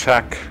Bolt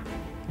attack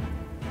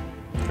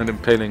and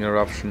Impaling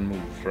Eruption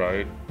move,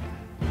 right?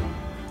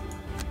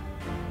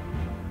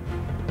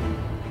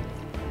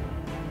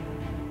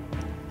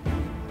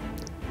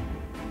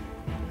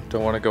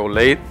 Don't want to go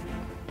late.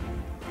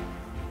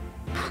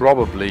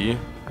 Probably.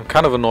 I'm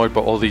kind of annoyed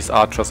by all these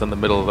archers in the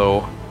middle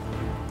though.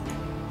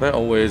 They're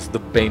always the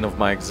bane of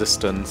my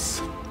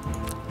existence.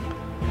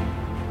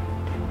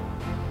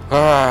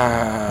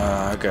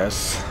 I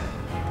guess.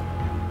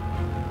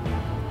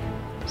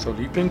 So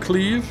Leaping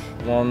Cleave,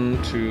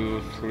 1,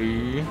 2,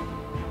 3.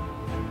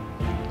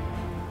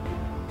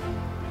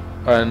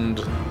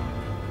 And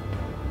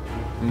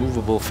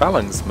Movable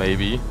Phalanx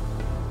maybe.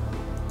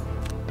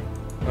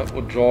 That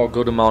would draw a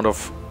good amount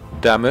of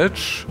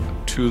damage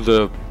to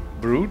the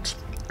brute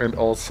and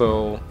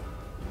also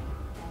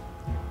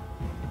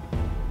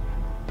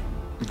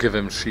give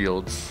him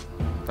shields.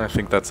 I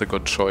think that's a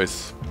good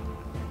choice.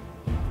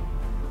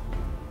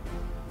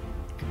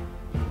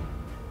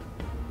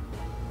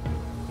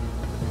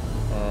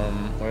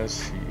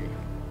 Where's he?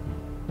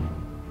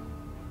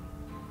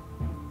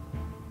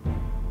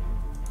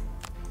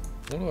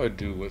 What do I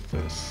do with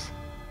this?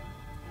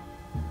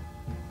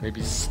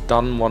 Maybe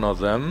stun one of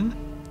them?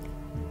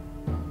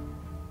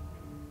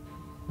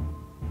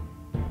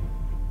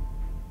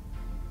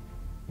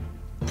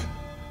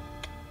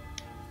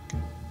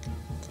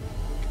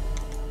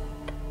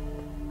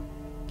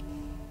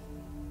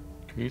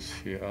 He's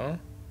here.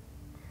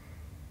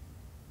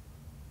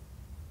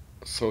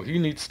 So he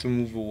needs to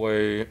move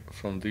away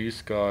from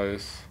these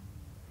guys.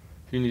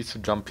 He needs to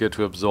jump here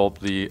to absorb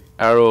the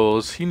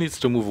arrows. He needs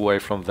to move away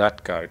from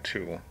that guy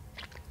too.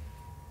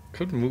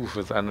 Could move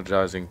with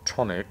Energizing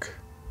Tonic.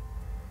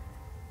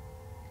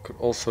 Could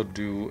also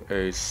do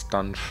a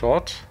stun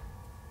shot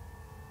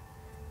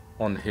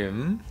on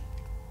him.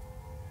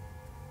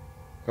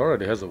 He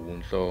already has a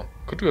wound though.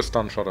 Could do a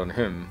stun shot on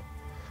him.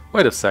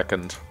 Wait a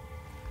second.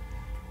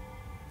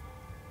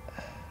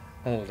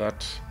 Oh,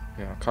 that...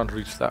 yeah, I can't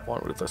reach that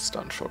one with a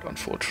stun shot,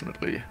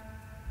 unfortunately.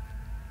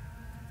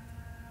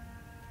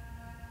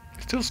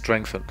 Still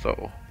strengthened,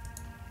 though.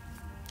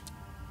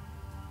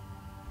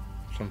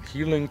 Some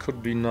healing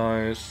could be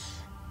nice.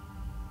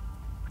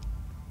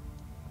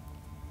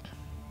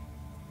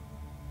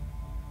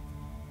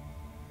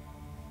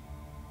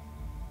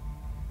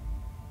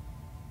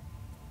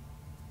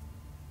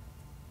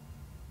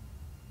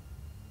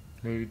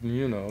 Maybe,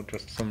 you know,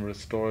 just some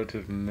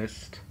restorative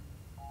mist.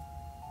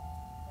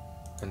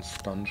 And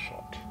stun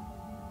shot.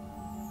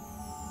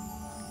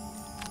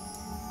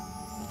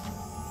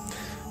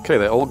 Okay,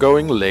 they're all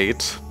going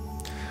late.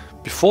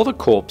 Before the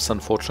corpse,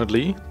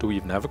 unfortunately. Do we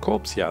even have a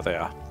corpse? Yeah,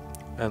 there.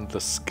 And the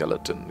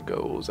skeleton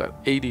goes at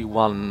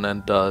 81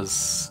 and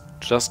does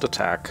just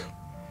attack.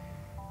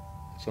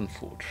 It's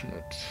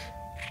unfortunate.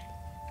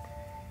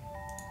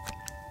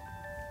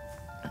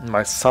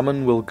 My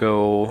summon will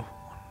go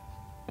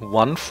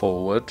 1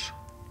 forward.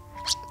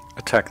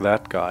 Attack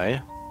that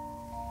guy.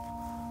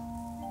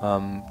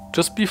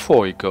 Just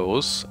before he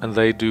goes, and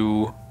they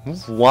do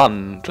move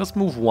 1, just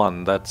move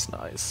 1, that's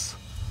nice.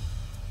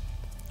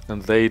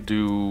 And they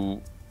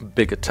do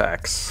big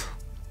attacks.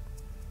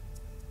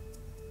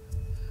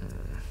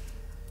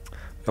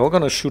 They're all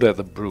gonna shoot at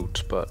the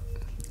brute, but...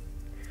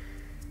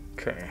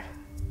 okay.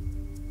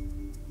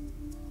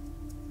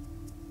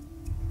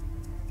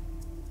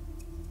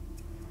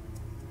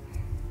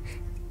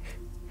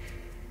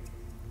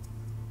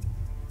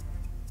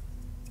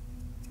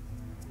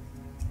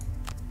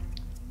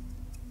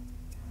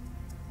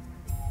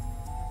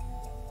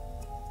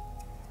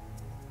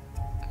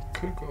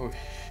 Could go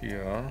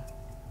here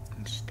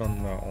and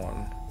stun that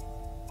one.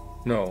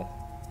 No,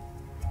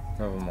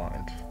 never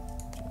mind.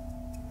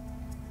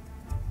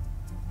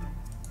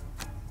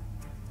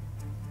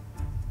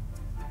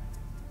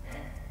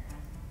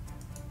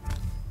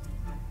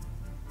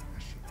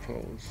 I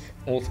suppose.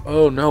 Also,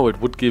 oh no,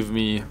 it would give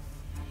me...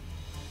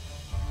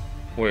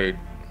 wait.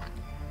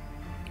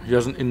 He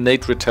has an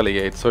innate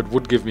retaliate, so it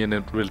would give me an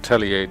innate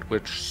retaliate,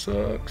 which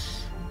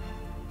sucks.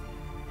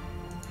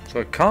 So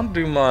I can't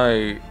do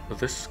my...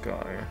 this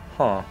guy.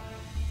 Huh.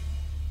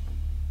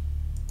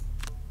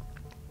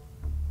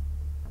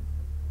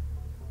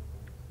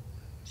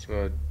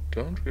 So I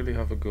don't really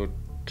have a good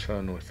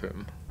turn with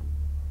him.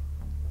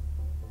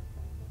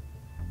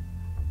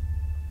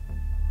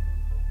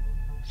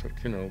 So,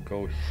 you know,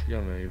 go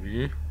here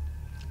maybe.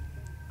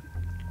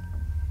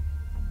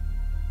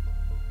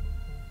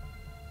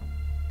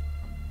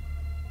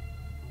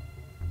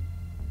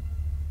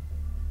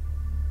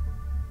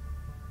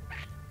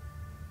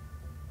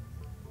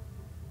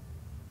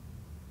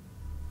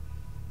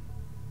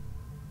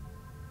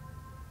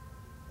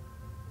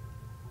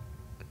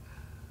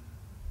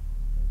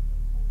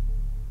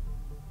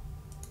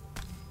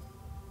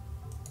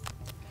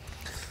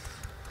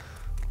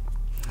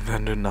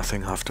 then do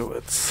nothing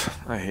afterwards.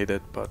 I hate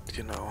it, but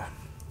you know.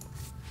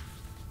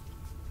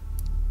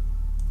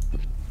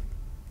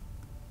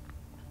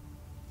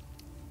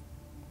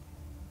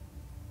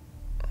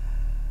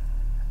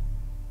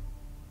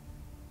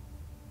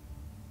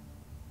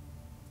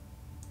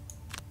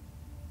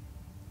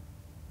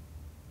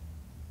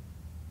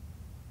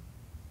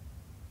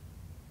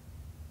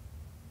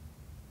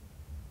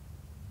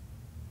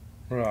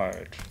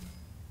 Right.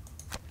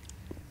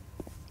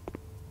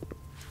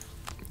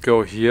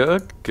 Go here,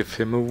 give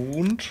him a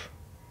wound.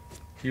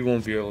 He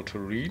won't be able to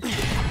reach.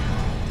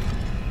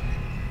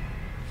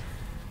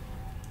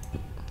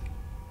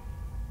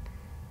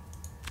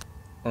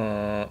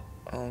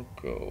 I'll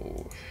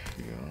go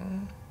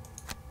here.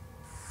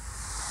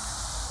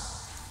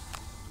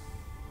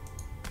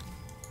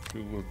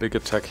 Do a big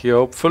attack here,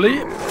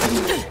 hopefully.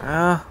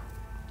 Ah.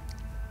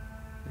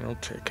 I'll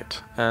take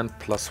it. And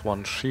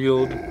 +1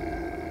 shield.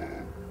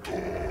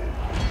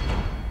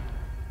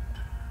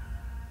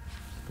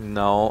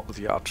 Now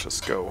the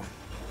archers go.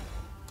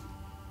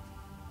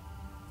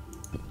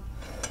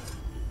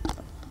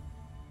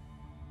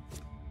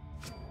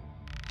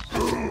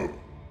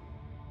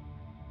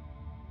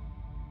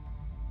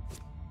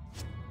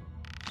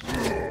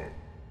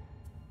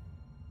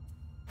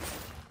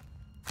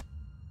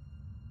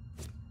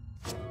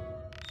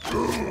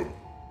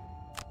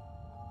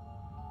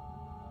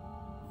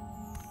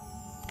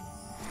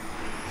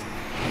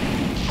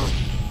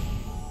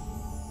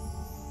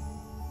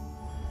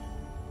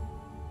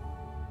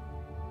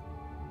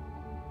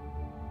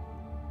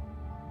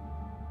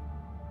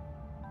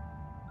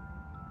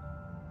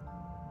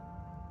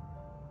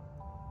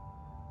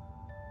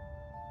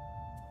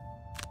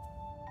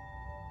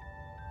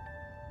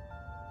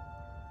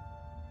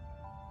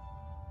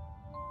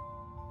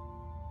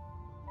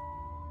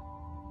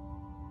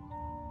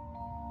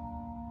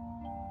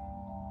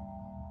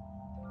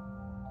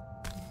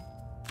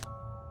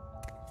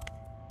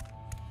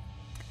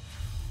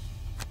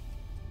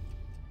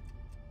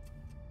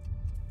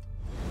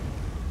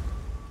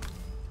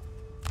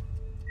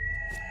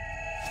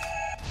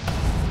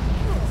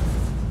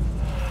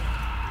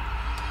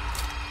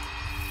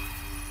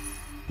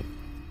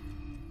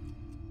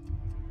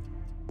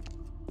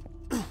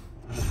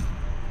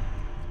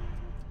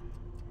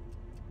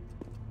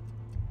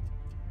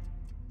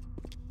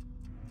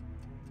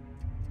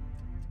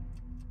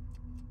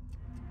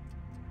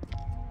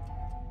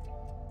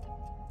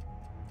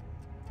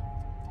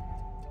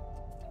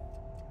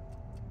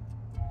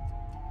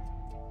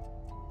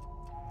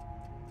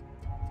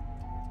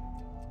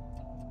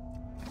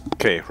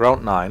 Okay,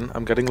 round 9.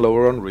 I'm getting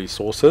lower on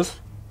resources.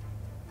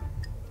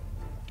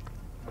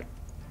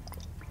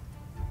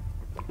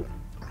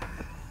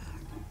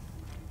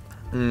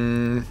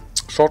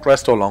 Short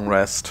rest or long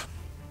rest?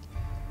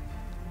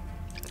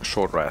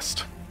 Short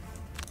rest.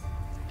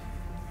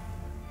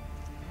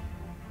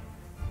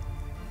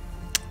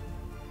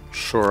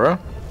 Sure.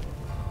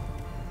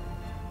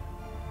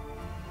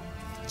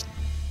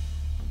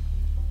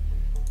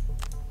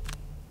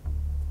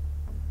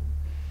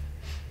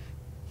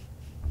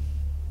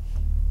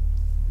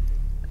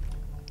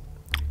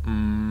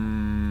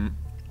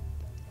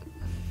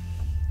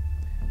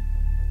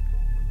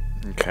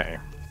 Okay.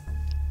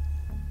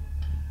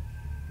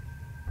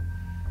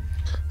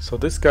 So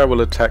this guy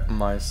will attack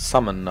my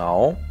summon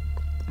now,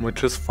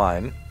 which is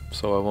fine.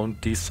 So I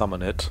won't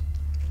desummon it.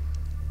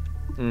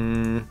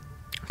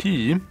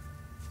 He...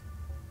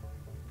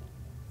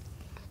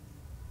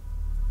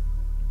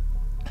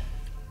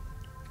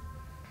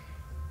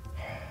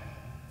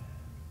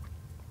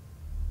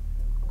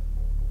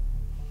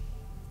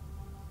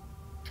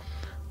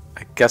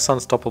 I guess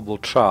unstoppable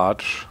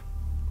charge.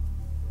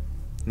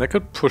 And I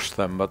could push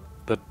them, but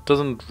that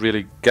doesn't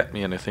really get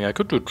me anything. I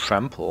could do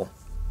trample.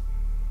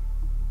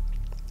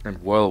 And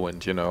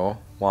whirlwind, you know.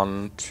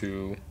 1,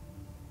 2,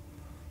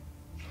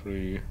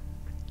 3.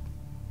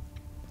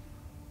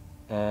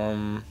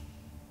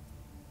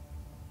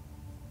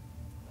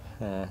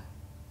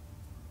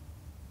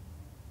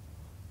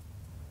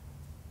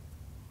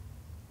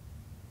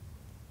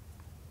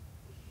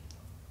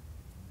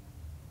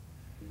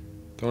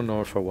 Don't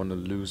know if I want to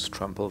lose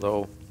trample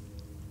though.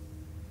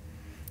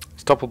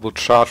 Stoppable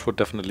charge would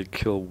definitely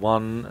kill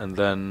one, and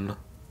then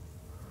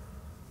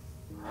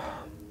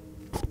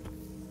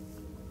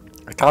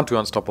I can't do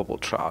unstoppable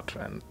charge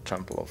and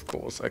trample, of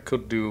course. I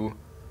could do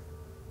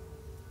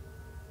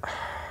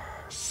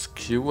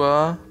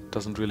skewer,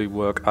 doesn't really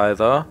work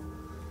either.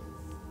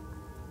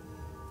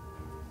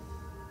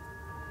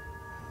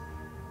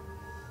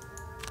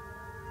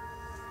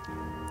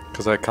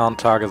 Because I can't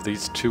target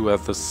these two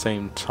at the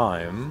same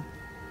time.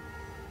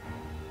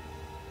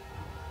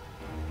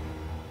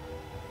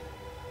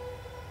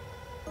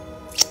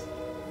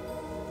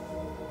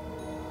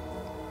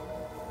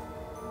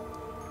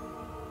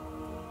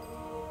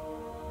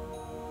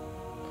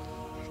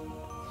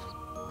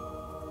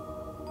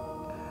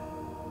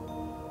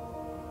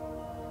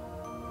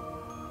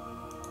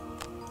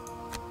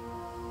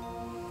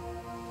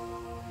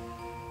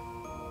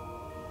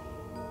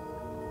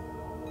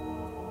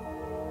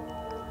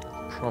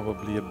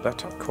 probably a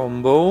better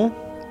combo.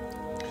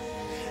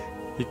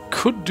 He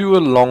could do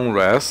a long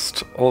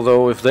rest,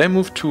 although if they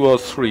move 2 or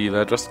 3,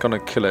 they're just gonna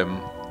kill him.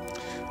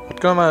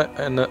 What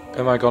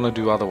am I gonna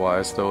do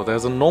otherwise, though?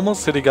 There's a normal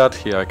city guard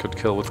here I could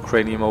kill with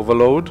Cranium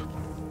Overload.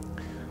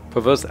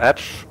 Perverse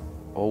Edge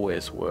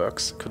always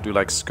works. Could do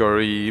like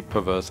Scurry,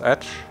 Perverse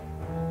Edge.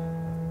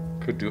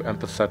 Could do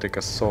Empathetic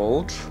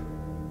Assault.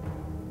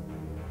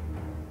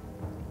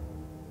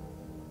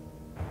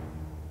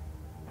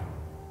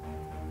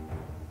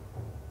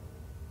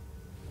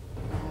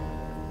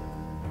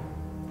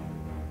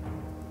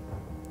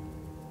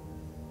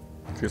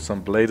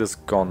 Some blade is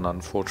gone,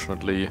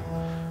 unfortunately.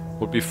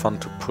 Would be fun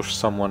to push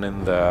someone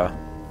in there.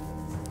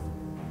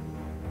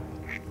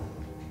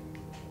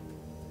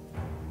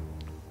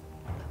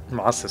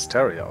 Mass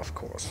Hysteria, of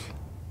course.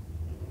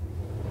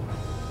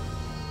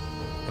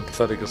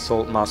 Empathetic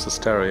Assault, Mass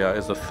Hysteria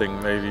is a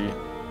thing, maybe.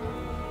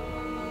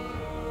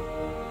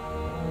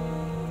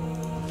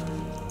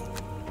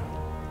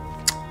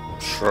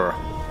 Sure.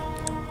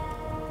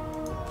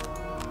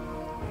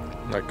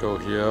 I go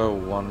here,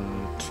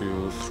 1,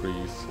 2, 3,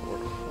 4,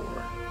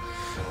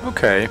 4.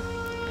 Okay.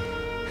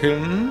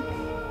 Him.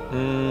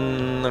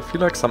 I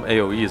feel like some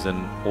AoE is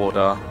in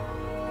order.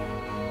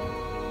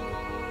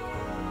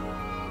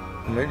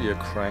 Maybe a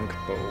crank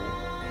bow.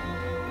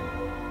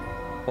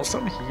 Or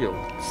some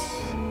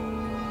heals.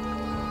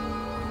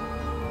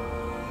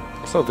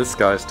 Also, this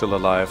guy is still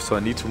alive, so I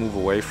need to move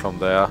away from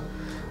there.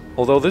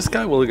 Although this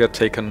guy will get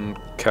taken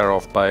care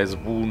of by his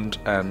wound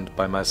and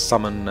by my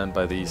summon and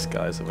by these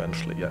guys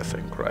eventually, I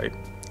think, right?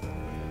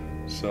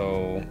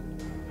 So...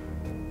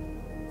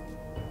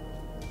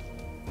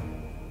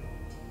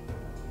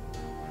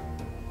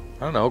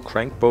 I don't know,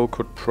 Crankbow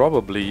could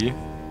probably...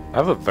 I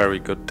have a very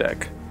good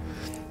deck.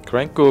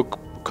 Crankbow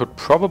could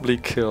probably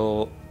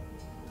kill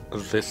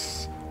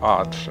this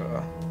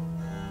archer.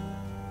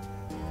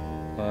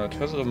 It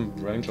has a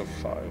range of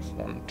 5.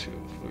 1, 2,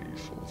 3,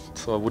 4.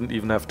 So I wouldn't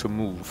even have to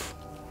move.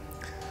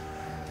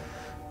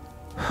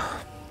 I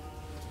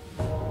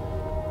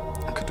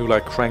could do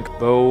like Crank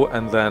Bow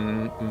and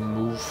then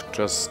move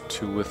just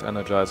to with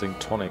Energizing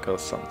Tonic or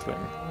something.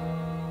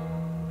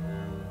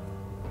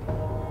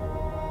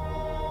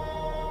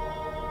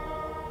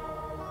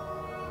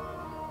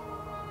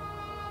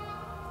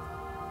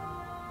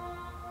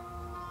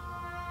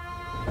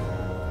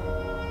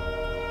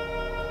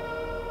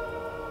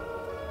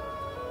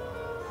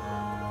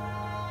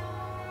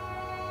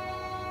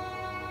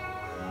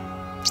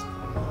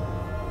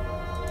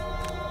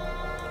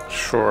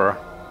 Sure.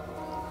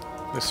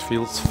 This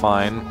feels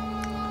fine.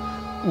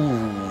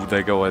 Ooh,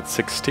 they go at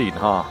 16,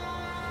 huh?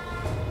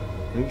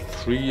 Move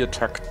 3,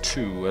 attack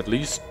 2. At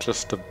least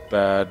just a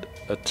bad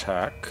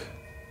attack.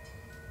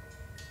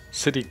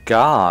 City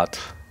Guard.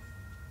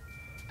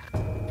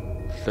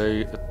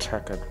 They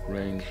attack at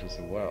range as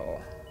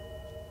well.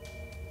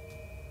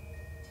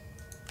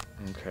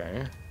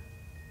 Okay.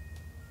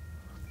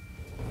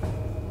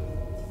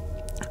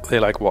 They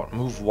like what?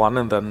 Move 1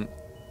 and then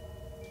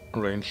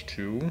range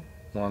 2.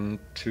 1,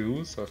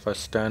 2, so if I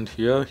stand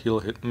here, he'll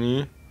hit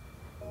me.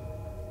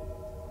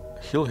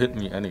 He'll hit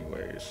me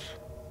anyways.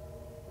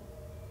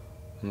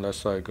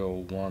 Unless I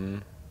go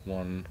 1,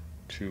 1,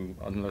 2,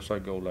 unless I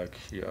go like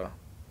here.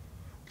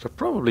 Which I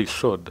probably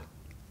should.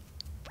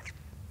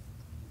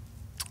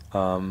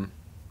 I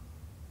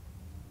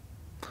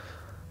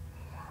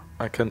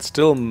can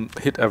still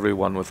hit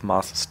everyone with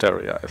Mass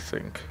Hysteria, I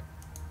think.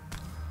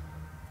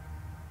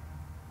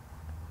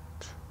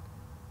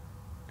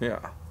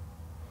 Yeah.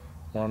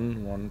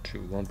 1, 1,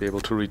 2. Won't be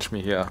able to reach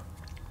me here.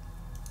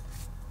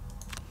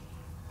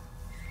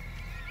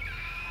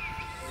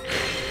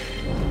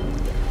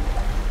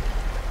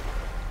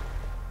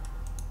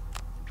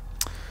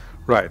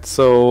 Right,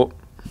 so...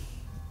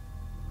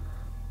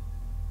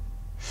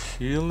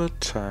 he'll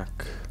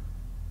attack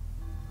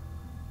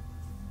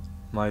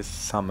my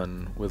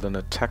summon with an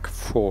attack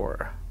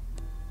 4.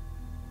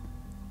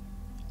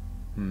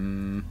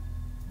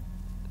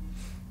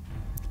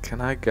 Can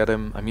I get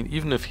him? I mean,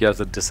 even if he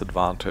has a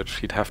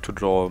disadvantage, he'd have to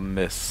draw a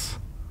miss.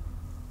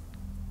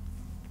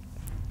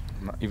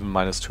 Even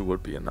 -2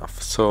 would be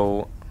enough.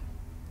 So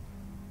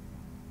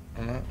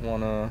I might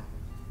wanna...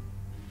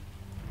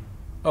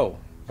 oh,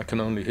 I can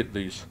only hit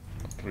these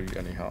 3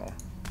 anyhow.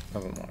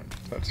 Never mind,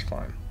 that's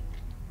fine.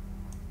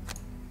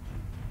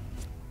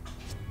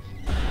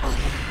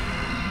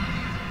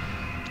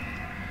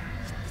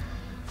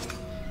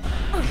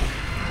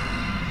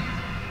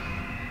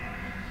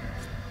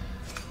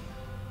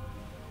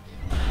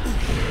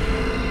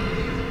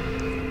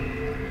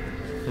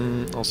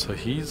 Also,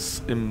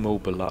 he's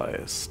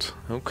immobilized.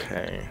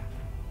 Okay.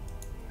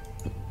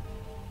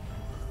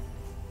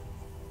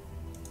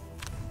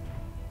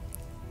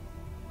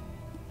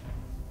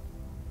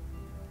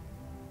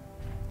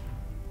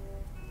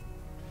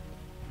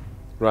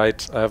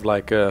 Right, I have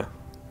like a...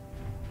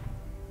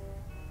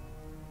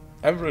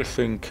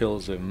 everything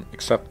kills him,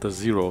 except the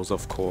zeros,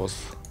 of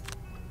course.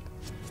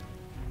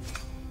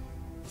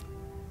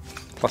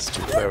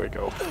 +2, there we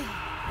go.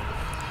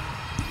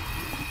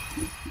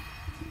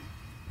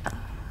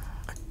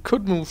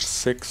 could move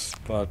 6,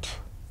 but...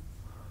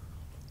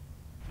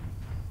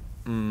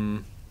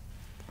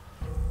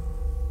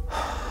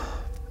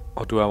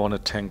 Or do I want to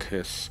tank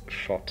his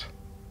shot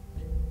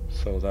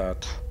so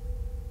that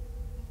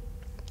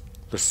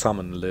the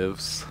summon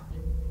lives?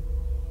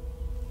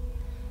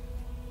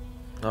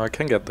 No, I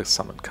can get the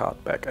summon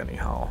card back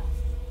anyhow.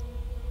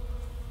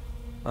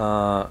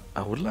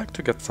 I would like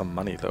to get some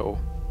money though.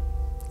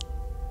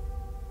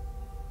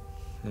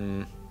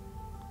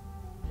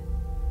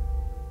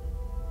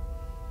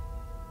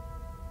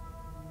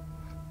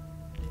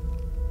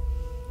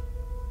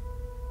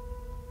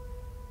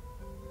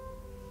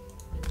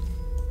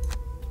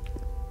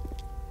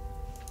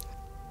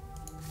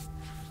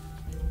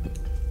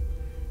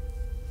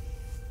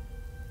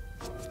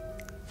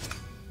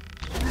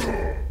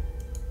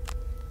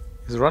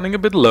 He's running a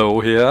bit low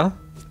here.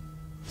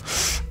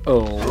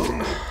 Oh.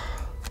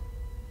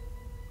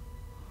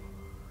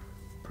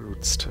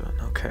 Brute's turn,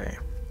 okay.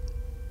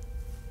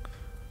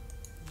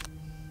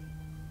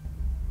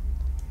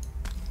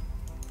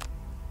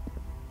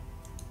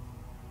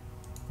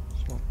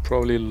 So I'll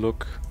probably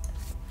look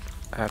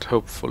at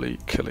hopefully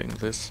killing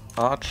this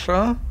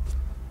archer.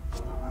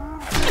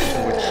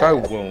 Which I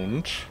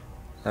won't.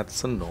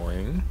 That's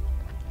annoying.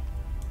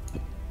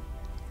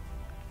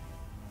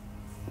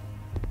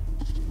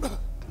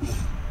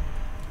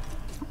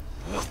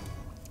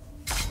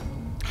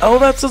 Oh,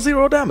 that's a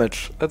 0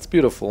 damage. That's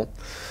beautiful.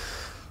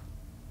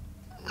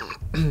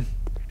 They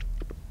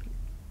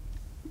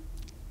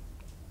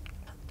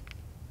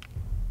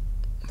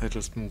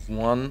just move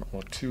 1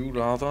 or 2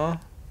 rather,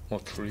 or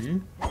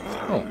 3.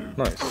 Oh,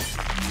 nice.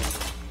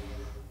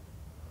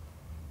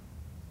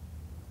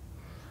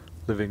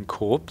 Living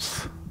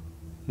corpse.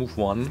 Move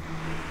 1.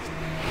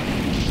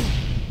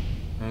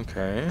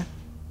 Okay.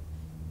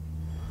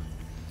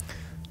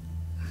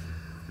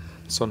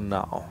 So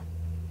now,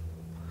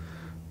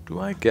 do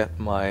I get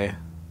my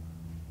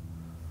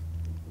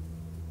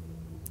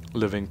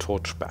living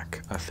torch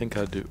back? I think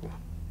I do.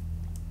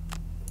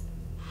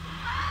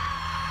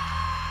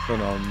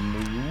 Then I'll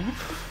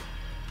move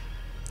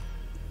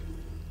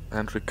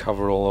and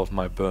recover all of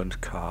my burned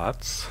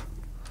cards.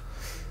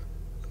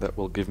 That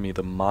will give me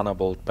the mana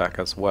bolt back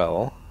as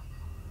well.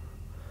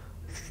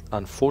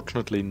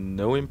 Unfortunately,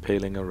 no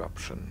impaling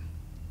eruption.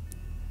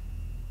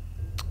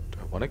 Do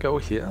I want to go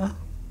here?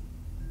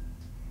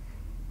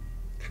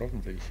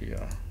 Probably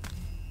here.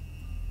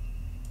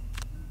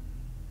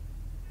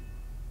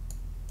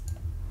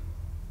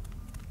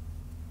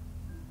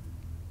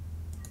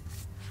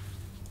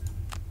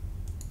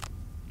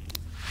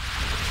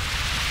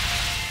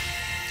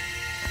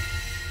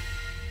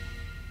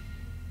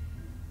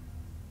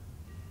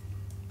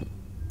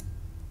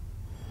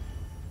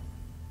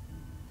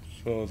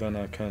 So then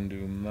I can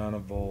do Mana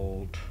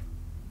Bolt.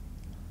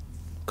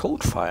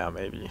 Cold Fire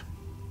maybe.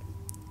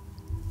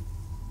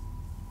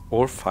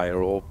 Or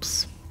Fire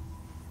Orbs.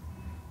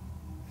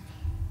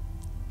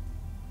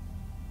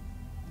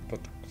 But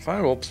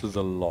Fire Orbs is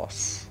a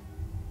loss.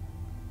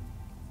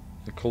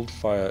 The Cold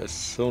Fire is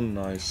so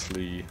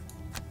nicely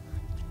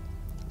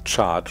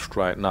charged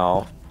right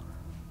now.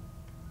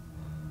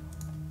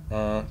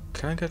 Can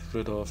I get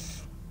rid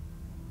of...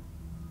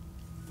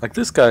 Like,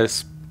 this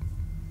guy's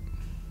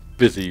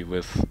busy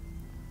with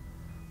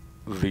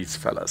these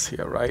fellas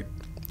here, right?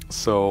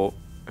 So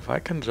if I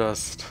can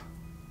just...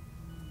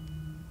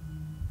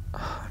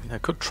 I mean, I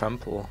could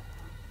trample.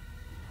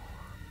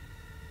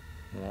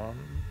 1,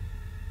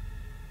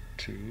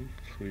 2,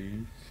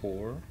 3,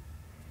 4.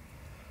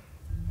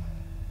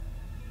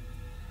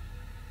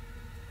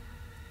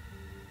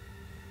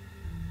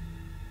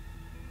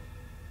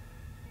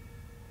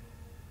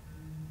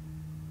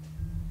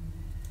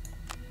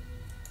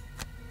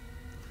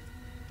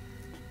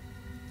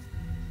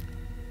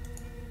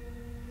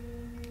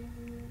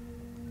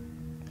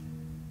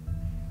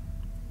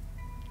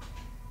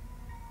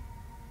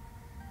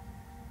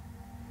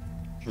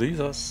 These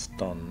are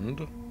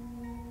stunned.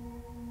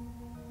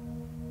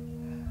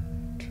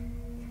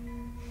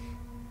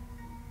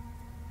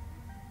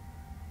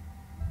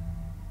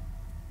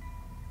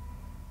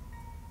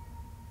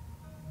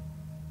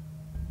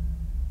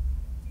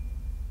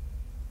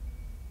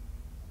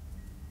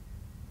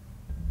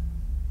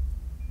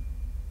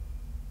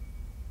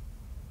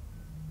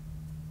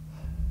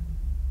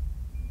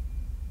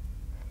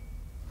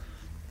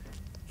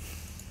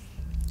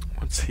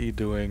 What's he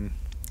doing?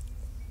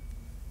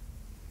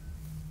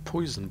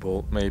 Poison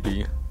Bolt,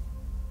 maybe.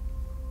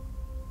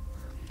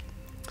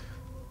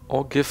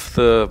 Or give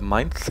the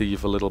Mind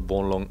Thief a little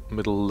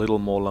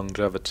more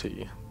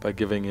longevity by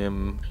giving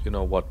him, you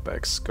know what,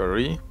 back?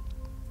 Scurry.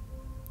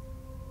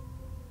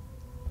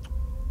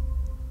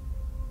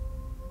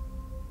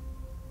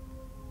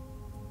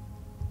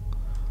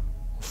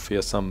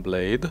 Fearsome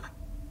Blade.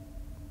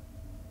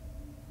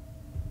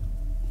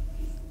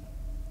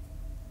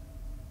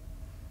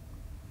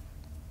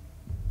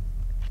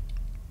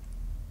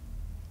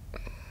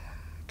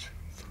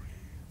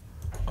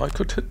 I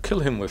could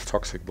kill him with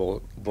Toxic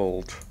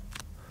Bolt,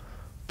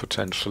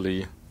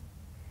 potentially.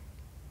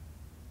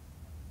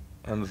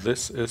 And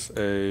this is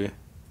a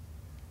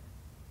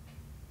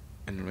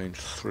in range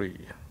 3.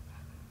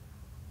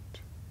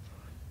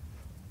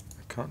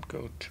 I can't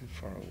go too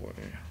far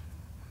away,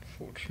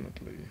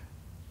 unfortunately.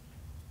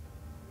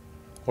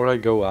 Or I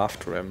go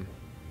after him.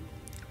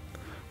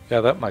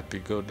 Yeah, that might be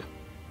good.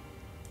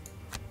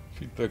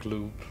 Feedback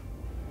loop.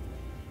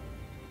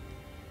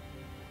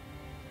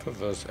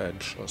 Perverse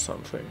edge or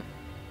something.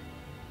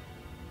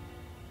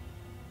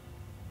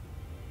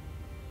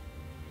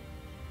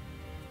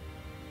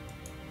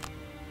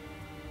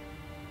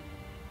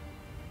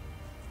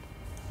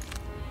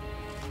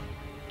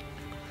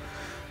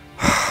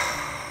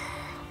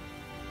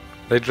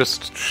 They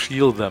just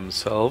shield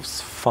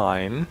themselves,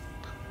 fine.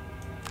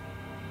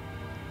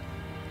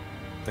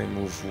 They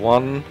move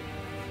 1.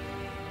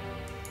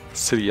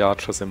 City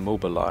archers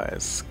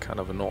immobilize, kind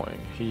of annoying.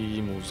 He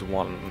moves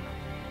 1.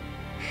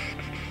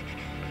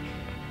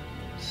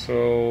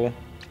 So...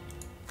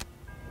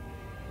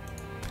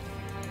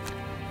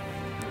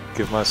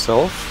 give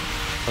myself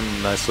a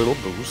nice little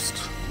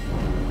boost.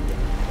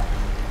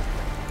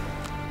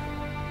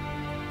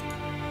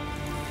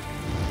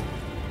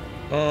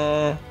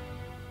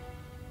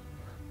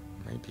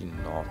 Maybe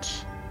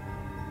not.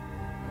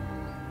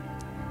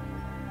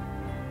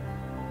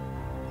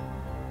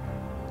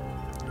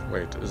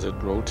 Wait, is it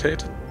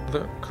rotated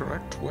the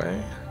correct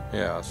way?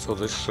 Yeah, so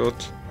this should,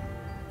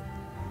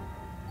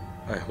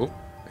 I hope,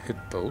 hit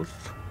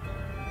both.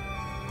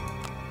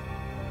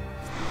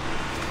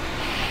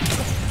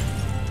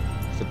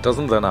 If it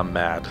doesn't, then I'm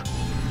mad.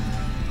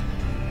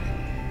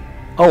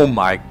 Oh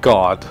my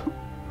god!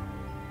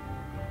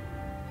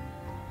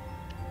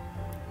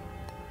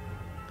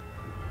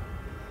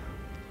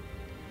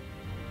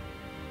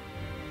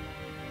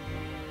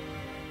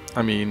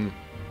 I mean,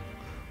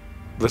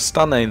 the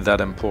stun ain't that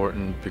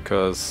important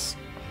because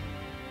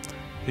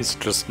he's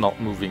just not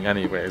moving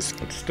anyways,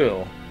 but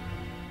still.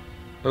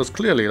 It was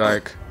clearly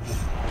like,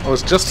 I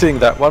was just hitting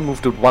that one,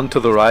 moved it 1 to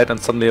the right, and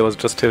suddenly I was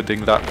just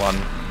hitting that one.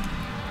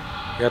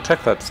 Yeah,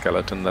 check that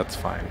skeleton, that's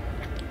fine.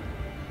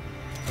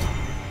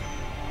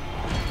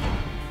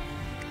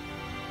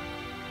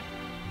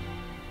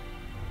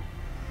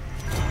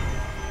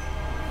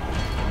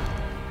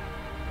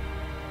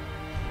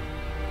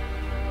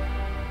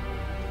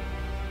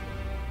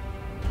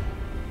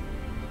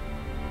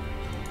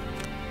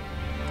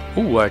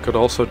 Ooh, I could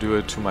also do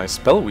it to my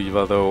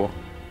Spellweaver though.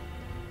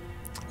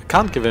 I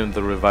can't give him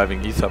the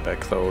reviving ether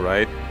back though,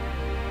 right?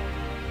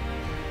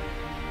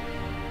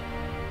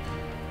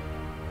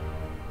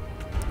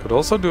 Could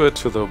also do it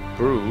to the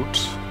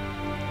Brute.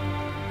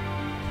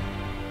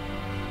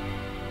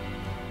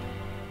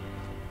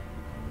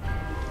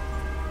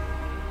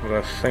 But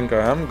I think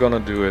I am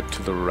gonna do it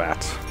to the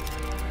Rat.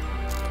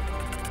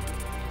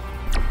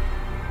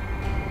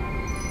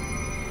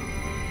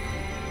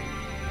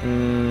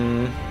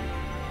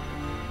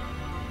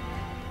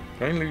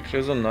 Brain Leech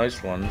is a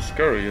nice one.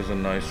 Scurry is a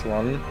nice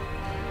one.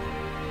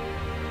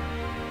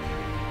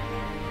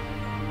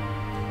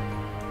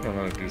 I'm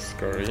gonna do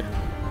Scurry.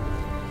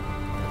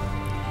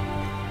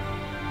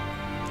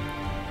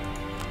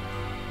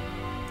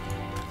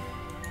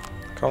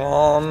 Come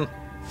on!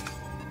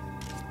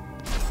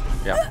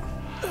 Yeah.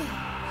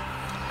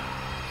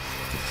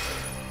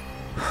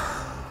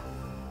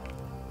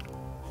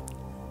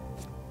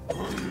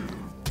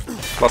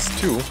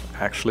 +2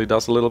 actually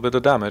does a little bit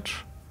of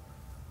damage.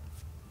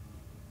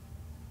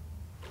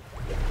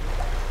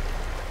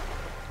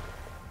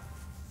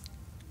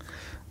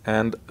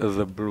 And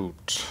the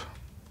Brute.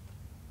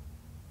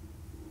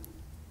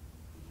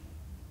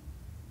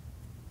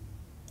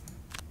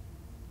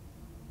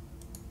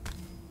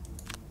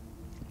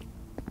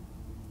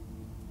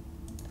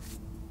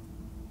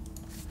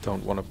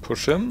 Don't want to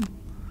push him,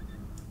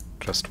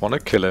 just want to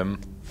kill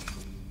him.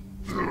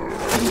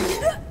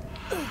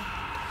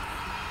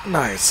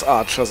 Nice,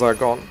 archers are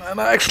gone. And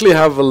I actually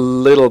have a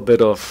little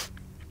bit of,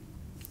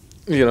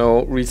 you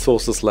know,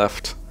 resources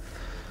left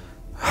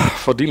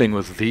for dealing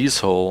with this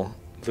whole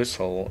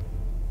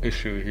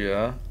issue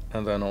here,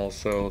 and then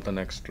also the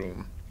next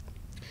room.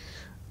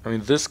 I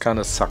mean, this kind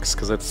of sucks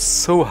because it's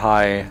so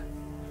high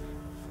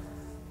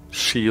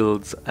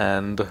shields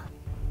and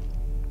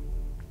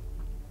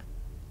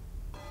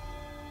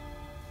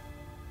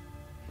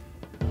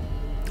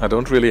I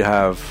don't really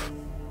have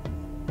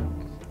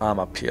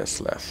armor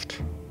pierce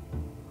left.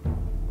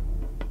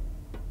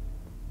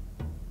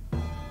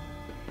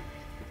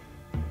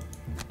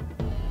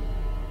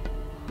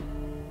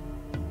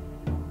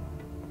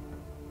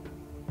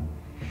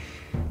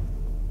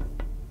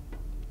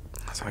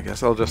 So I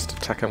guess I'll just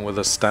attack him with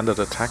a standard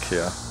attack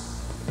here.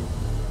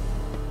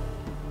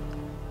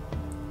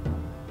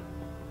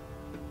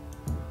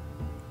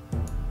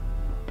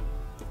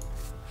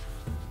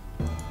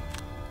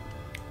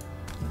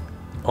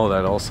 Oh,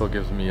 that also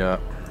gives me a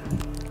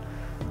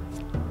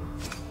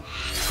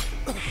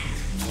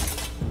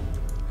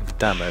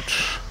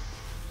damage,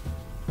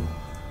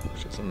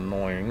 which is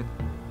annoying.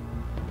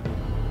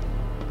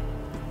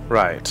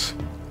 Right.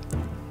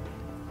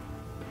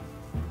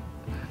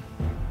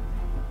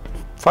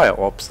 Fire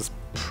Orbs is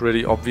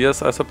pretty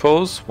obvious, I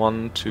suppose.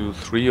 1, 2,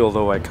 3,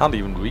 although I can't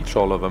even reach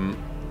all of them.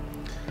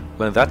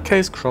 Well, in that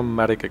case,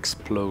 Chromatic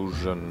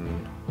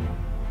Explosion.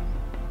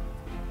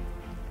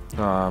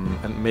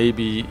 And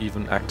maybe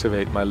even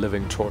activate my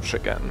Living Torch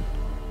again.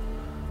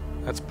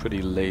 That's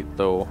pretty late,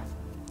 though.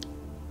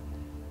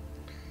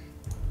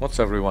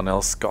 What's everyone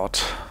else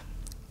got?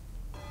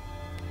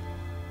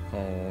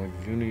 Oh,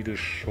 you need a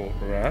short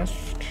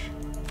rest.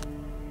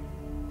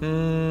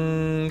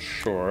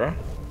 Sure.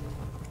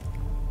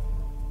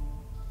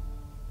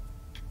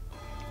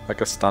 Like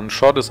a stun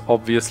shot is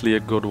obviously a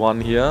good one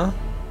here.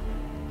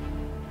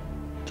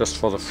 Just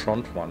for the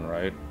front one,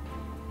 right?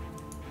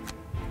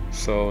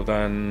 So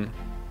then...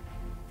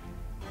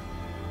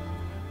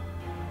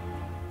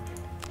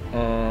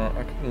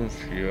 I can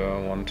move here.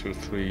 1, 2,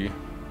 3.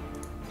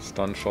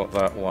 Stun shot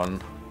that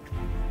one.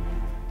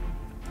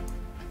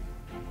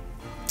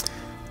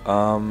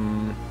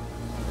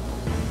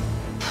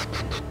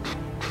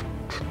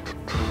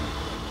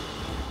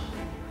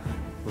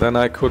 Then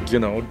I could, you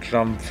know,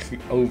 jump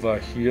over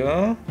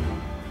here,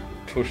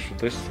 push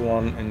this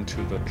one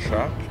into the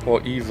trap,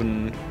 or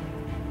even...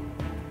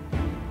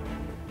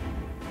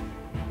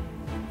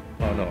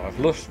 Oh no, I've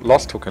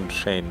lost hook and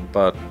chain,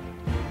 but...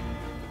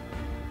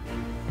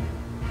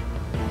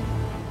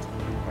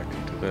 I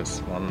can do this.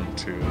 1,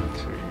 2,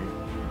 3,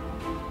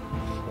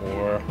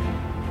 4...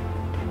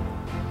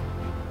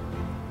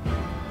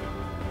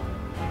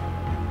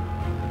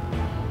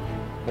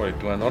 Wait,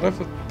 do I not have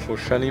a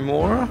push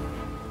anymore?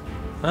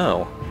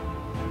 Oh.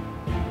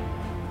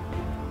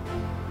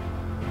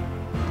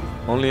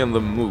 Only in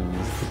the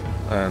move,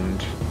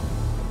 and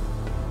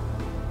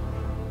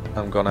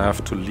I'm gonna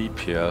have to leap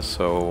here,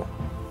 so...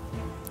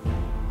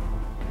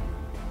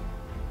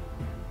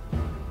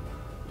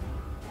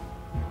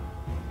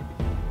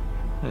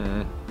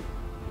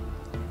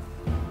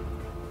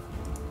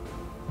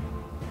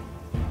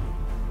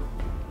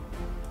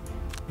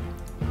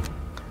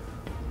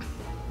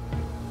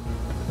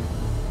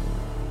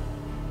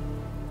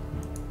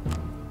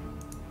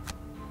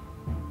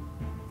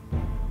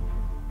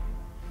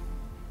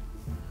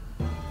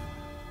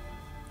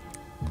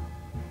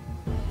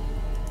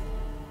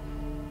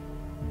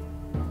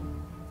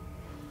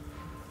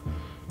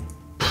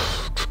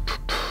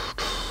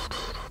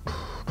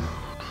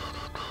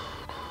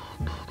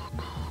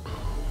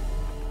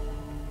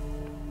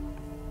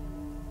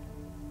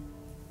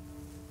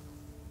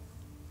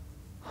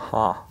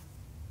 Huh.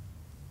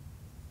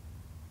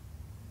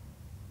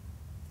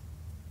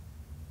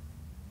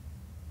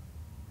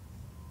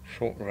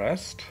 Short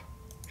rest.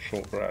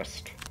 Short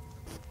rest.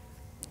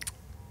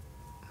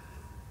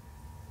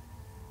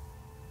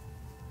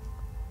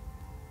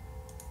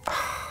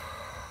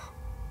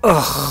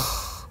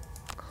 Ugh.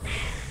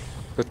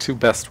 The two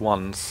best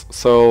ones.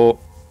 So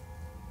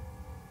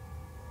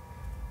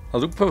I'll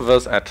do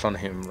Perverse Edge on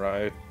him,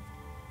 right?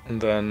 And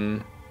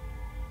then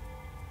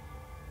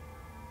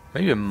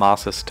maybe a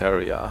Mass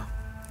Hysteria.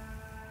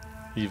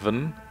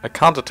 Even. I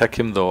can't attack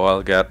him though,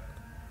 I'll get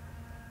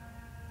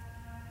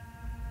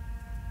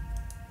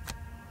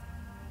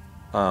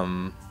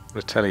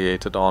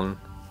retaliated on.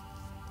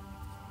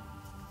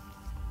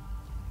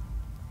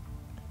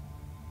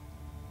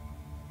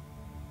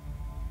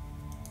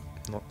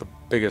 Not the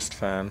biggest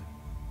fan.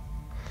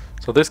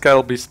 So this guy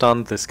will be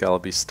stunned, this guy will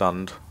be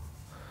stunned.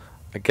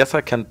 I guess I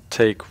can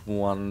take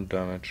 1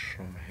 damage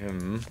from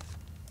him.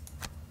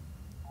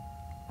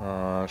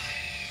 Not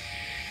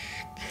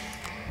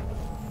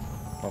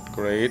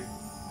great.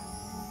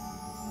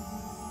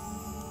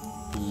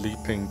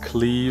 Leaping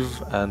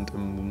Cleave and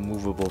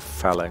Immovable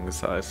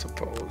Phalanx, I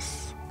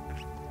suppose.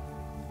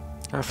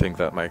 I think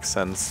that makes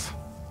sense.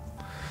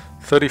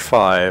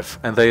 35,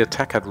 and they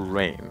attack at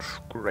range.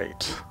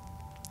 Great.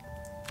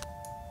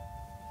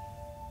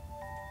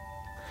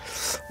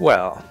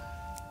 Well,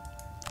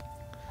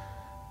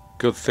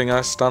 good thing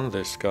I stunned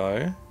this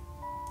guy.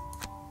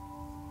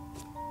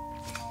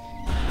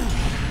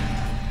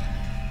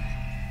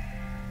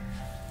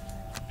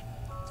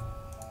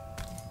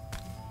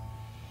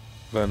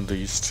 Then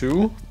these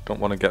two. Don't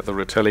want to get the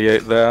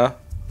retaliate there.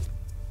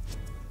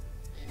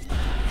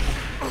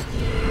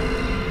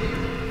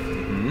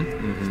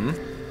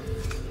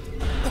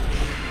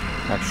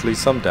 Actually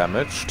some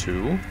damage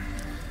too.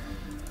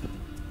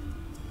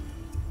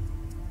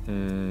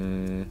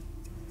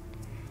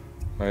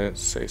 I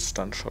say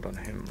stun shot on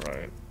him,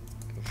 right?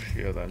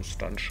 Here then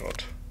stun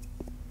shot.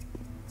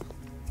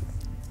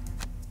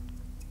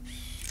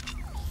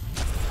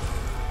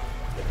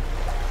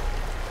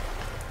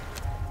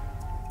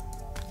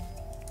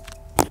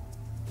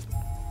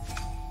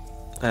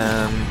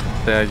 And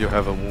there you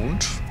have a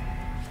wound.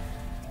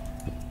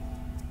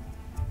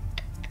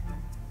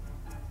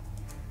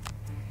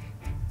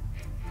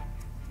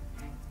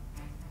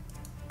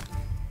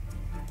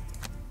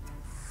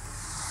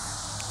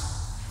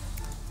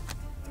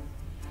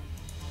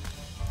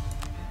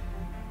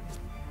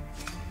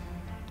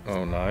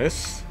 Oh,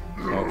 nice.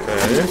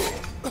 Okay.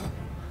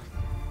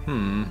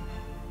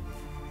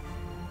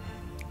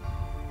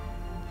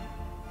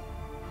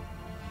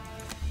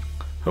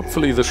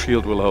 Hopefully the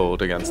shield will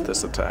hold against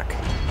this attack.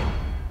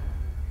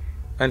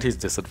 And he's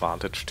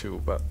disadvantaged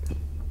too, but...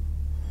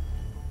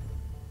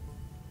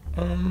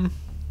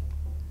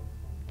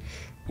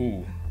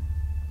 Ooh.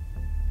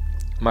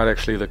 Might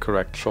actually the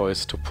correct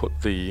choice to put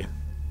the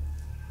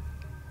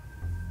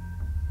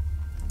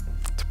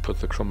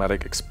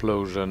chromatic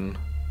explosion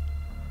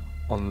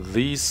on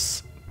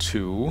these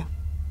two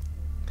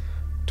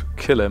to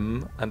kill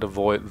him and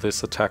avoid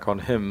this attack on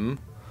him.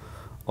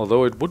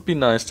 Although it would be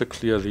nice to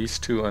clear these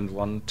two and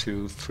 1,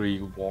 2,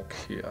 3 walk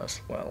here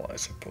as well, I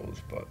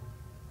suppose, but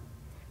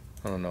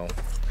I don't know.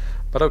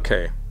 But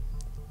okay.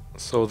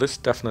 So this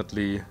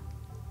definitely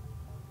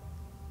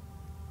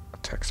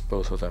attacks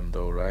both of them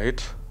though,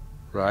 right?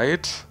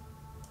 Right?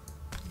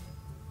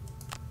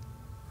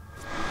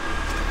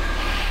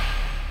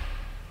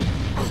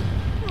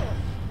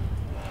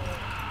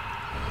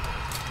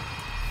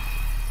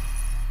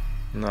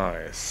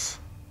 Nice.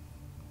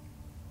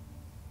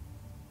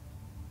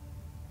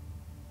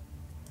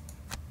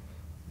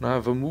 Now I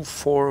have a move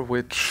 4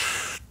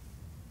 which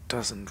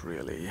doesn't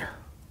really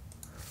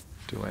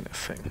do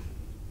anything.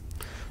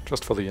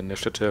 Just for the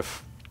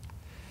initiative.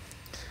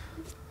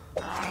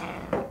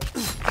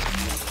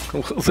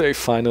 Will they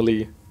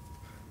finally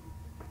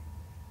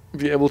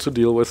be able to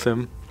deal with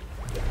him?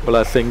 Well,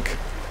 I think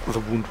the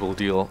wound will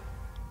deal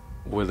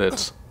with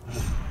it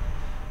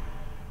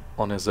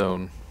on his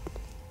own.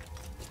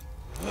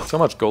 So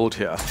much gold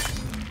here.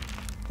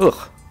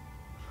 Ugh.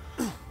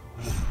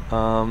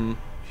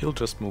 He'll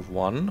just move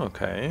 1,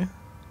 okay.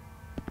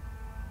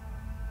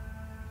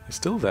 He's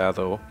still there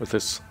though, with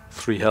his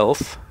 3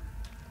 health.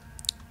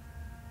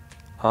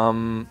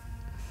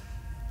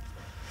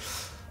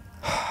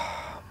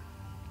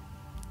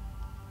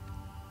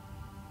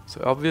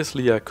 So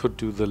obviously I could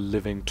do the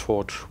living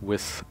torch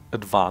with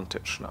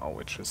advantage now,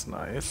 which is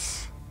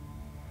nice.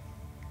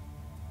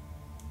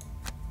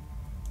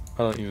 I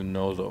don't even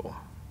know though.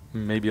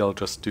 Maybe I'll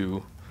just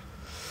do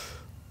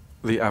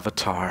the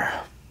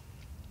avatar.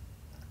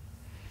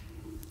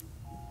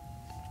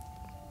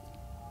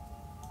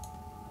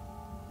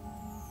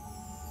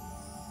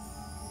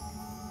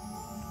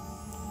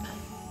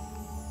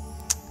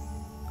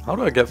 How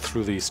do I get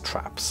through these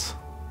traps?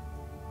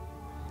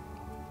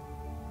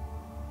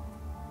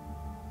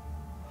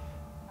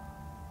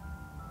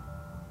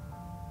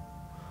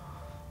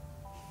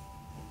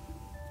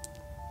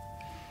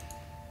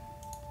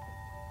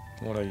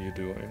 What are you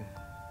doing?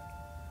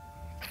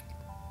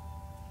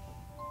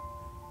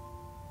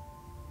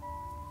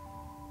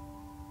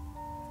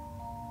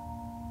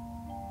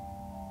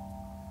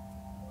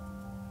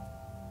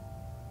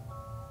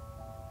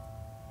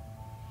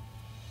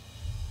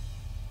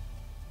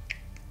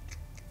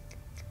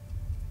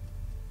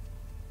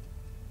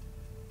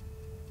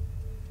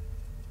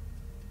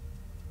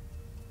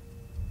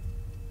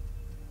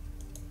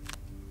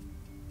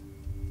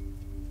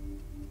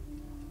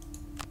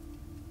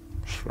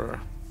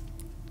 Sure.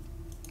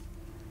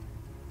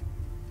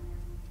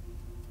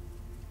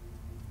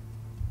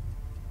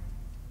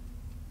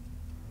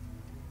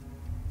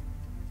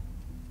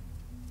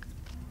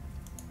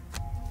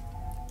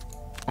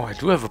 Oh, I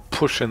do have a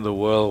push in the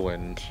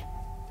whirlwind,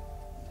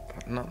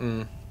 but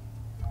nothing.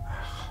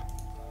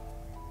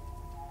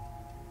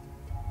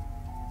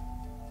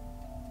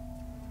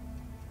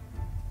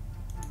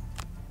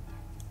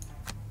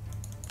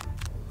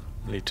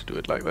 Need to do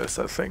it like this,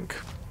 I think.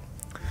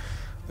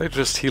 They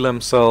just heal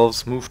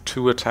themselves, move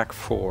 2, attack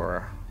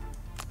 4.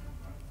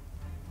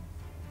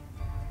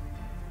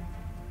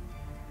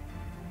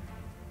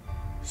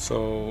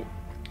 So...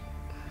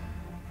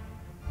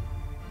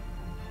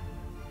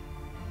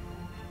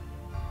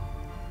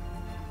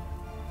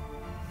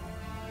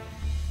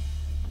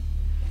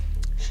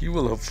 he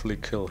will hopefully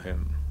kill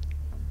him.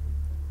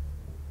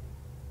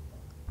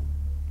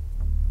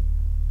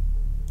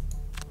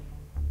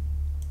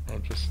 I'll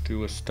just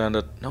do a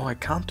standard... No, I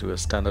can't do a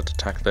standard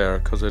attack there,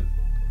 because the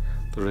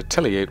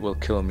retaliate will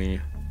kill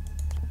me.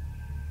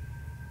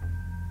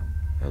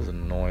 That's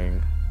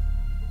annoying.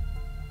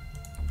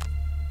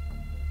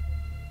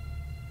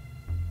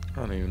 I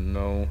don't even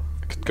know.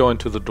 I could go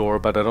into the door,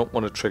 but I don't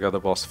want to trigger the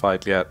boss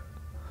fight yet.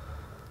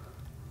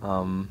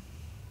 I'm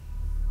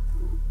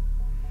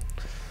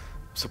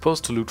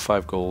supposed to loot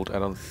 5 gold. I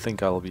don't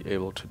think I'll be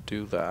able to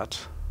do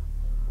that.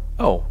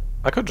 Oh,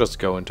 I could just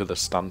go into the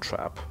stun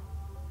trap,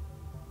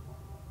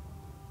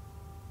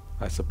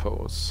 I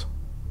suppose.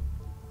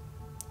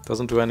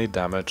 Doesn't do any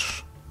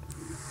damage.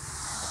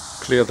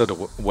 Clear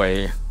the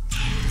way.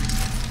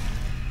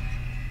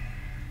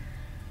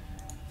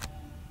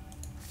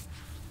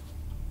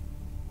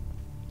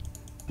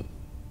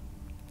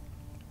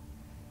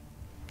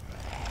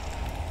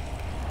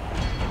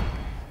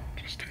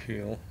 Just to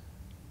heal.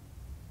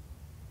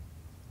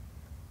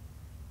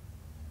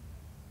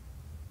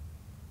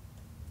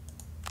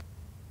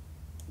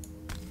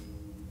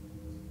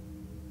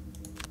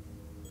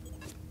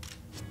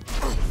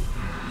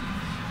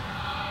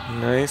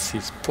 Nice,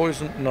 he's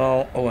poisoned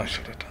now. Oh, I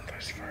should have done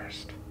this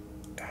first.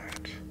 Damn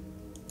it.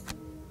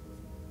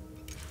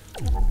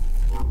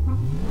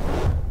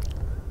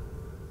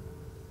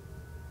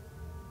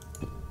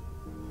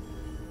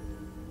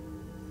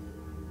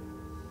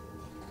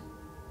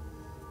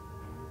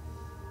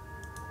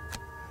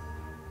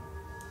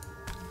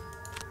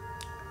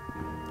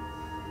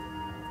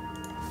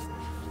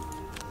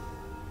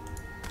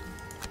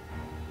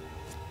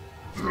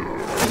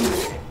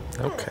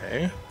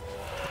 Okay.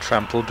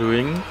 Trample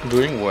doing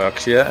work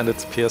here, and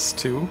it's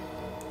PS2.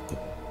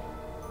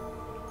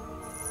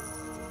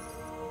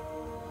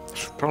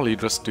 Should probably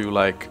just do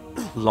like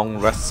long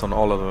rests on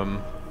all of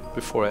them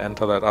before I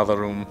enter that other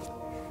room.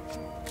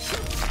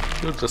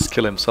 He'll just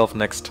kill himself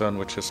next turn,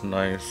 which is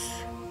nice.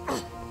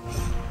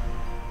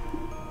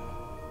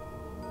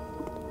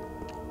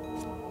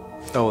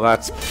 Oh,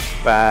 that's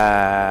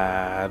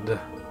bad.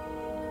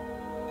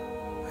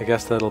 I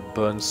guess that'll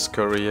burn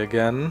Scurry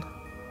again.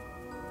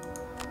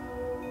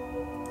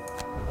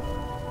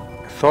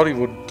 I thought he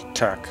would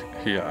attack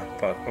here,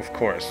 but of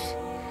course.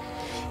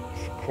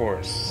 Of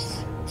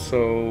course.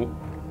 So...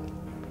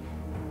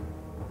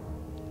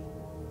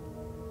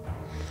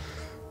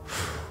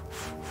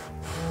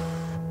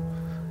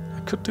 I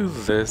could do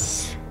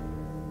this.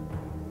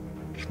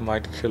 Which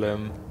might kill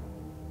him.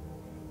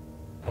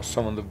 Or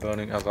summon the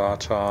Burning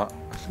Avatar.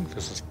 I think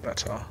this is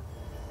better.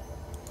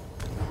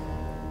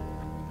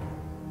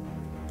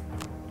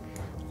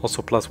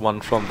 Also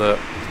 +1 from the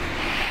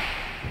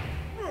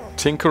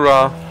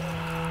Tinkerer.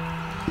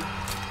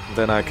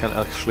 Then I can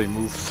actually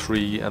move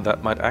 3, and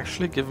that might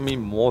actually give me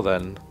more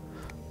than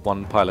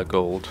 1 pile of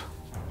gold.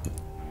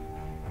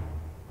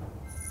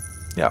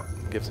 Yeah,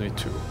 gives me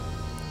 2.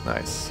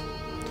 Nice.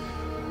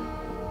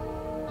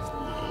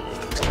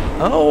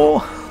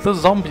 Oh, the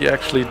zombie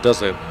actually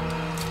does it.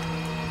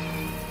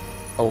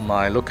 Oh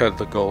my, look at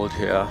the gold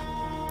here.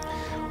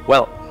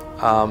 Well,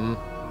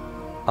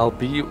 I'll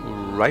be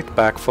right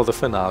back for the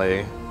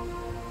finale.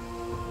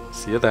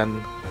 See you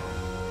then.